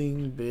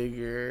something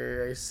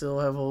bigger. I still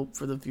have hope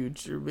for the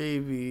future,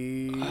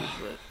 baby.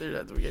 But they're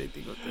not doing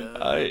anything with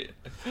that.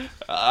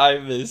 I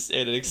miss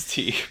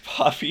NXT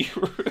Bobby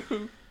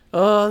Roode.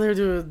 Oh,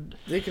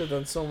 they could have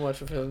done so much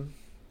with him.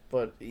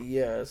 But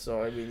yeah,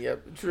 so I mean,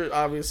 yep.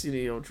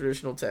 Obviously,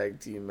 traditional tag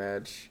team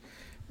match.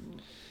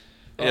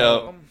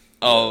 Yeah.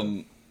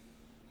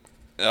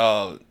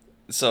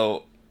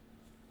 So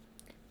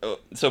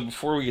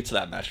before we get to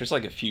that match, there's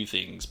like a few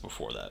things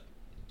before that.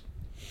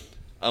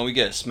 We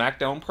get a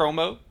SmackDown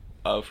promo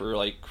for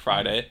like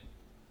Friday,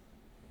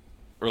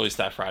 or at least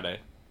that Friday,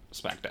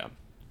 SmackDown.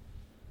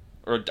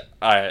 Or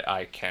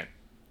I can't,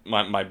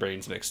 my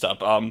brain's mixed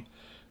up.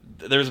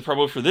 There's a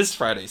promo for this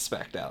Friday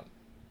SmackDown.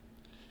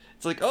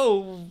 It's like,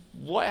 oh,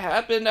 what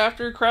happened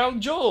after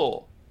Crown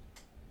Jewel?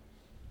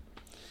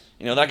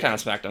 That kind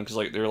of SmackDown, because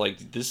like they're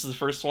like, this is the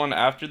first one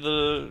after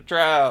the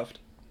draft.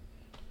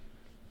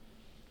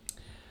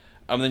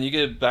 Then you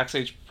get a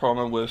backstage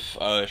promo with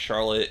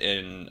Charlotte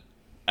and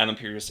Adam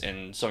Pearce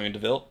and Sonya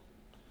Deville.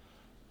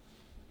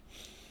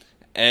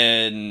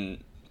 And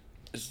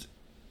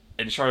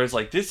Charlotte's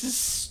like, this is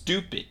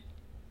stupid.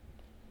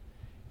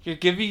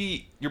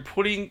 You're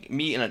putting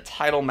me in a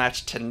title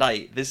match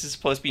tonight. This is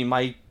supposed to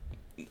be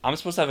I'm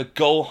supposed to have a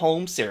go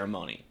home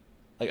ceremony.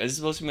 Like, this is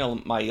supposed to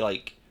be my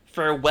like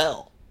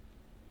farewell.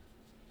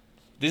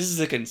 This is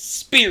a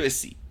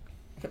conspiracy.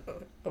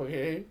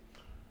 Okay.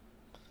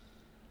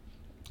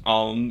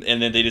 And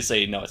then they just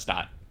say, no, it's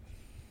not.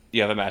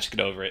 You have a match, get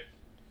over it.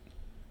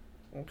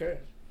 Okay.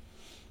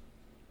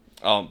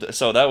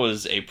 So that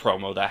was a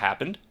promo that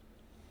happened.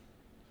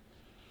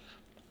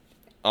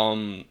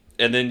 And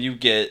then you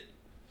get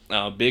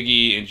Big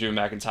E and Drew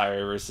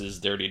McIntyre versus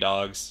Dirty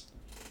Dogs.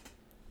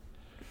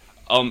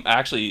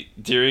 Actually,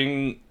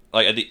 during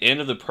at the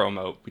end of the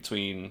promo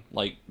between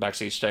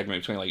backstage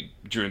segment between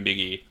Drew and Big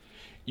E,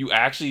 you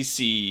actually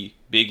see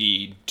Big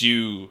E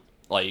do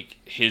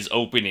his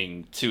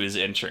opening to his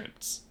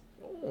entrance.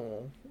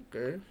 Oh,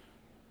 okay.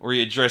 Where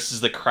he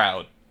addresses the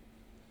crowd.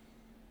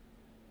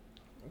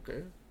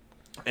 Okay.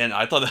 And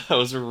I thought that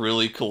was a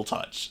really cool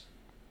touch.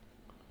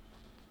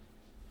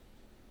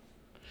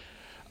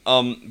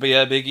 But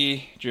yeah, Big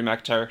E, Drew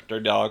McIntyre,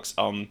 Dirty Dogs.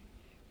 In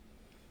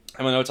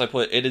my notes I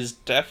put, it is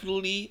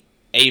definitely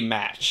a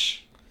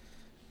match.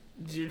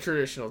 Your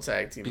traditional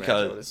tag team match,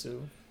 I would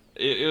assume.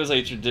 It was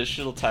a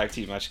traditional tag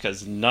team match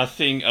because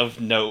nothing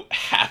of note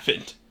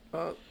happened.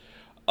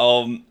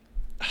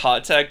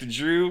 Hot tag to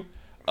Drew,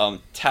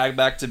 tag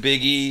back to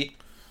Big E,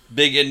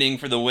 big ending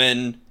for the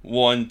win.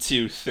 1,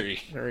 2,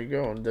 3. There you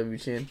go. And W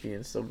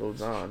Champion still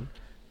goes on.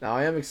 Now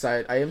I am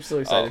excited. I am still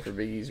excited for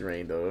Big E's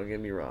reign, though. Don't get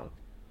me wrong.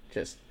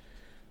 Just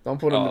don't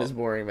put him in this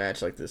boring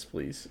match like this,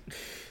 please.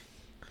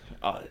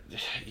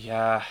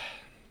 Yeah.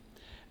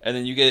 And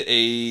then you get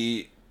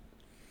a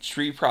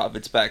Street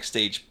Profits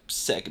backstage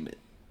segment.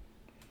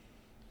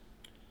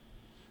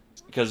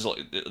 Because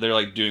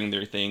they're doing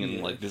their thing,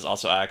 and this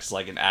also acts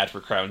like an ad for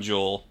Crown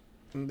Jewel.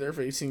 They're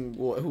facing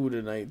who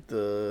tonight?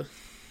 The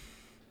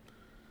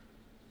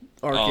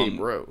RK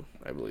Bro,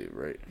 I believe,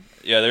 right?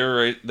 Yeah, they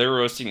were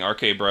roasting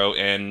RK Bro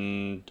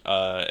and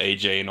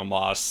AJ and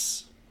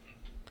Omos.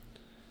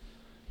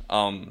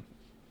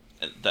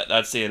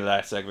 That's the end of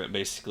that segment,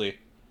 basically.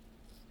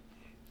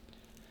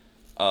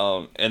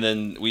 And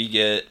then we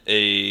get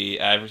a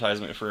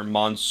advertisement for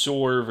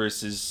Mansoor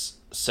versus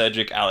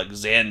Cedric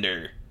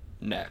Alexander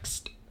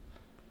next.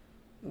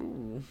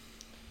 Ooh.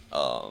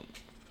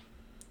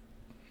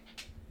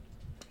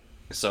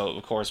 So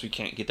of course we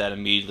can't get that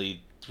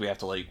immediately. We have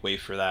to wait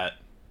for that,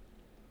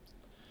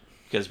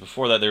 because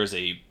before that there was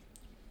a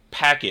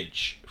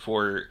package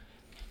for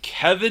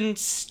Kevin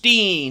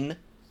Steen,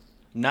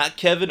 not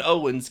Kevin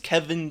Owens,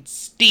 Kevin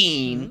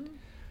Steen, Mm-hmm.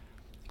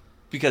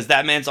 because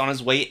that man's on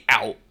his way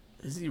out.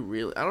 Is he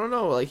really? I don't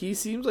know. Like, he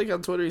seems like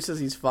on Twitter he says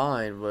he's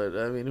fine, but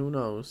I mean, who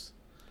knows?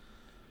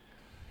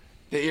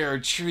 They are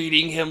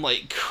treating him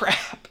like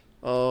crap.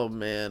 Oh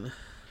man.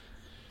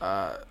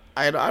 I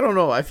don't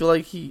know. I don't feel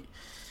like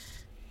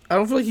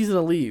he's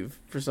gonna leave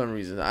for some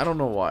reason. I don't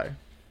know why.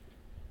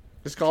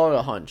 Just call it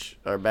a hunch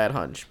or a bad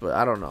hunch, but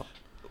I don't know.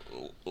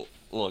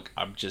 Look,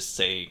 I'm just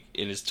saying,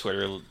 in his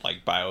Twitter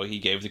bio, he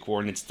gave the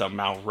coordinates to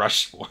Mount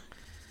Rushmore.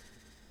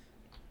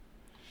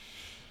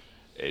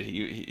 And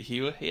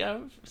he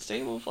have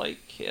stable with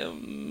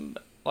him,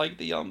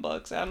 the Young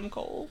Bucks, Adam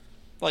Cole,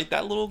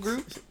 that little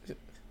group.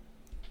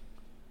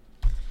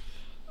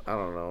 I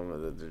don't know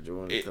that they're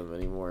doing with them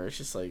anymore. It's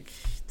just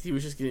he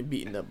was just getting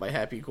beaten up by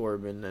Happy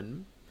Corbin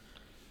and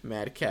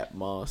Madcap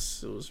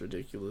Moss. It was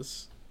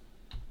ridiculous.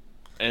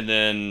 And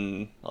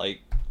then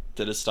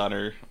did a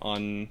stunner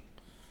on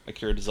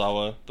Akira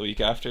Tozawa the week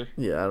after.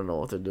 Yeah, I don't know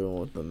what they're doing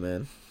with them,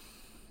 man.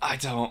 I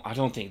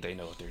don't think they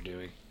know what they're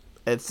doing.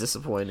 It's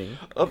disappointing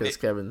because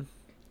Kevin,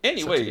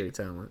 anyway, such a great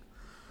talent.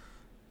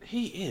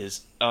 He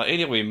is.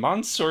 Anyway,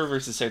 Mansoor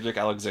versus Cedric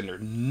Alexander.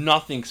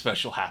 Nothing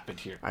special happened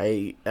here.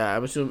 I'm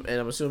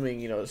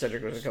assuming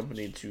Cedric was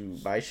accompanied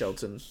by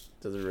Shelton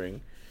to the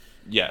ring.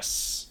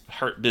 Yes,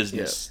 hurt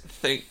business. Yeah.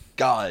 Thank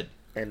God.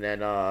 And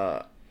then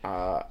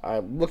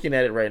I'm looking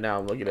at it right now.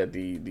 I'm looking at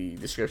the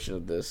description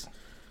of this.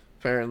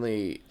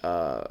 Apparently,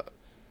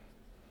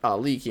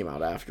 Ali came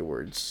out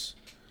afterwards.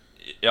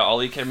 Yeah,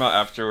 Ali came out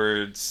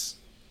afterwards.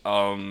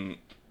 Ali's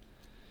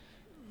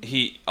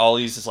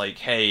just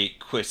hey,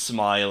 quit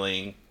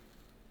smiling.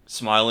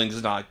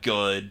 Smiling's not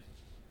good.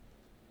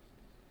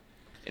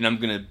 And I'm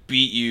gonna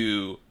beat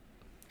you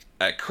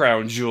at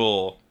Crown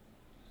Jewel.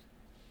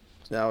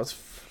 Now it's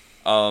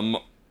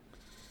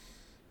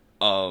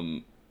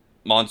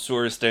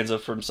Mansoor stands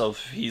up for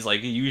himself. He's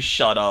like, you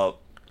shut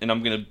up, and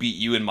I'm gonna beat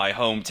you in my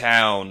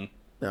hometown.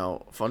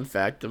 Now, fun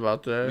fact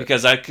about that,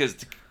 because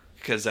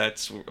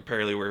that's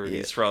apparently where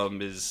he's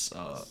from. Is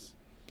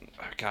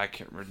God, I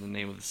can't remember the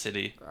name of the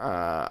city.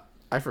 I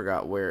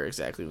forgot where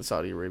exactly in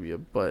Saudi Arabia.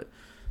 But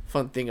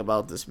fun thing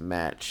about this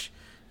match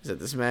is that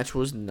this match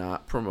was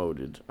not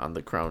promoted on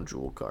the Crown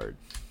Jewel card.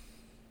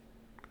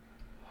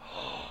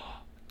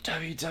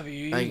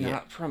 WWE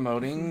not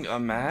promoting a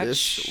match?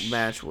 This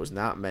match was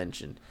not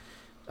mentioned.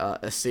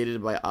 As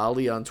stated by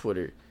Ali on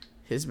Twitter,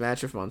 his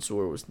match with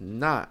Mansoor was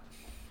not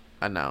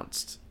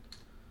announced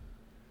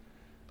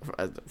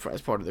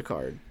as part of the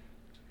card.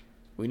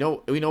 We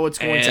know what's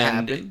going to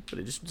happen, but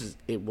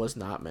it was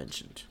not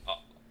mentioned.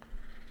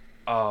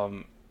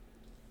 And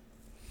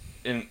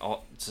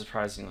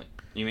surprisingly,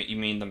 you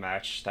mean the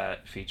match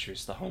that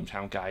features the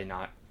hometown guy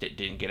that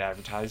didn't get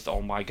advertised?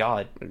 Oh my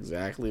God!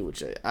 Exactly,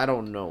 which I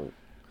don't know.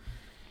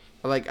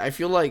 I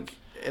feel like,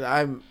 and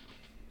I'm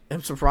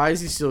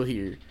surprised he's still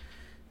here.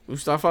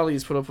 Mustafa Ali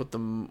has put up with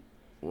the.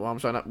 Well, I'm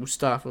sorry, not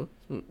Mustafa.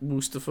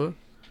 Mustafa.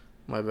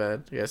 My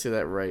bad. I gotta say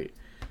that right.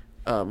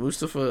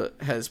 Mustafa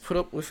has put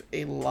up with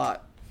a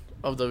lot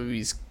of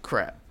WWE's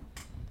crap.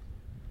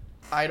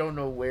 I don't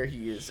know where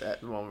he is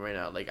at the moment right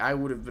now. I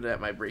would have been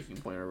at my breaking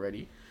point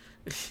already.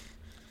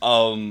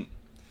 And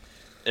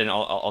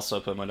I'll also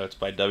put my notes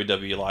by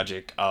WWE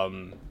Logic.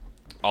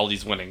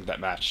 Ali's winning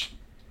that match.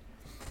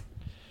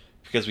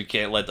 Because we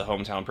can't let the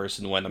hometown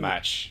person win a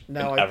match.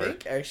 Now, I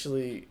think,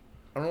 actually,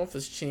 I don't know if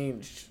it's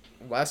changed.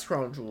 Last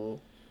Crown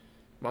Jewel,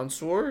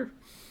 Mansoor,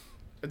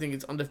 I think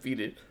it's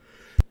undefeated.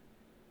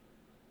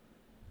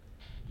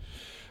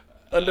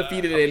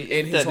 Undefeated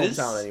in his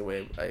hometown,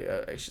 anyway,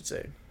 I should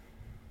say.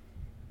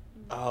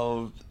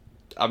 Oh,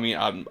 I mean,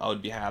 I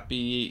would be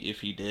happy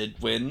if he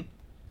did win.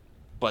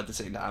 But at the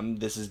same time,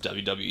 this is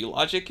WWE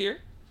Logic here.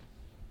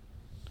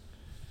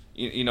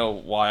 You know,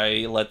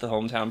 why let the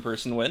hometown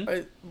person win?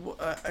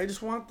 I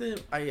just want them.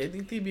 I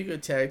think they'd be a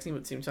good tag team, but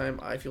at the same time,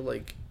 I feel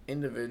like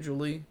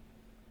individually,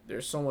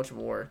 there's so much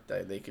more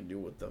that they could do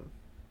with them.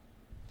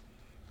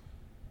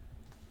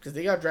 Because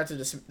they got drafted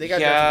to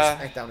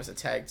SmackDown as a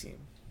tag team.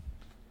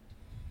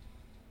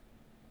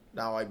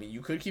 Now, I mean,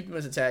 you could keep them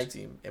as a tag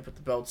team and put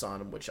the belts on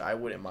them, which I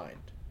wouldn't mind.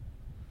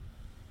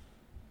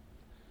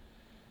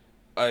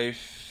 I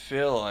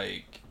feel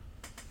like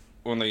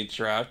when they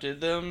drafted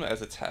them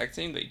as a tag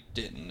team, they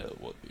didn't know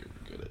what they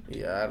were good at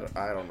doing. Yeah,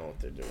 I don't know what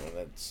they're doing.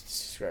 That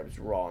describes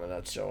Raw in a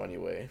nutshell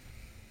anyway.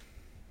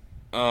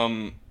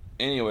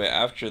 Anyway,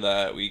 after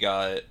that, we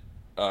got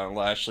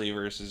Lashley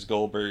versus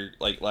Goldberg,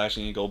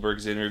 Lashley and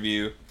Goldberg's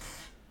interview.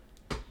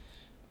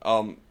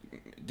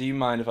 Do you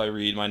mind if I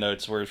read my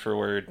notes word for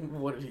word?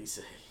 What did he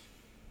say?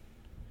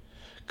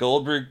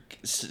 Goldberg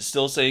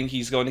still saying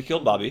he's going to kill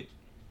Bobby.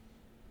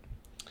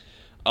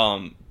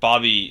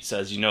 Bobby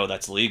says,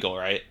 that's legal,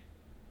 right?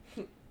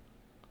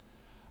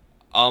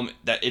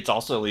 That it's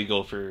also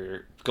illegal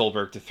for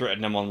Goldberg to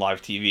threaten him on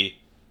live TV.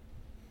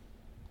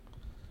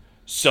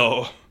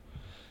 So,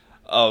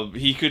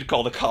 he could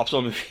call the cops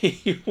on him if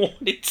he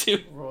wanted to.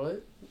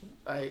 What?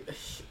 Oh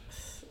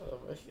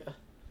my god.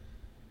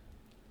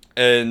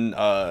 And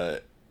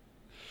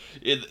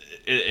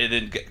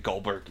then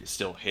Goldberg is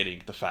still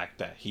hitting the fact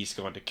that he's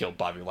going to kill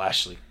Bobby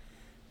Lashley.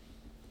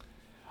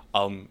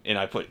 And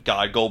I put,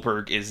 God,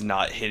 Goldberg is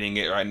not hitting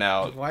it right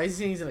now. Why is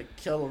he gonna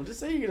kill him? Just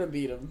say you're gonna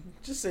beat him.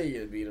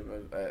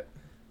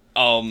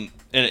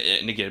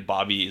 And again,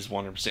 Bobby is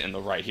 100% in the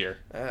right here.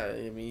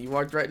 I mean, you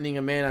are threatening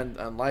a man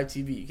on live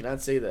TV. You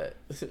cannot say that.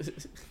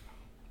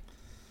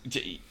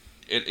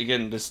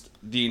 Again, just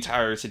the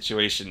entire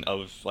situation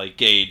of like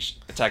Gage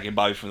attacking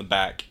Bobby from the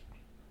back.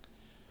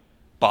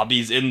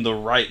 Bobby's in the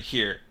right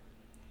here.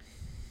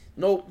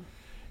 Nope.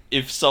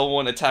 If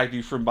someone attacked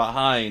you from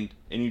behind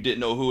and you didn't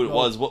know who it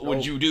was, what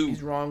would you do?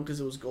 He's wrong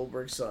because it was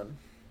Goldberg's son.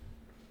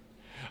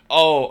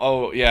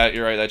 Oh, yeah,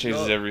 you're right. That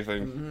changes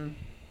everything.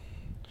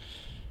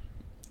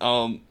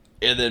 Mm-hmm.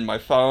 And then my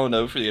final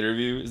note for the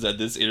interview is that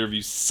this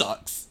interview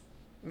sucks.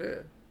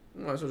 Yeah.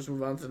 Might as well just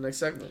move on to the next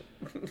segment.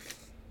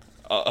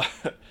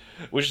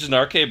 Which is an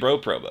RK Bro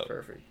promo.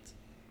 Perfect.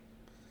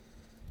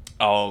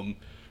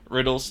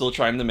 Riddle's still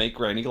trying to make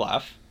Randy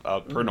laugh,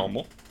 per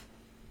normal.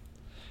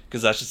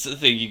 Because that's just the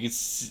thing. You could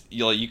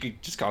you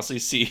could just constantly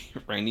see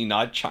Randy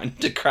not trying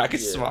to crack a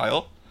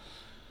smile.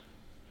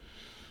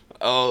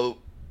 Oh,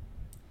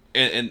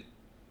 and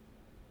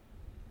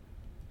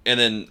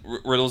then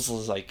Riddle's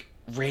like,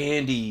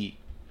 Randy,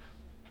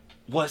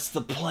 what's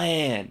the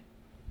plan?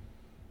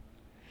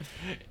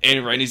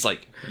 And Randy's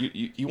like,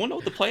 you want to know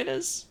what the plan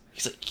is?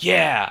 He's like,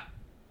 yeah,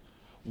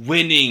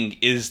 winning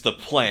is the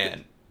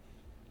plan.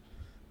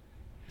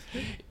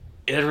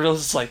 And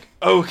Riddle's like,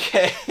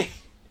 okay.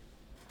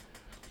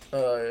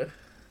 Yeah.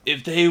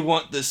 If they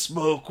want the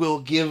smoke,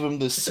 we'll give them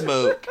the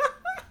smoke.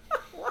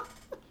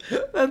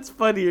 That's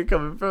funny you're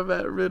coming from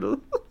Matt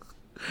Riddle.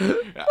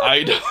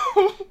 I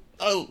know.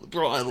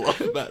 Bro, I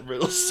love Matt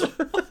Riddle so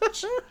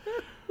much.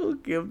 We'll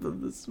give them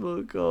the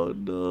smoke. Oh,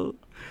 no.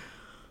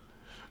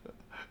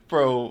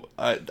 Bro,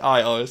 I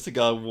honest to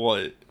God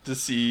want to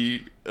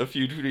see a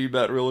feud between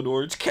Matt Riddle and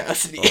Orange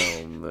Cassidy.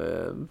 Oh,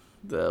 man.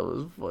 That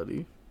was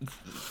funny.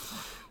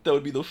 That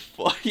would be the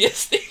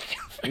funniest thing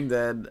ever. And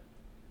then...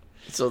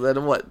 So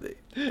then what?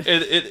 And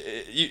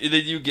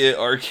then you get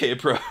RK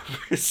Bro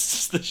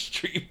versus the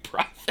Street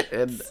Profits.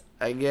 And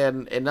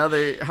again,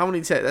 another how many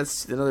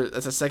that's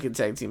a second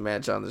tag team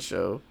match on the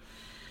show.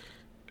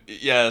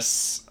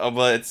 Yes,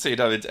 but at the same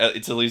time,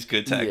 it's at least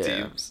good tag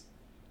teams.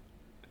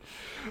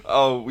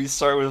 Oh, we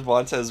start with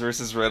Montez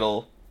versus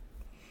Riddle.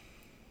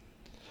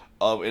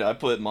 And I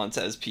put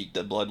Montez peaked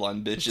at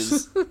Bloodline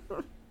bitches.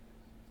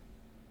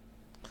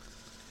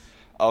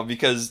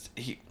 Because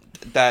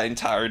that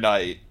entire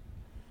night.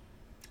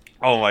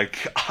 Oh my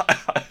God,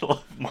 I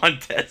love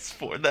Montez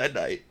for that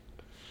night.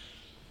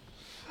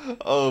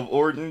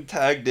 Orton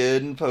tagged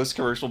in post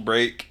commercial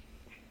break.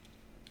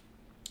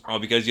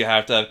 Because you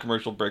have to have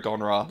commercial break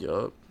on Raw.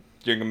 Yup.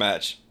 During a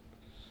match.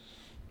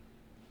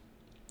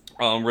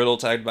 Riddle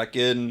tagged back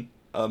in.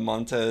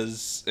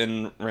 Montez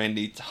and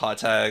Randy hot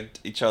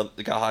tagged each other.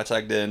 Got hot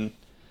tagged in.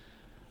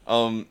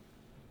 And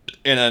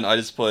then I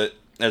just put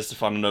as the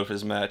final note for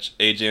this match: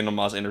 AJ and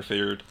Omos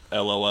interfered.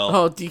 LOL.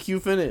 Oh,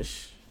 DQ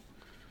finish.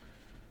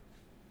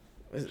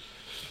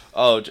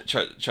 Oh,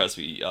 trust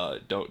me.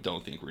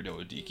 Don't think we're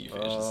doing DQ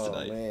finishes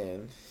tonight. Oh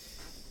man.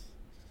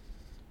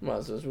 Come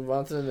on, so let's move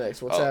on to the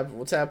next.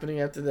 What's happening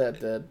after that,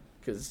 Dad?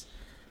 Because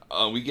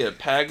we get a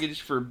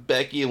package for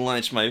Becky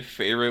Lynch, my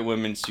favorite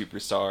women's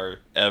superstar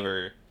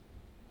ever.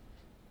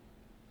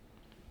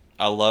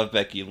 I love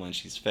Becky Lynch.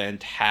 She's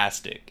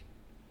fantastic.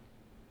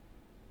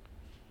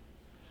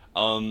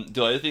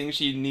 Do I think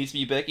she needs to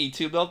be Becky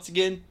 2 belts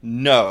again?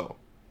 No.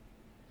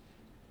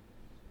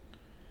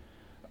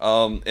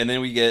 And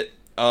then we get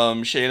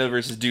Shayna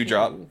versus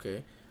Doudrop.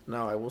 Okay.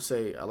 Now I will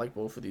say I like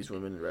both of these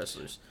women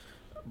wrestlers,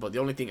 but the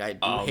only thing I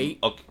do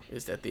hate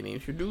is that they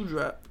named her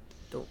Doudrop.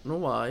 Don't know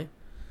why,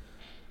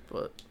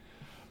 but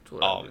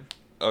whatever.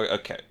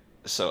 Okay.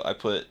 So I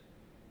put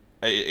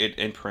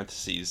in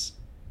parentheses,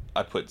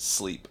 I put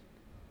sleep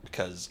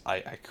because I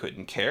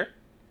couldn't care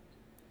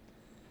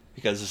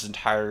because this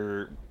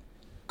entire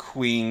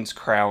Queen's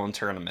Crown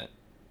tournament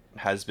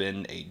has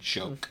been a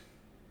joke.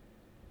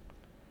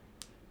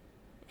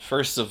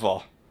 First of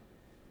all,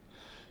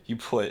 you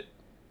would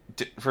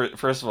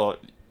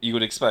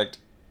expect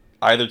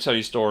either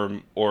Toni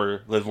Storm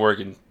or Liv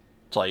Morgan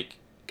to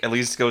at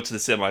least go to the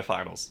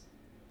semifinals.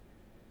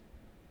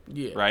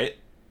 Yeah. Right?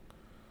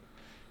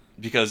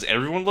 Because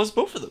everyone loves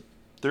both of them.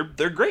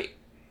 They're great.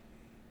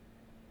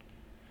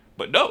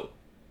 But no,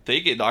 they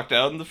get knocked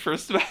out in the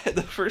first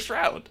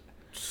round.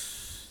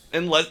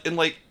 In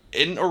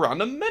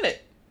around a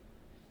minute.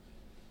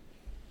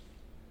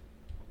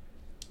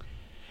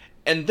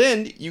 And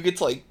then you get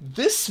to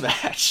this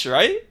match,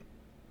 right?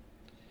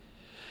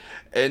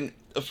 And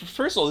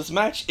First of all, this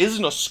match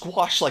isn't a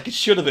squash like it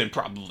should have been,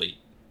 probably.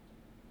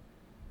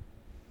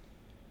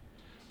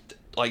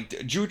 Like,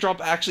 Doudrop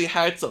actually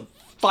had some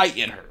fight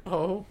in her.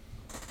 Oh.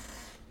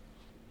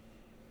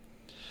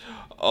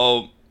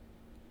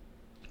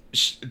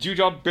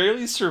 Doudrop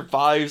barely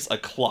survives a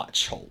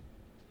clutch hold.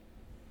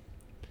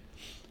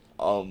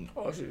 Oh,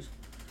 jeez.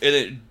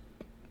 And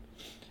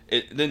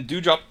then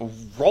Doudrop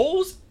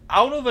rolls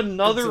out of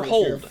another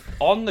hold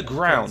on the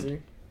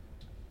ground.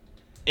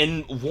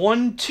 In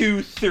 1,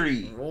 2,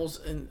 3.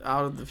 Rolls in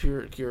out of the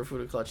pure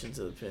Kirifuda clutch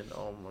into the pin.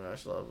 Oh my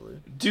gosh, lovely.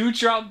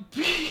 Doudrop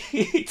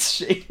beats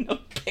Shayna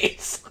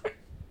Baszler.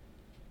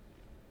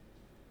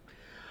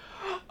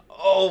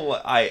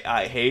 Oh,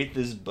 I hate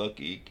this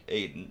booking,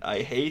 Aiden. I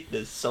hate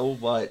this so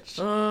much.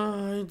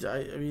 I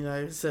mean,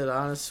 I said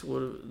honest.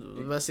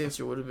 The best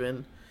answer would have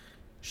been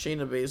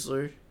Shayna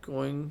Baszler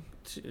going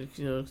to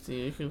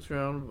the entrance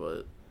round,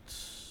 but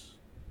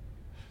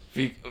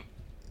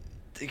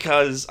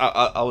because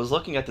I was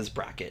looking at this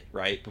bracket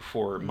right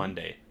before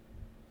Monday,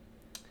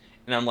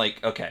 and I'm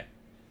like, okay,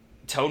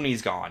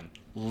 Tony's gone,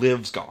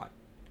 Liv's gone,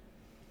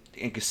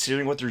 and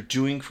considering what they're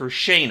doing for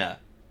Shayna,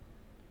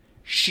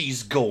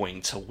 she's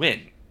going to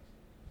win.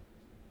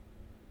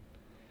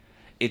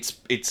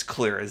 It's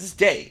clear as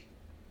day.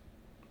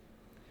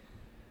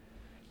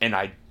 And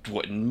I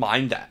wouldn't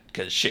mind that,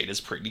 because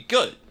Shayna's pretty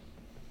good.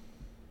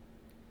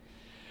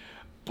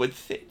 But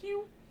then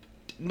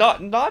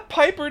not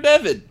Piper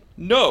Niven.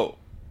 No.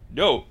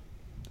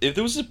 If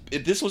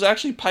this was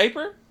actually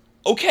Piper,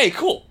 okay,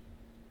 cool.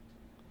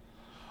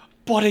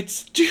 But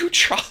it's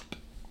Doudrop.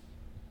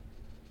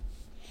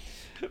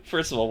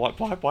 First of all,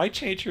 why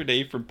change her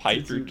name from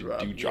Piper to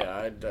Doudrop?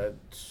 Yeah, I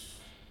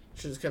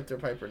should have kept her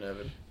Piper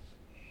Niven.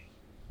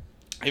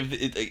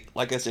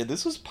 Like I said,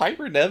 this was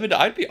Piper Niven,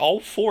 I'd be all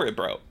for it,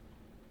 bro.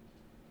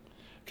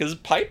 Because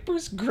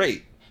Piper's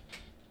great.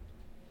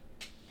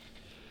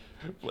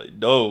 But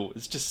no,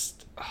 it's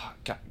just... Oh,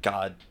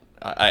 God.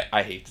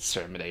 I hate this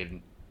tournament,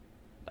 Aiden.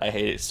 I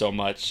hate it so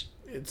much.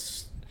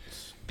 It's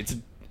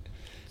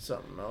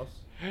something else.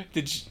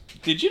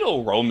 Did you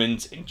know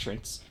Roman's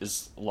entrance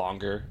is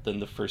longer than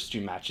the first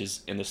 2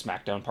 matches in the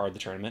SmackDown part of the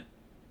tournament?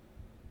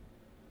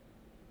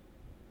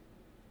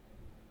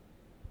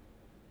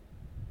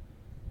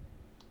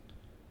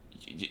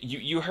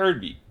 You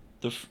heard me.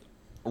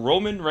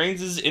 Roman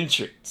Reigns'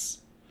 entrance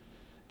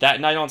that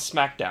night on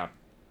SmackDown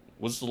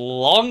was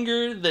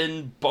longer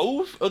than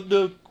both of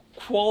the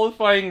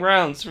qualifying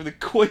rounds for the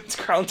Queen's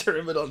Crown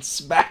tournament on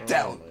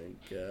SmackDown. Oh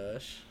my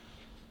gosh.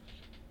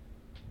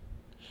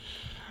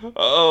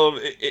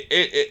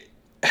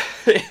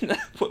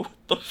 What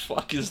the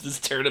fuck is this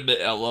tournament?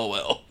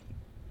 LOL.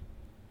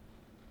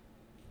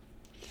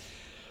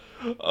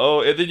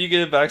 Oh, and then you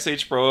get a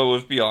backstage promo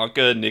with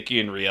Bianca, Nikki,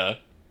 and Rhea.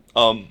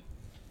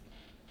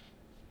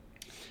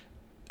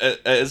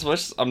 As much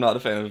as I'm not a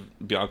fan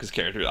of Bianca's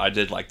character, I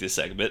did like this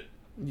segment.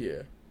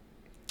 Yeah.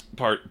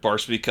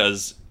 Partially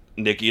because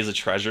Nikki is a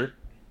treasure.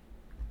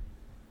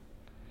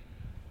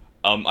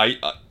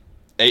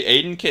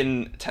 Aiden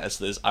can test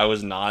this. I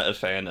was not a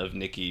fan of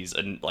Nikki's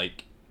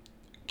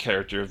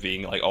character of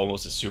being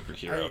almost a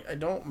superhero. I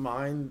don't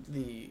mind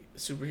the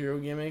superhero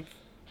gimmick,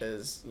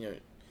 as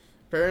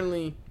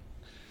apparently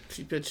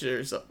she pitched it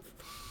herself.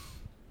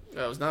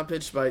 It was not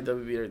pitched by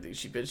WB or anything.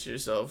 She pitched it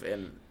herself,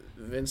 and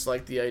Vince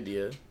liked the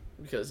idea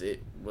because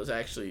it was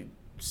actually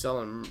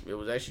selling. It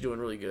was actually doing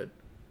really good,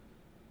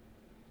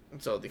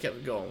 and so they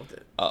kept going with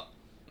it.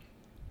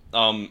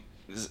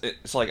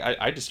 It's like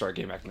I just started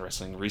getting back into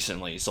wrestling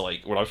recently. So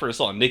when I first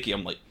saw Nikki,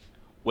 I'm like,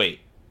 wait,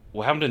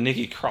 what happened to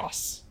Nikki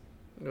Cross?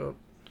 Yep.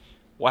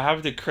 What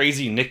happened to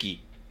Crazy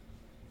Nikki?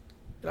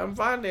 And I'm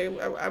fine.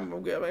 I'm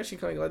actually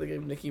kind of glad they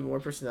gave Nikki more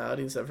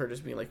personality instead of her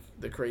just being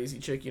the crazy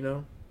chick,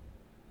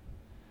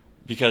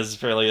 Because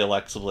apparently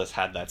Alexa Bliss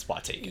had that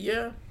spot taken.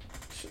 Yeah.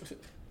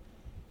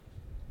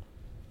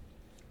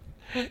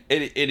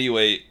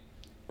 Anyway,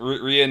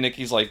 Rhea and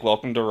Nikki's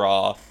welcome to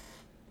Raw.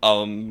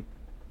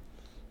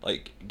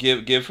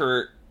 Give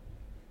her,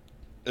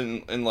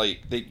 and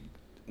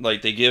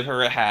they give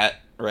her a hat,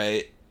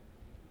 right?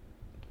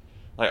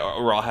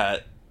 A Raw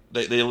hat.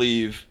 They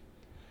leave.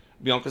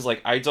 Bianca's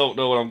I don't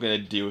know what I'm gonna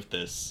do with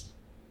this,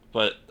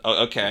 but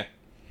okay.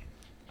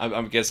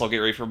 I guess I'll get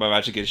ready for my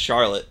match against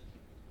Charlotte.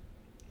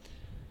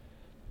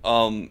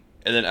 And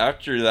then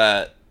after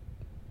that,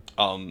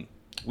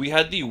 we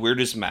had the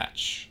weirdest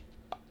match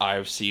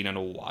I've seen in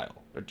a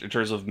while in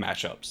terms of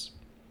matchups.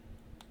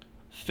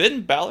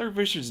 Finn Balor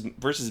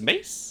versus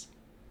Mace.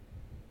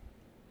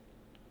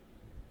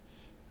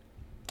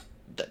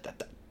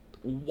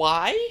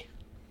 Why?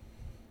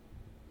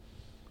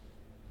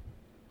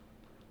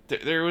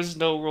 There was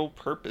no real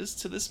purpose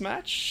to this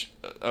match,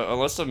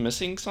 unless I'm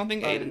missing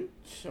something, Aiden.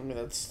 I mean,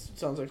 that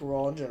sounds like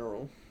Raw in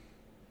general.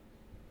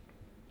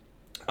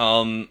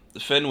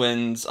 Finn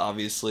wins,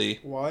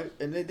 obviously. Why?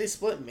 And they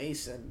split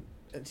Mace and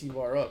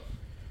T-Bar up.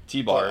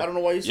 T-Bar. I don't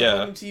know why you still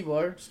call him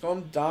T-Bar. Just call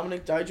him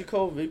Dominic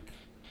Dijakovic.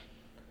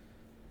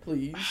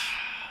 Please.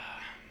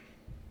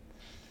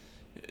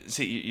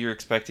 See, you're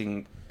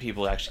expecting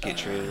people to actually get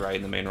treated right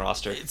in the main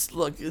roster. It's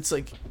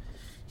like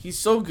he's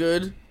so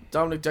good,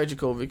 Dominic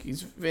Dijakovic.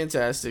 He's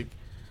fantastic.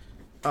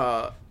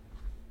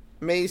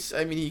 Mace,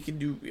 I mean, he can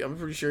do. I'm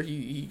pretty sure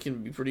he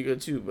can be pretty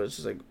good too. But it's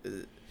just like,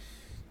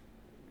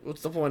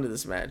 what's the point of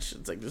this match?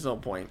 It's like there's no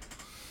point.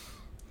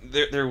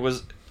 There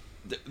was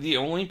the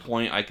only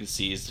point I could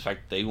see is the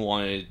fact they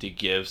wanted to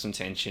give some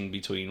tension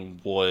between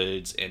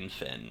Woods and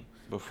Finn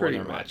before Pretty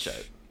their much.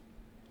 matchup.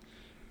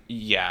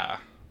 Yeah.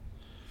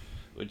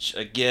 Which,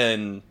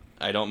 again,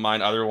 I don't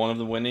mind either one of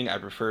them winning. I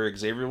prefer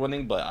Xavier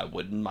winning, but I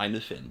wouldn't mind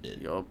if Finn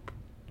did. Yup.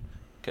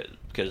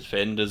 Because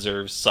Finn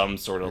deserves some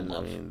sort of And,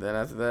 love. I mean, then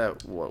after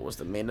that, what was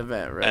the main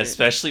event, right?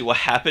 Especially what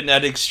happened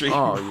at Extreme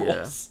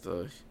Rules.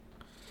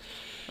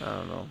 I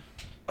don't know.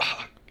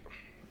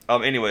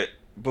 Anyway,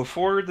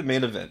 before the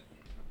main event,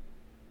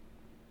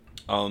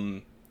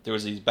 there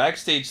was a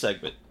backstage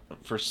segment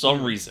for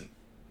some reason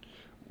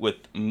with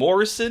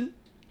Morrison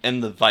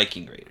and the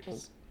Viking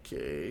Raiders.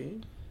 Okay.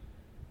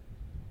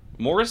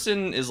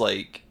 Morrison is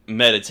like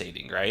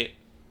meditating, right?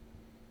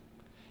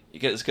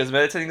 Because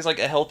meditating is like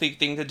a healthy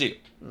thing to do.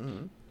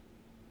 Mm-hmm.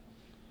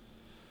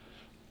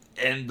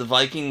 And the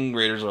Viking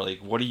Raiders are like,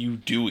 "What are you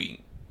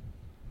doing?"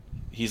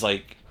 He's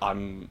like,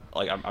 I'm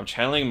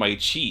channeling my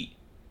chi."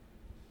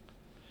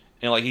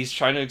 And like he's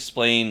trying to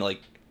explain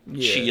like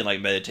chi and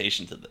like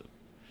meditation to them.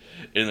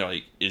 And they're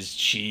like, "Is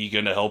chi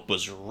gonna help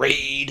us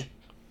raid?"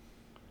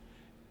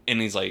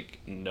 And he's like,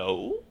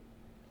 "No."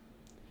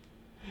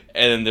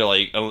 And then they're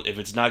like, "Oh, if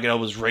it's not gonna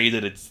help us raid,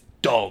 then it's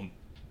dumb."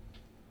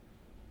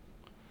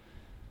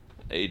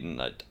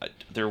 Aiden,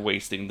 they're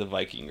wasting the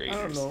Viking Raiders.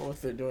 I don't know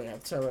what they're doing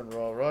half the time on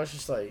Raw. Raw's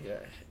just like,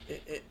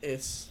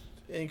 it's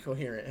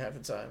incoherent half the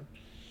time.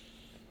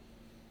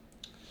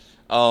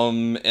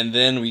 And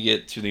then we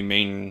get to the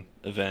main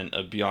event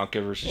of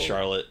Bianca versus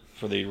Charlotte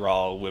for the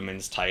Raw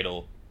Women's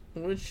title.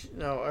 Which,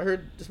 no, I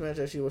heard this match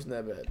actually wasn't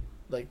that bad.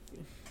 Like,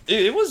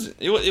 it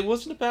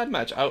wasn't a bad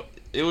match.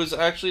 It was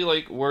actually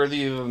like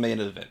worthy of a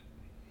main event.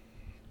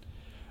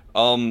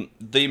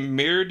 They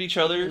mirrored each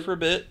other for a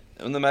bit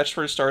when the match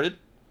first started.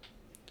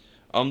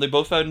 They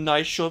both had a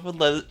nice show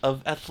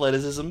of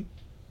athleticism.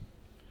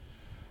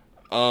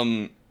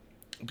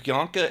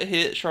 Bianca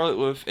hit Charlotte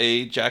with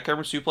a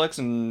jackhammer suplex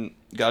and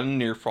got a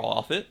near fall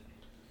off it.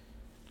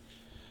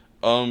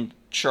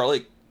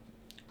 Charlotte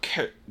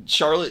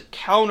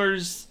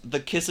counters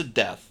the kiss of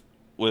death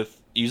with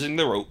using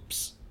the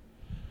ropes.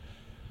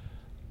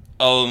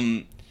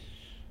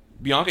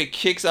 Bianca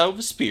kicks out of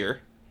a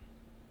spear.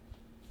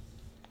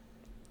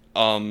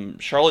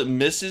 Charlotte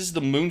misses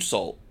the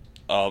moonsault.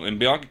 And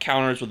Bianca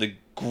counters with a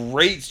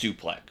great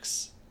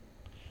suplex.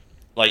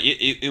 Like,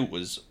 it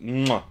was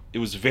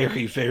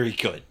very, very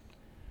good.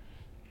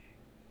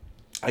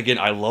 Again,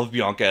 I love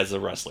Bianca as a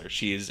wrestler.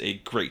 She is a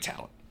great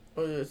talent.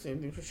 oh yeah, same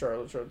thing for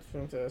Charlotte. Charlotte's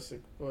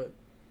fantastic, but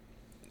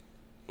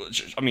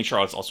I mean,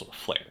 Charlotte's also a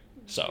Flair,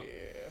 so.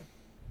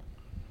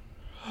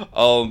 yeah.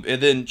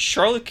 And then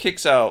Charlotte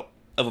kicks out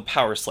of a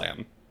power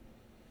slam.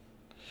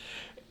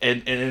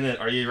 And then,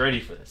 are you ready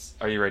for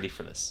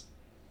this?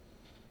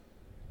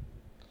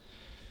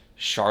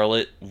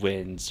 Charlotte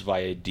wins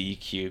via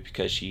DQ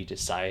because she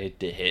decided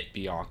to hit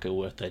Bianca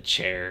with a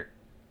chair.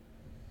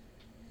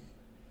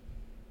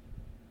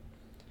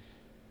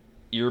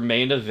 Your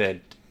main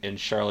event in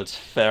Charlotte's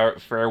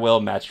farewell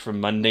match from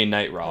Monday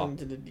Night Raw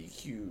Into the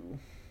DQ.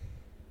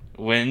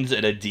 wins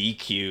at a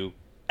DQ.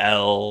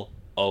 LOL.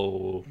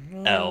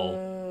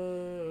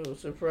 Oh,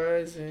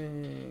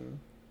 surprising.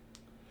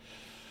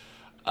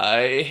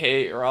 I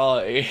hate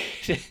Raw.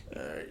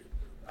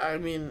 I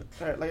mean,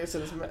 like I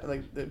said,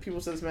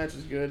 people said this match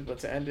is good, but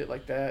to end it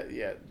like that,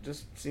 yeah,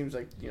 just seems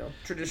like,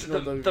 traditional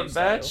WWE The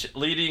style. match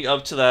leading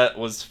up to that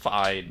was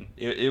fine.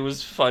 It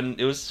was fun.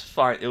 It was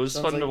fine. It was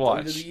Sounds fun like to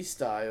watch. WWE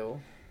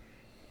style.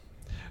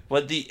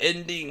 But the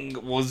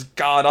ending was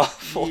god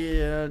awful.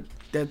 Yeah,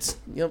 that's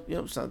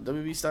it's not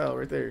WWE style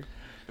right there.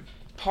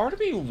 Part of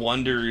me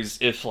wonders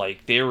if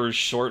like they were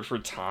short for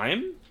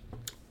time.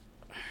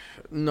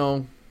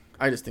 No,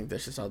 I just think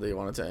that's just how they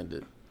wanted to end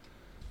it.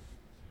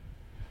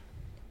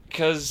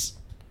 Because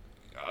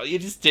it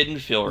just didn't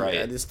feel right.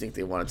 Yeah, I just think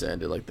they wanted to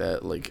end it like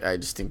that. Like, I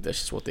just think that's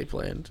just what they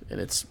planned, and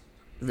it's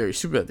very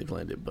stupid that they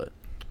planned it. But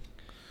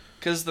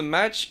because the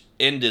match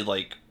ended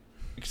like,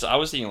 because I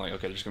was thinking like,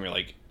 okay, there's gonna be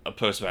like a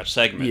post-match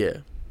segment. yeah,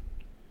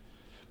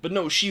 But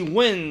no, she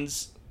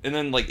wins, and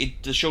then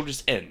like the show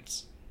just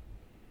ends.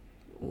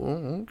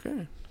 well,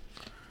 okay.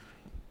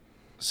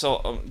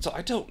 So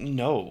I don't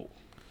know.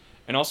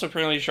 And also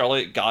apparently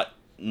Charlotte got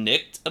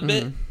nicked a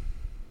bit.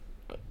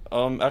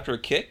 After a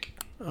kick.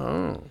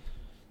 Oh,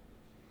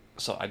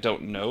 So I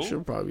don't know.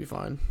 she'll probably be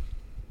fine.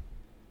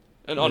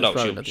 And There's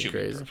probably she'll nothing be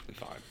crazy. perfectly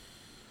fine.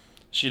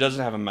 She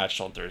doesn't have a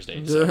match on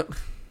Thursday. So.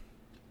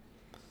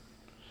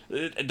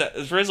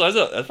 As far as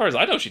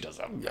I know, she does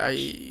have a match.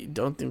 I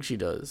don't think she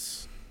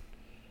does.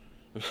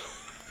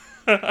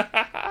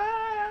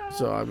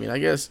 So, I mean, I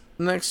guess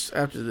next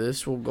after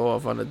this, we'll go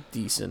off on a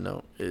decent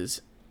note,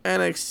 is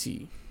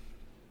NXT.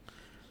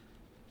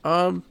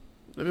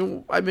 I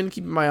mean, I've been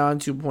keeping my eye on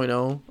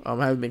 2.0. I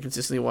haven't been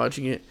consistently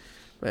watching it,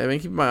 but I've been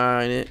keeping my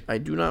eye on it. I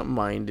do not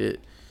mind it.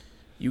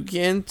 You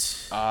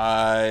can't.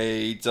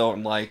 I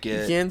don't like You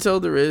it. can't tell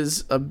there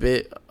is a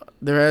bit.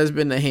 There has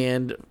been a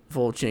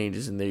handful of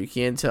changes in there. You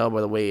can tell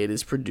by the way it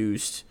is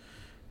produced,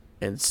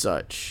 and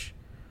such.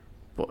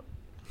 But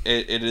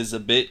It is a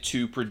bit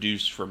too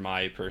produced for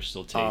my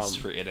personal taste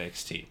for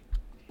NXT.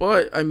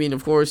 But I mean,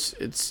 of course,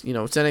 it's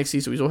it's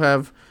NXT, so we still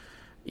have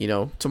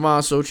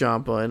Tommaso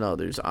Ciampa and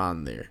others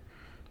on there.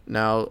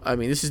 Now, I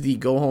mean, this is the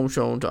go home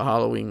show to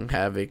Halloween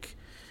Havoc.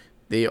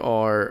 They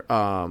are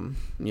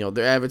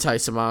they're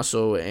advertised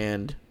Tommaso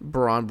and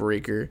Braun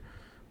Breaker.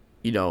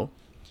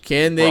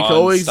 Can they Braun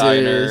coexist?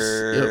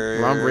 Steiner. Yep,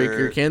 Braun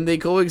Breaker. Can they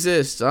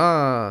coexist?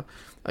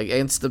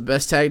 Against the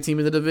best tag team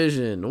in the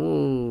division.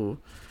 Ooh.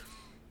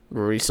 We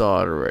already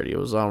saw it already. It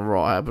was on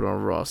Raw. Happened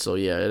on Raw. So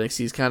yeah,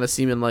 NXT is kind of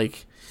seeming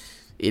like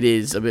it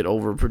is a bit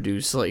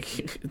overproduced,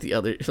 like the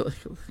other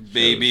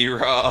Baby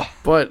Raw.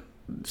 but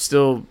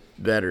still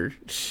better.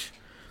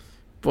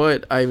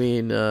 But I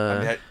mean,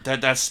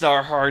 that's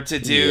not hard to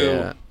do.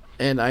 yeah.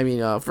 And I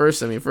mean, first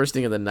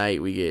thing of the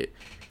night, we get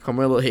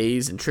Carmelo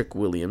Hayes and Trick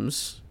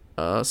Williams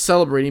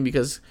celebrating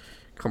because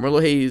Carmelo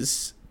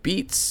Hayes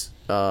beats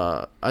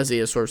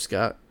Isaiah Swerve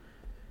Scott,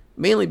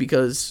 mainly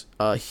because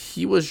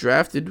he was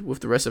drafted with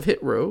the rest of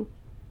Hit Row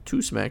to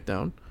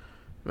SmackDown.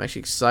 I'm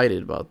actually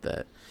excited about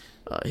that.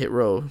 Hit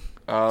Row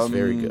is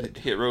very good.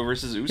 Hit Row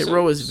versus Usos. Hit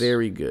Row is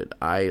very good.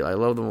 I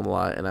love them a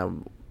lot,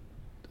 and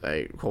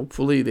I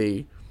hopefully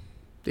they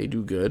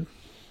do good.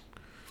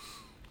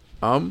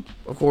 Of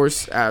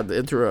course,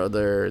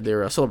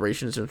 their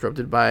celebration is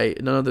interrupted by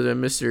none other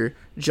than Mr.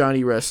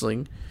 Johnny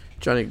Wrestling,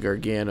 Johnny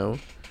Gargano,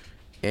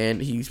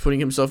 and he's putting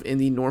himself in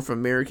the North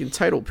American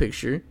title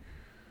picture.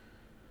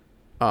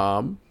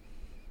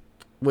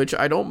 Which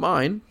I don't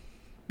mind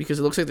because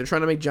it looks like they're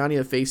trying to make Johnny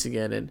a face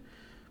again, and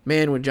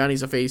man, when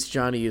Johnny's a face,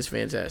 Johnny is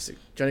fantastic.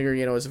 Johnny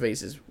Gargano as a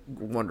face is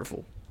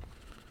wonderful.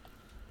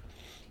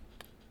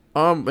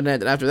 But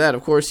then after that,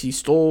 of course, he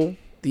stole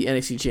the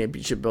NXT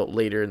Championship belt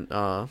later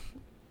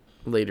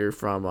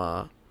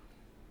from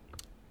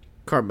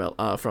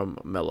from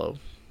Mello.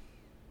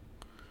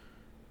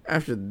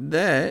 After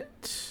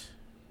that,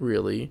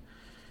 really,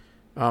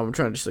 I'm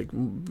trying to just like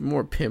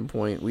more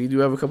pinpoint. We do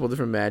have a couple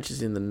different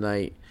matches in the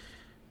night.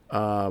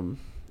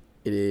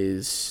 It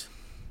is.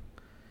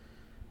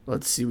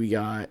 Let's see, we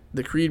got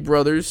the Creed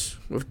brothers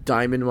with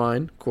Diamond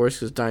Mine, of course,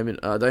 because Diamond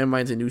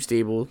Mine's a new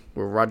stable.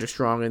 With Roger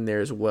Strong in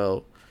there as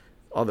well,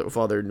 with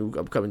all their new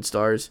upcoming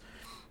stars.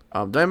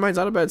 Diamond Mine's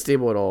not a bad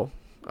stable at all.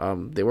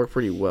 They work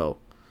pretty well,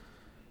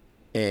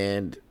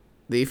 and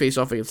they face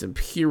off against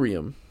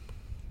Imperium.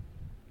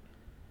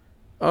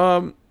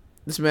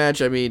 This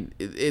match, I mean,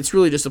 it's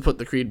really just to put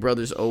the Creed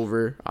brothers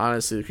over.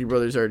 Honestly, the Creed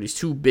brothers are these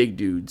two big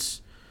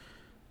dudes.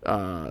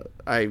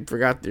 I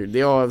forgot they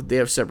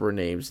have separate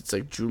names. It's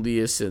like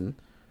Julius and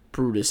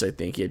Brutus, I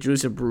think. Yeah,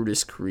 Julius and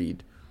Brutus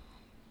Creed.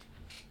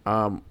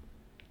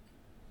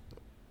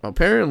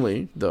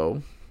 Apparently,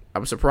 though,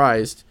 I'm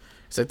surprised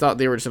because I thought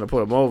they were just gonna put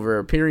them over.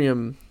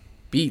 Imperium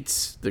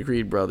beats the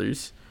Creed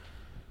brothers,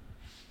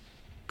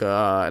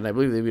 and I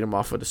believe they beat them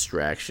off a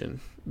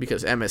distraction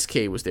because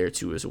MSK was there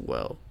too as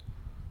well.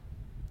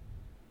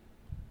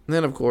 And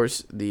then, of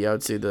course, I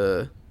would say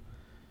the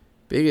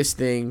biggest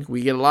thing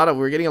we're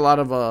getting a lot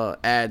of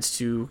ads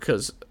too,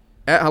 because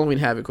at Halloween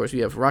Havoc, of course, we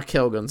have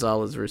Raquel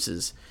Gonzalez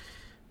versus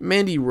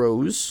Mandy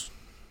Rose.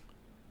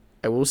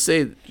 I will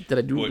say that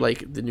I do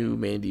like the new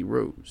Mandy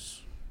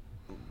Rose.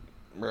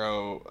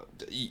 Bro,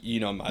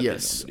 my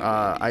yes,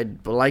 I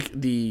like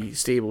the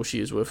stable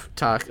she is with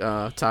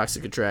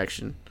Toxic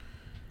Attraction.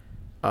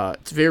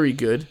 It's very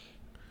good.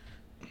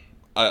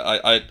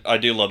 I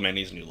do love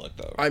Mandy's new look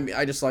though. I mean,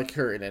 I just like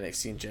her in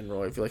NXT in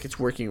general. I feel like it's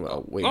working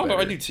way better. No,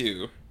 I do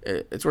too.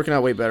 It's working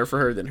out way better for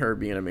her than her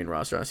being a main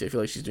roster. Honestly, I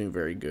feel like she's doing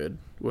very good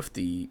with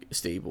the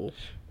stable.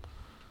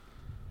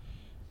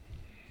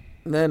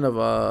 And then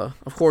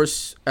of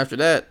course, after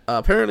that,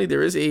 apparently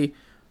there is a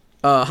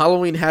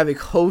Halloween Havoc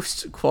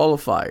host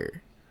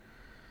qualifier.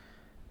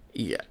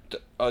 Yeah.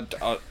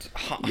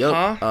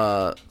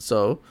 Huh?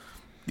 So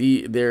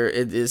it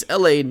is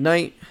LA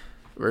Knight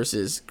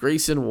versus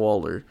Grayson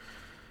Waller.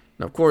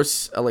 Now, of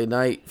course, LA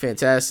Knight,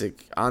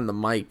 fantastic on the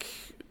mic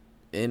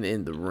and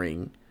in the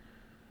ring.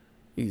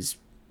 He's,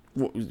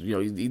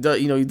 he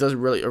does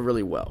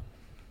really well.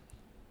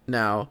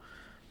 Now,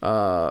 he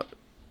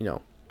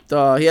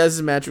has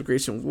his match with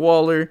Grayson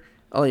Waller.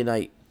 LA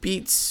Knight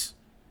beats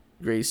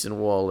Grayson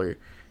Waller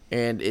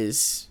and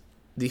is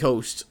the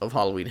host of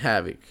Halloween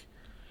Havoc.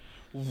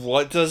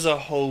 What does a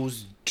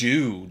host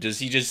do? Does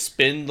he just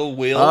spin the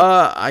wheel?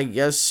 I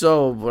guess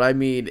so, but I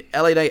mean,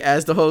 LA Knight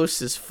as the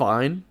host is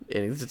fine,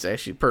 and it's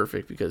actually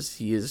perfect because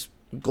he is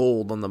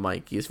gold on the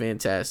mic. He is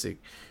fantastic.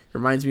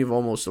 Reminds me of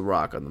almost The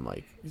Rock on the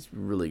mic. He's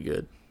really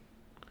good.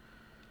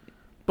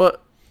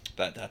 But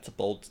that's a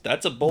bold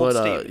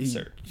statement,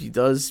 sir. He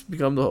does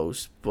become the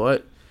host,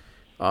 but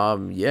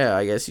yeah,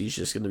 I guess he's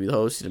just gonna be the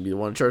host. He's gonna be the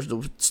one in charge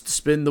to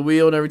spin the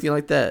wheel and everything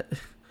like that. And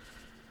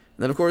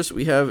then, of course,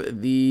 we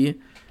have the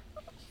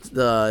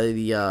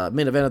the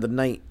main event of the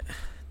night,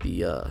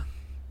 the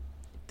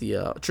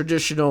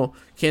traditional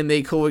can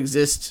they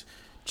coexist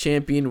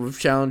champion with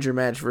challenger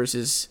match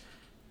versus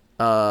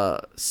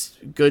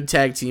good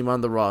tag team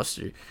on the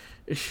roster.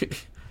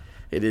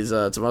 It is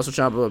Tommaso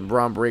Ciampa and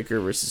Braun Breaker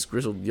versus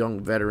Grizzled Young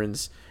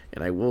Veterans.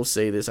 And I will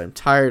say this, I'm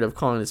tired of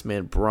calling this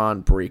man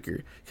Braun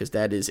Breaker because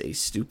that is a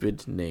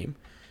stupid name.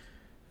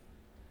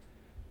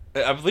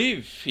 I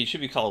believe he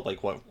should be called,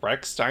 like, what,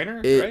 Rex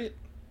Steiner, right?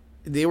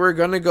 They were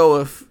going to go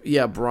with,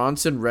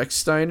 Bronson Rex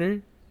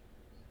Steiner.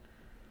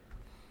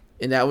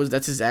 And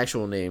that's his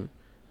actual name.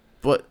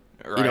 But,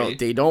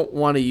 they don't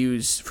want to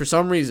use, for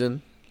some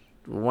reason,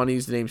 want to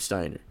use the name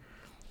Steiner.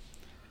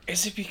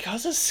 Is it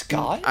because of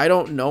Scott? I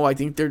don't know. I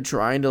think they're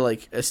trying to,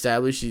 like,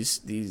 establish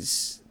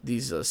these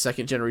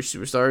second generation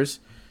superstars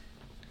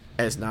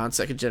as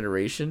non-second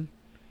generation.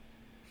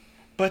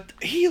 But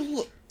he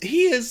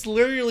is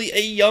literally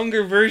a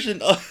younger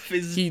version of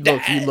his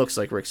dad. He looks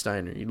like Rick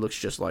Steiner. He looks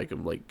just like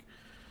him. Like,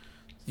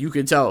 you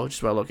can tell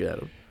just by looking at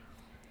him.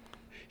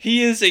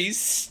 He is a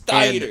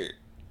Steiner.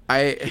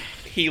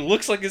 He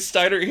looks like a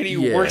Steiner and he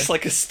works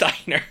like a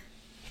Steiner.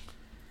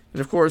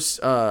 And of course,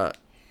 the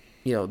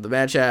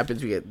match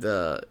happens. We get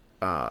the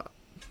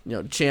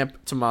champ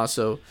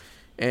Tommaso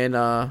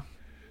and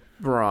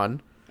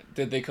Braun.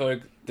 Did they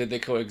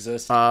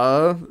coexist?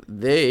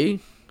 They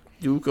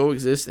do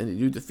coexist, and they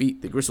do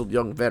defeat the Grizzled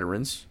Young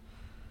Veterans.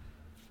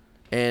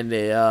 And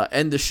they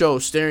end the show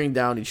staring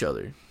down each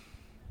other.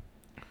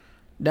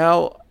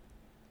 Now,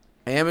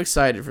 I am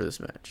excited for this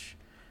match.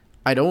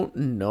 I don't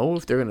know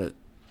if they're going to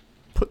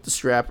put the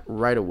strap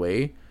right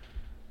away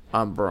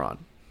on Braun.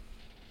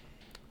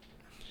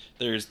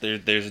 There's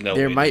no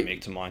way to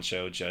make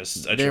Tommaso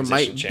just a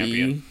transition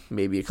champion.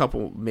 Maybe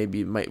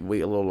it might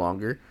wait a little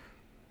longer.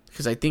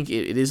 Because I think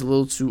it is a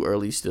little too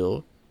early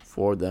still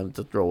for them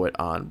to throw it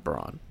on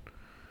Braun.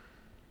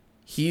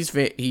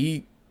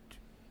 He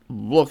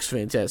looks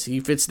fantastic. He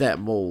fits that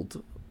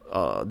mold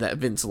that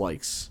Vince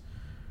likes.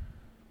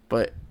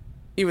 But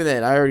even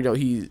then, I already know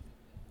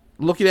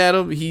looking at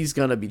him, he's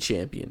gonna be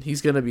champion.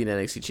 He's gonna be an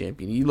NXT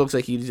champion. He looks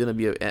like he's gonna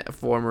be a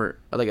former,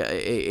 like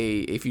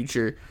a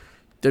future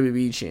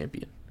WWE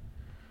champion.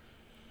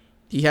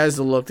 He has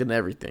the look and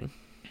everything.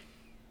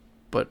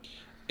 But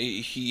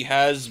he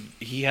has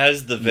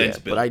the Vince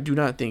build. But I do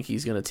not think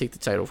he's gonna take the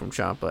title from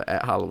Ciampa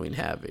at Halloween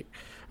Havoc.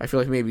 I feel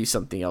like maybe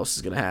something else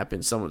is gonna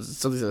happen.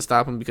 Something's gonna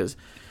stop him because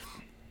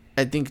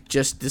I think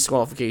just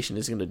disqualification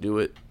is gonna do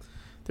it.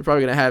 They're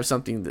probably gonna have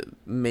something to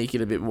make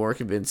it a bit more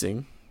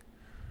convincing.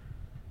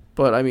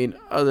 But I mean,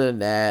 other than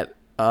that,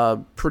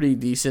 pretty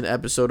decent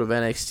episode of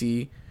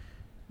NXT.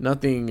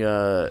 Nothing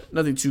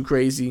too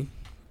crazy,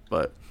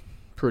 but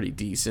pretty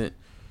decent.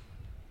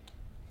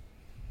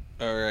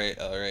 All right.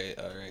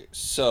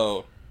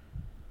 So,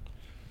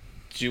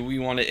 do we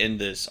want to end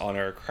this on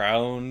our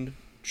crown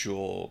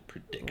jewel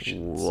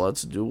predictions?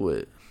 Let's do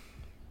it.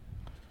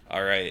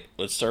 All right,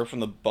 let's start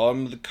from the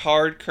bottom of the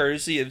card,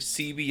 courtesy of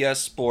CBS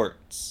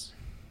Sports.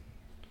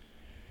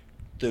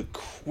 The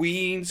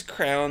Queen's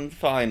Crown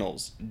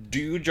Finals: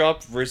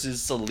 Doudrop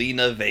versus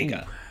Zelina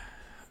Vega.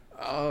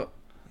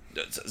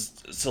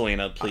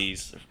 Selena,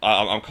 please.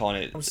 I'm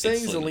calling it. I'm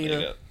saying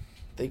Zelina.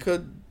 They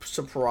could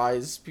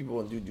surprise people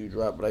and do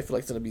Doudrop, but I feel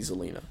like it's gonna be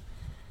Zelina.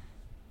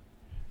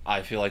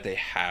 I feel like they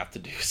have to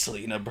do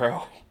Selena,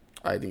 bro.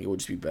 I think it would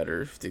just be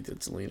better if they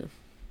did Selena.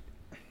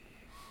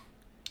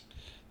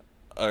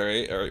 All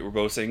right. We're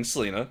both saying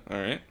Selena. All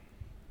right.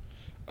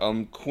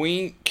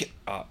 Queen.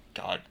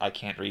 God, I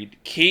can't read.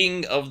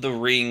 King of the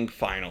Ring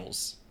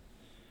Finals.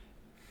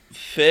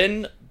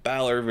 Finn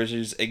Balor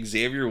versus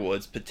Xavier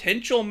Woods.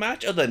 Potential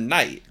match of the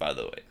night, by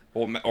the way,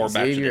 or match of the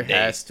day. Xavier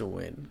has to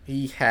win.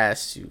 He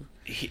has to.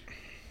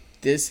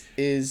 This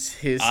is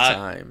his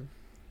time.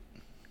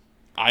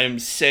 I am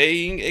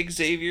saying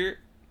Xavier,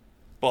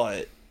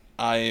 but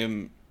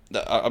I'm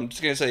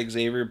just gonna say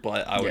Xavier,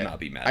 but I would not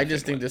be mad. I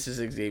just think this is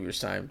Xavier's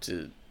time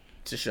to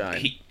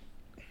shine.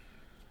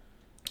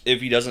 If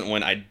he doesn't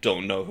win, I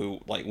don't know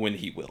when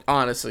he will.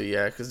 Honestly,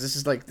 yeah, because this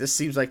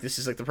seems like this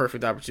is like the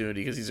perfect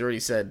opportunity because he's already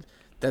said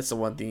that's the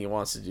one thing he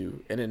wants to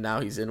do, and then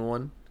now he's in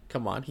one.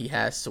 Come on, he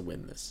has to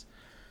win this.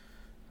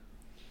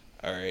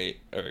 All right,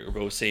 we're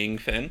both saying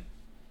Finn.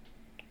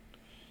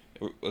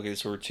 Okay,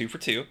 so we're 2 for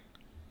 2.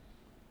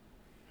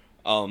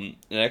 The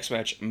next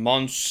match,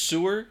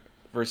 Mansoor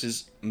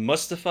versus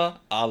Mustafa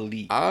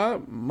Ali.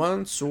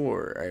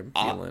 Mansoor, I'm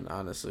feeling,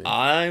 honestly.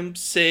 I'm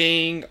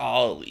saying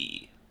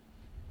Ali.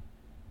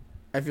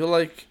 I feel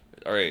like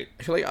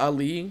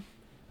Ali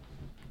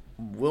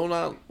will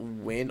not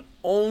win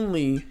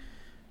only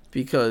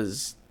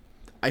because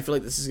I feel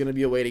like this is going to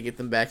be a way to get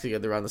them back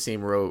together on the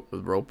same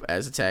rope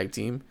as a tag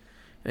team.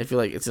 And I feel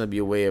like it's going to be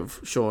a way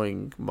of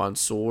showing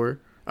Mansoor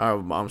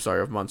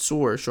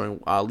showing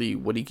Ali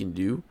what he can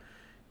do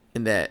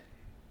and that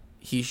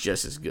he's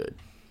just as good.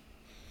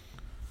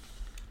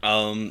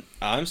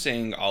 I'm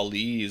saying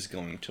Ali is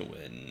going to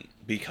win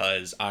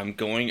because I'm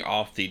going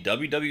off the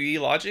WWE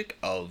logic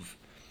of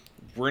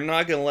we're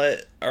not going to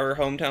let our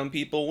hometown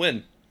people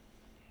win.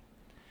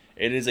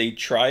 It is a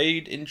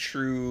tried and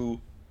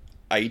true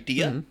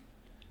idea. Mhm.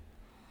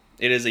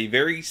 It is a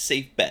very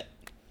safe bet.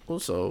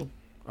 Also,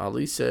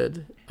 Ali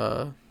said,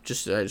 I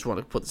just want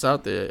to put this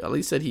out there.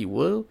 Ali said he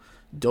will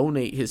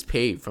donate his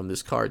pay from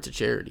this card to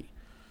charity.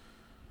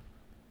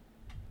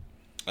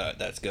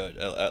 That's good.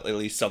 At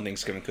least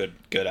something's coming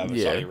good out of a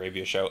Yeah. Saudi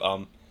Arabia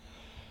show.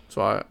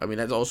 So I mean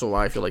that's also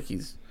why I feel like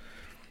he's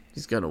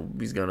not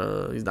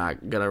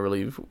gonna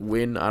really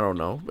win. I don't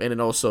know. And then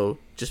also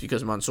just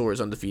because Mansoor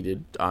is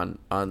undefeated on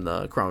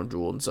the Crown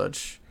Jewel and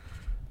such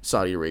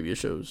Saudi Arabia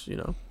shows, you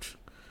know.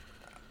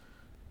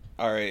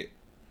 All right.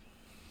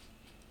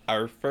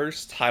 Our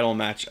first title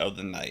match of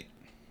the night.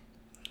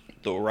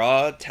 The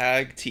Raw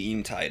Tag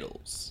Team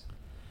titles.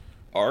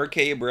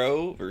 RK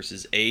Bro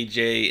versus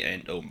AJ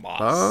and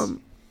Omos.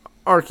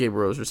 RK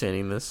Bros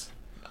retaining this.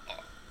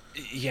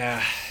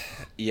 Yeah.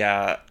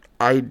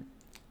 I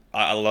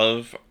I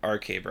love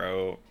RK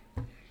Bro.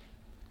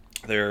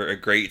 They're a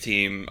great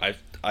team.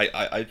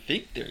 I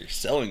think they're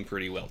selling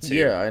pretty well too.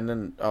 Yeah, and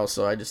then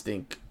also I just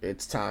think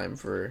it's time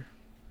for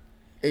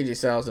AJ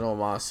Styles and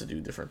Omos to do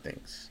different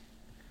things.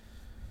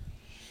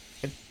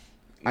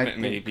 I think-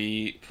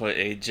 Maybe put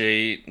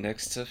AJ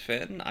next to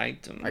Finn. I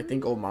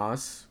think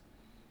Omos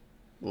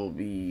will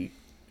be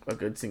a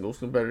good singles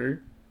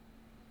competitor.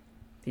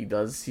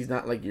 He's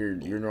not like your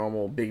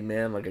normal big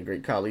man, like a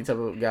Great Khali type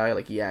of guy.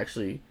 Like he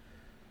actually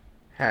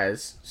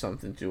has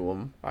something to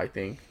him, I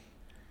think.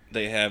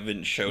 They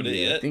haven't showed it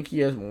yet. I think he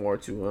has more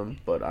to him,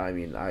 but I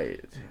mean, I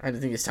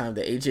think it's time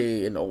that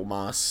AJ and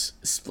Omos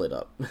split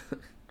up.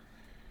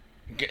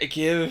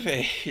 Give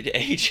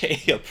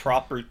AJ a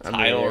proper I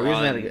title mean, we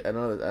run. haven't had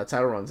another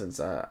title run since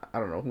I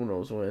don't know, who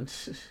knows when.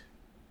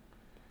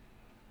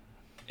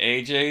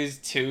 AJ's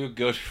too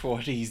good for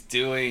what he's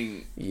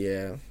doing.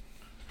 Yeah,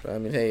 but I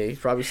mean, hey, he's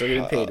probably still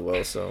getting paid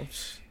well, so.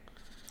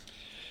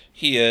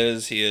 He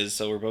is.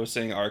 So we're both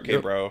saying RK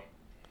Yep. Bro.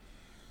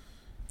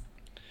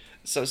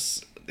 So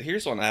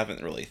here's one I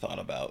haven't really thought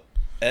about.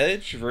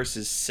 Edge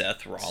versus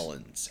Seth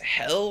Rollins.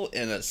 Hell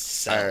in a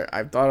Cell.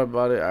 I've thought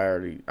about it.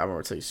 I'm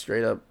gonna tell you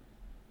straight up,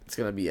 it's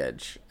gonna be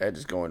Edge. Edge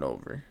is going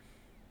over.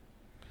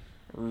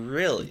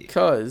 Really?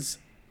 Because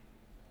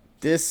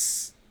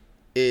this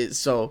is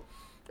so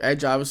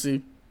Edge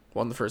obviously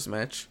won the first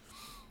match,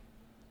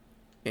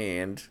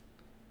 and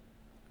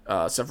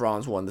Seth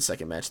Rollins won the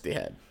second match they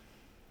had.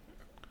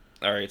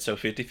 All right, so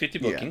 50-50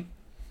 booking.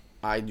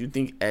 I do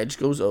think Edge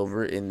goes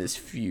over in this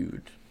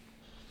feud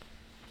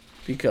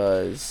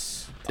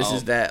because this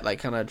is that like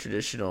kind of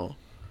traditional,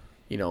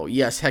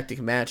 yes, hectic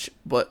match,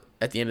 but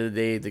at the end of the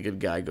day, the good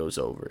guy goes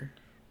over.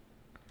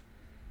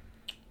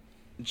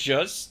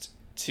 Just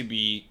to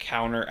be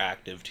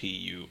counteractive to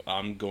you,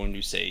 I'm going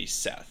to say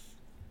Seth.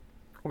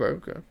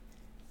 Okay.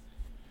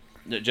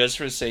 Just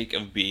for the sake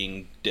of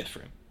being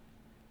different.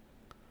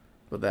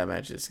 But that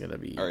match is gonna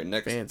be All right,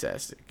 next.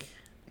 fantastic.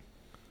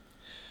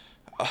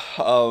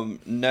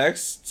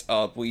 Next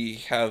up, we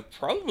have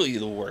probably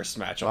the worst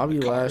match on Bobby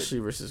the card. Lashley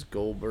versus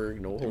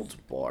Goldberg, no holds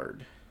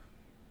barred.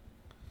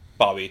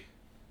 Bobby.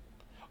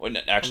 Well,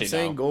 actually, I'm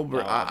saying no.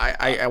 Goldberg.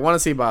 I want to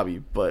say Bobby,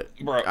 but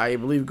Bro. I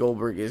believe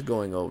Goldberg is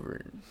going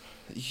over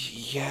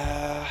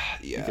Yeah.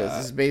 because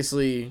it's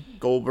basically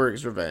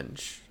Goldberg's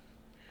revenge.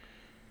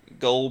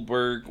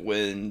 Goldberg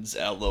wins.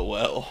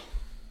 LOL.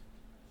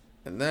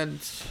 And then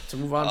to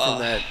move on from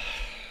that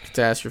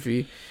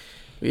catastrophe,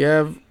 we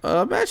have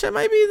a match that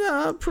might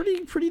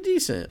be pretty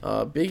decent.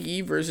 Big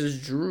E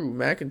versus Drew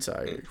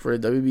McIntyre for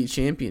the WWE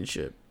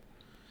Championship.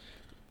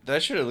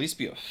 That should at least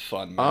be a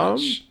fun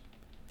match.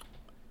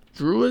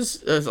 Drew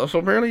is so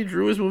apparently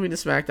Drew is moving to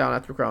SmackDown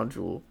after Crown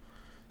Jewel.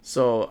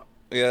 So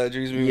Yeah,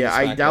 Drew's moving to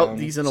I doubt SmackDown,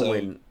 he's gonna so-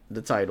 win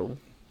the title.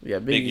 Yeah,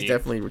 Big Big E's E.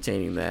 definitely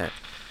retaining that.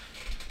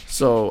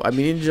 So I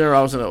mean, in general,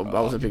 I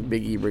was a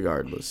Big E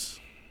regardless,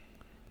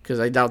 because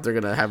I doubt they're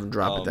gonna have him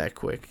drop it that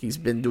quick. He's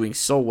been doing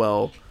so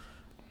well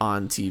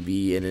on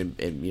TV and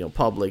in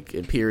public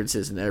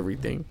appearances and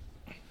everything.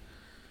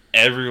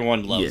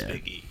 Everyone loves Yeah.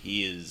 Big E.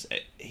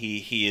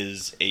 He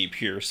is a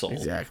pure soul.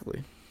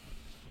 Exactly.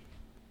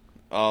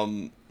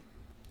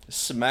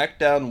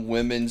 SmackDown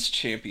Women's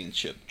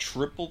Championship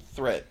triple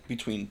threat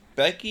between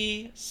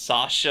Becky,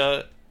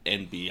 Sasha,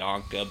 and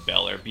Bianca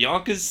Belair.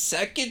 Bianca's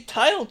second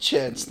title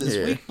chance this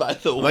Yeah. week, by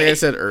the way. Like I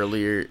said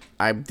earlier,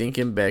 I'm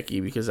thinking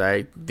Becky because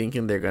I'm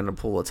thinking they're gonna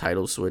pull a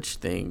title switch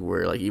thing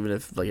where like even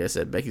if like I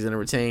said Becky's gonna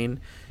retain,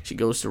 she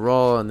goes to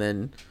Raw and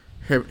then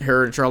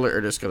her and Charlotte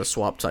are just gonna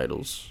swap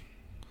titles.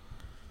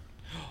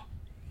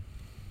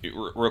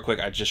 Real quick,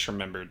 I just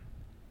remembered.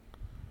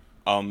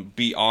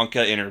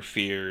 Bianca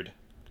interfered,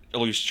 at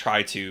least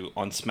tried to,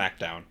 on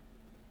SmackDown.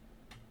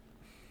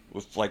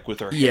 With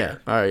her Yeah.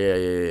 hair. All right.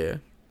 Yeah.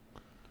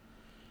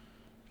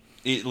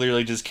 It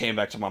literally just came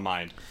back to my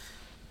mind.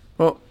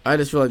 Well, I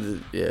just feel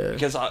like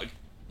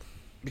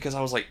Because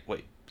I was like,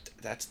 wait,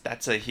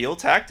 that's a heel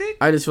tactic?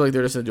 I just feel like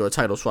they're just gonna do a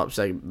title swap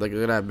segment. Like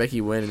they're gonna have Becky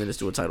win and then just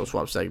do a title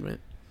swap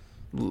segment,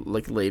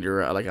 like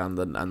later, like on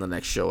the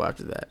next show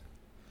after that.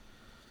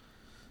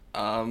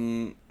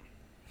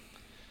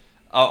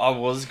 I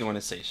was going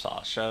to say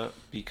Sasha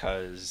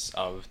because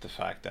of the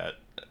fact that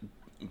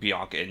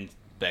Bianca and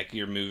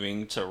Becky are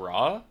moving to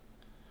Raw.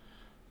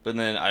 But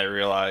then I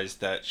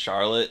realized that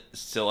Charlotte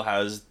still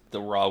has the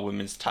Raw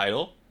Women's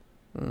title.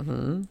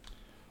 Mm-hmm.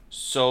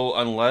 So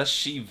unless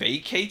she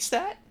vacates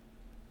that,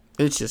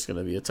 It's just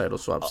gonna be a title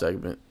swap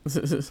segment.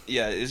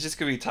 yeah, it's just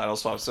gonna be title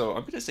swap. So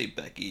I'm gonna say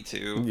Becky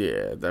too.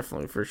 Yeah,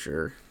 definitely for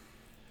sure.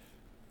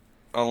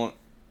 And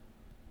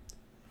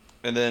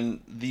then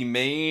the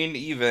main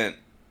event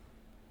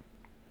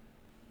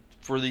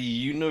for the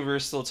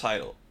Universal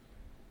title: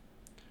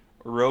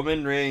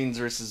 Roman Reigns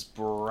versus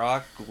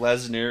Brock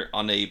Lesnar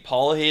on a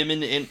Paul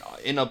Heyman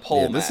in a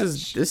pole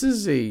match. This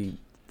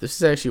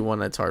is actually one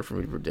that's hard for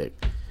me to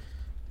predict.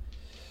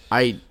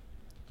 I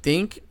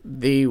think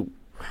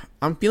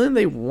I'm feeling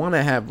they want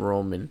to have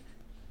Roman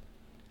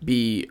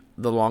be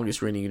the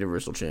longest reigning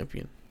Universal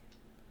Champion.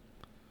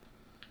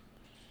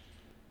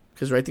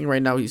 Because I think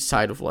right now he's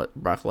tied with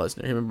Brock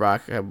Lesnar. Him and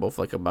Brock have both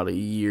like about a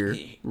year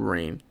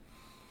reign.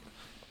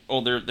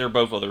 Well, they're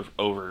both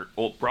over.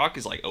 Well, Brock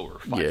is like over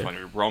 500.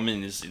 Yeah.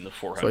 Roman is in the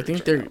 400. So I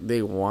think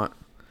they want.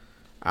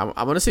 I'm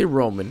gonna say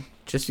Roman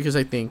just because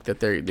I think that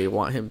they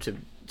want him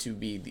to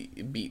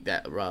beat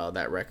that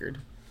record.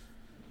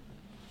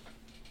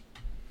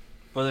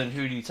 But then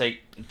who do you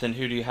take? Then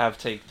who do you have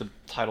take the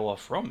title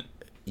off Roman?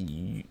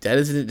 That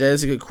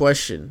is a good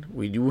question.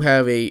 We do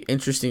have a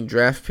interesting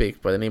draft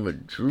pick by the name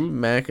of Drew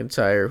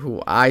McIntyre,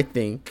 who I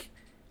think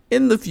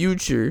in the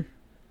future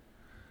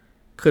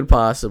could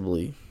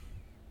possibly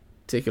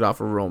take it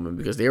off of Roman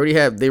because they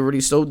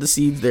already sowed the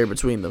seeds there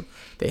between them.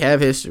 They have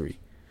history.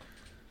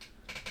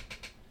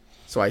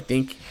 So I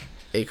think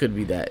it could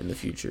be that in the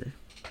future.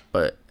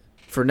 But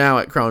for now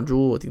at Crown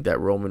Jewel, I think that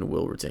Roman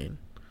will retain.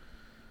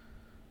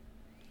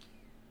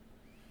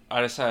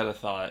 I just had a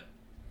thought.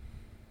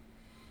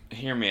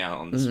 Hear me out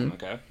on this one,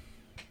 okay?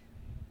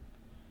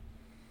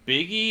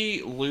 Big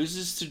E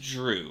loses to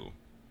Drew,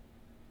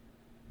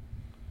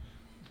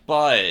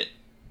 but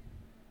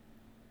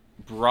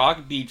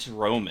Brock beats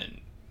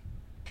Roman.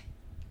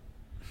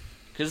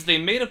 Because they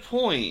made a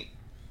point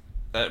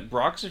that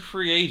Brock's a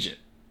free agent.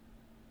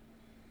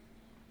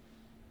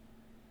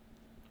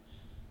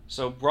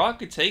 So Brock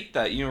could take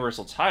that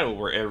Universal title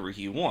wherever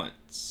he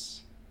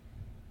wants.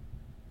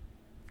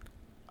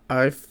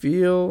 I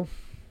feel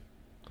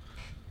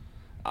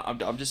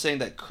I'm just saying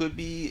that could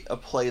be a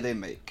play they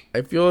make.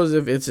 as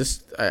if it's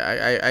just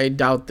I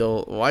doubt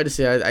they'll. Why to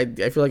say I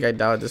feel like I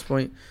doubt at this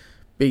point.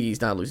 Big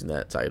E's not losing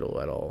that title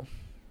at all.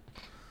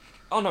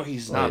 Oh no,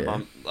 he's not.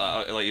 Yeah.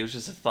 Like it was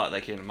just a thought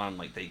that came to mind.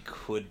 Like they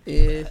could.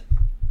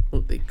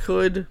 Well, they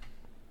could,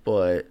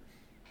 but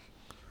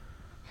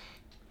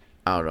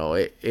I don't know.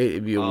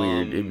 It'd be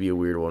a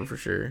weird one for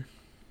sure.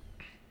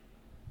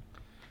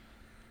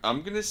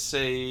 I'm gonna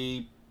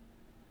say.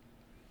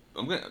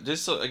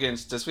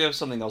 Just we have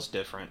something else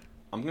different.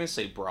 I'm gonna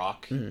say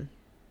Brock. Mm-hmm.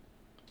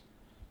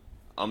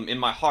 In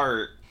my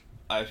heart,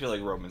 I feel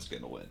like Roman's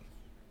gonna win,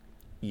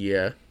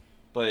 Yeah,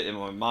 but in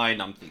my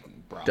mind, I'm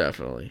thinking Brock.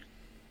 definitely.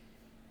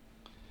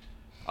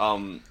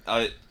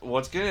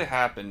 What's gonna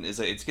happen is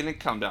that it's gonna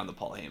come down to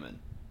Paul Heyman.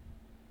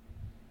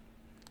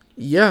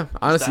 Yeah,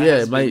 honestly, That yeah,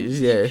 has it might.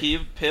 been Yeah, the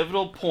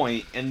pivotal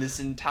point in this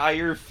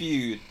entire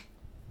feud.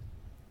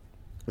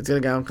 it's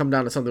gonna come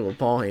down to something with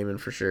Paul Heyman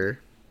for sure.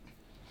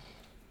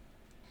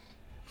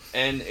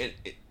 And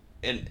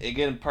and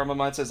again, part of my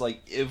mind says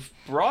like, if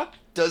Brock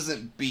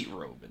doesn't beat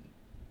Roman,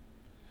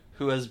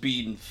 who has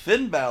beaten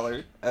Finn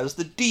Balor as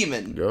the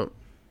Demon, Yep.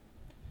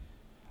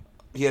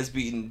 he has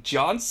beaten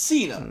John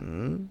Cena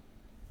Mm-hmm.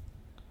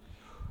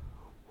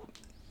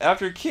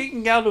 after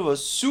kicking out of a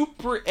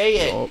Super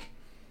AA. Yep.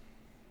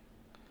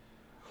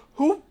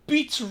 Who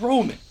beats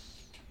Roman?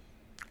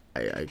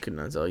 I could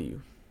not tell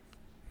you.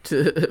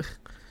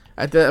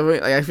 I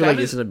feel like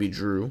it's gonna be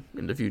Drew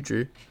in the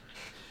future.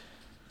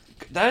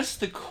 That's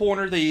the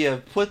corner they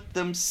have put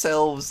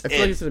themselves I feel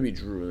in. like it's gonna be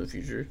Drew in the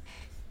future.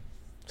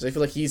 Cause I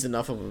feel like Drew's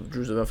enough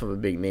of a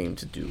big name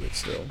to do it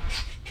still.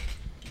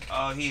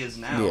 He is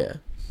now. Yeah.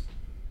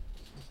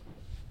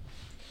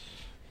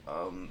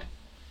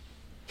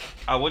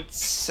 I would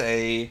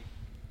say,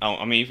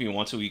 I mean, if you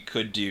want to, we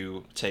could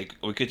do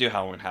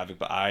Halloween Havoc,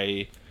 but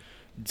I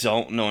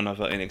don't know enough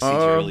about NXT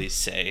to really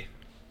say.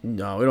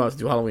 No, we don't have to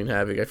do Halloween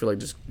Havoc. I feel like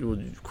just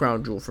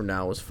Crown Jewel for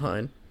now is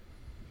fine.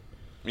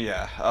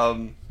 Yeah.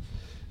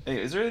 Hey,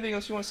 is there anything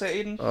else you want to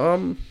say,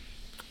 Aiden?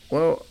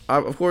 Well,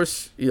 of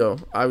course,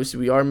 obviously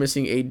we are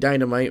missing a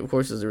Dynamite. Of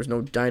course, there was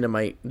no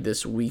Dynamite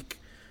this week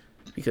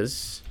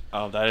because.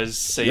 Oh, that is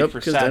saved for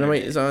because Saturday.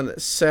 Dynamite is on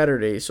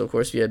Saturday, so of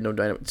course we had no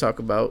Dynamite to talk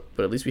about.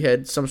 But at least we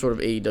had some sort of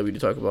AEW to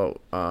talk about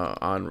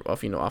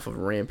off of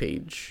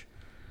Rampage.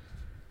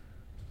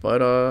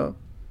 But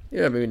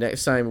yeah, maybe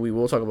next time we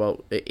will talk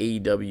about the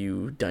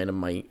AEW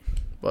Dynamite.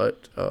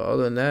 But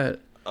other than that,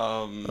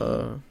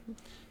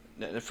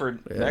 for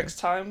next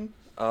time,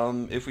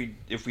 if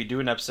we do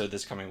an episode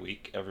this coming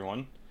week,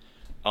 everyone,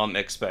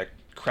 expect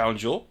Crown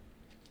Jewel,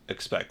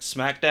 expect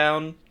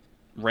SmackDown,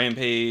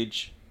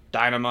 Rampage,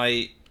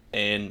 Dynamite,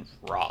 and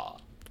Raw.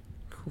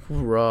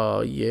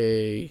 Raw,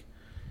 yay.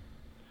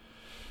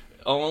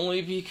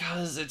 Only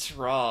because it's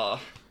Raw.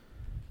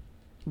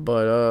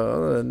 But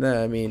other than that,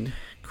 I mean,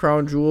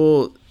 Crown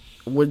Jewel,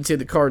 wouldn't say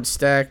the card's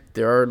stacked.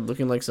 There are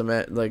looking like some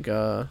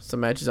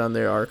matches on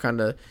there are kind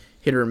of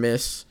hit or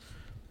miss.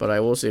 But I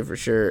will say for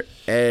sure,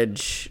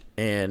 Edge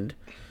and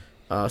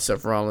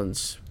Seth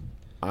Rollins,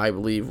 I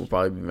believe, will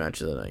probably be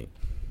match of the night.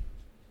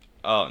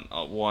 Oh,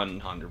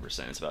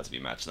 100%. It's about to be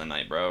match of the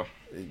night, bro.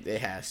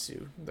 It has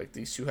to. Like,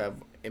 these two have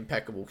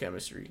impeccable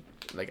chemistry.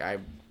 Like,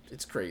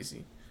 it's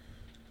crazy.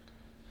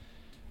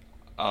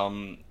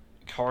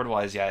 Card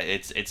wise, yeah,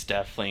 it's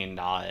definitely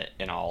not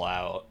an all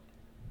out.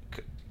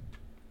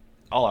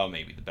 All Out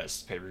may be the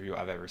best pay per view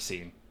I've ever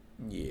seen.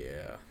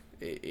 Yeah.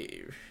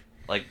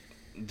 Like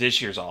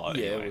this year's All Out.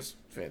 Yeah, anyway. it was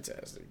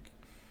fantastic.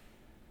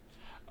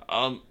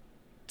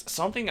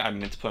 Something I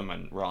meant to put in my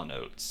Raw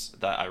notes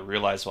that I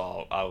realized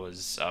while I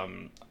was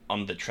on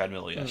the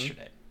treadmill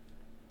yesterday.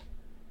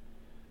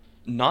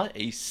 Not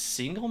a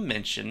single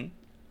mention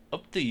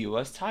of the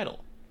U.S.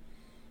 title.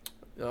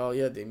 Oh,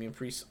 yeah, Damian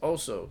Priest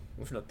also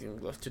with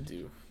nothing left to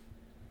do.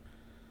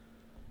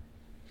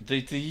 The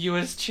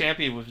U.S.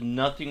 champion with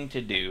nothing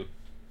to do.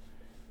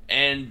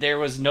 And there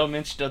was no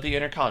mention of the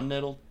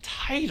Intercontinental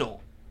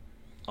title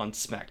on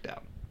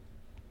SmackDown.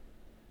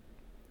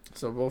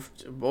 So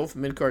both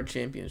mid-card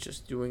champions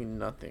just doing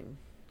nothing.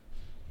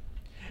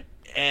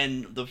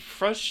 And the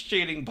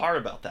frustrating part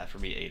about that for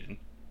me, Aiden,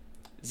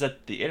 is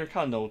that the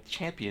Intercontinental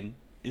champion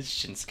is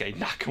Shinsuke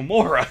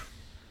Nakamura.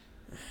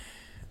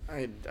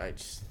 I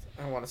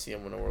want to see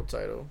him win a world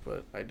title,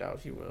 but I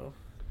doubt he will.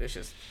 It's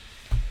just,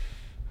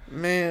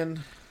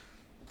 man,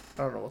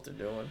 I don't know what they're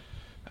doing.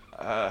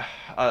 I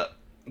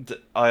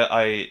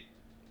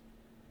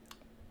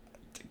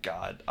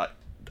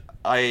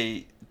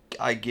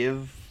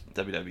give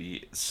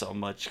WWE so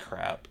much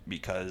crap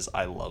because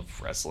I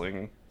love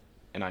wrestling,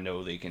 and I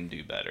know they can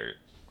do better.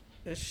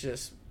 It's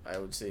just, I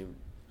would say,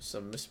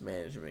 some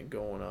mismanagement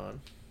going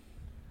on.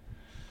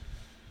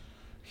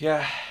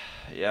 Yeah.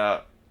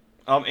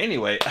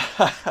 Anyway,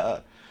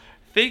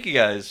 thank you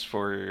guys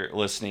for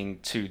listening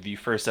to the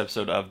first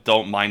episode of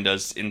Don't Mind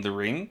Us in the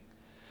Ring.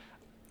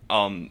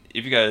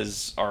 If you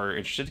guys are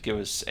interested, give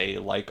us a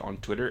like on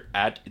Twitter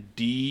at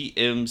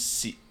DMUcast.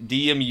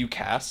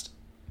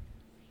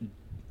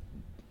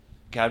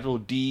 Capital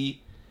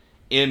D,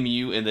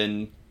 MU, and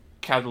then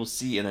capital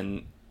C, and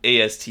then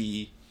AST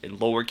in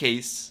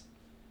lowercase.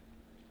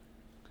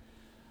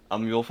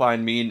 You'll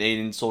find me and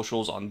Aiden's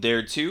socials on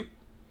there too.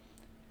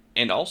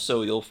 And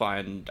also, you'll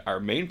find our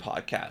main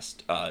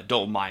podcast,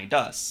 Don't Mind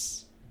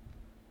Us.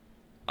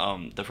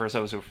 The first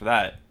episode for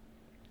that,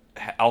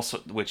 also,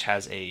 which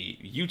has a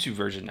YouTube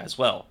version as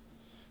well.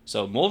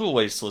 So, multiple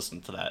ways to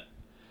listen to that.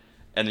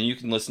 And then you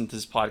can listen to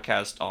this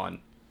podcast on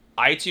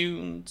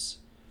iTunes,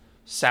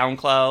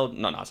 SoundCloud,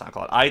 not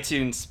SoundCloud,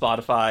 iTunes,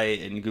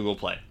 Spotify, and Google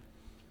Play.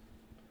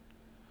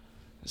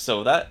 So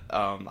with that,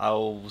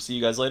 I'll see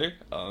you guys later.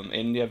 And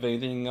do you have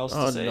anything else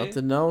to say?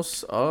 Nothing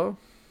else.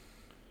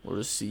 We'll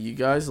just see you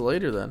guys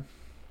later then.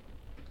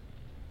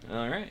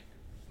 All right.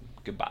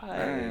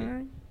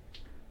 Goodbye.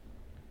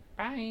 Bye.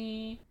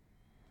 Bye.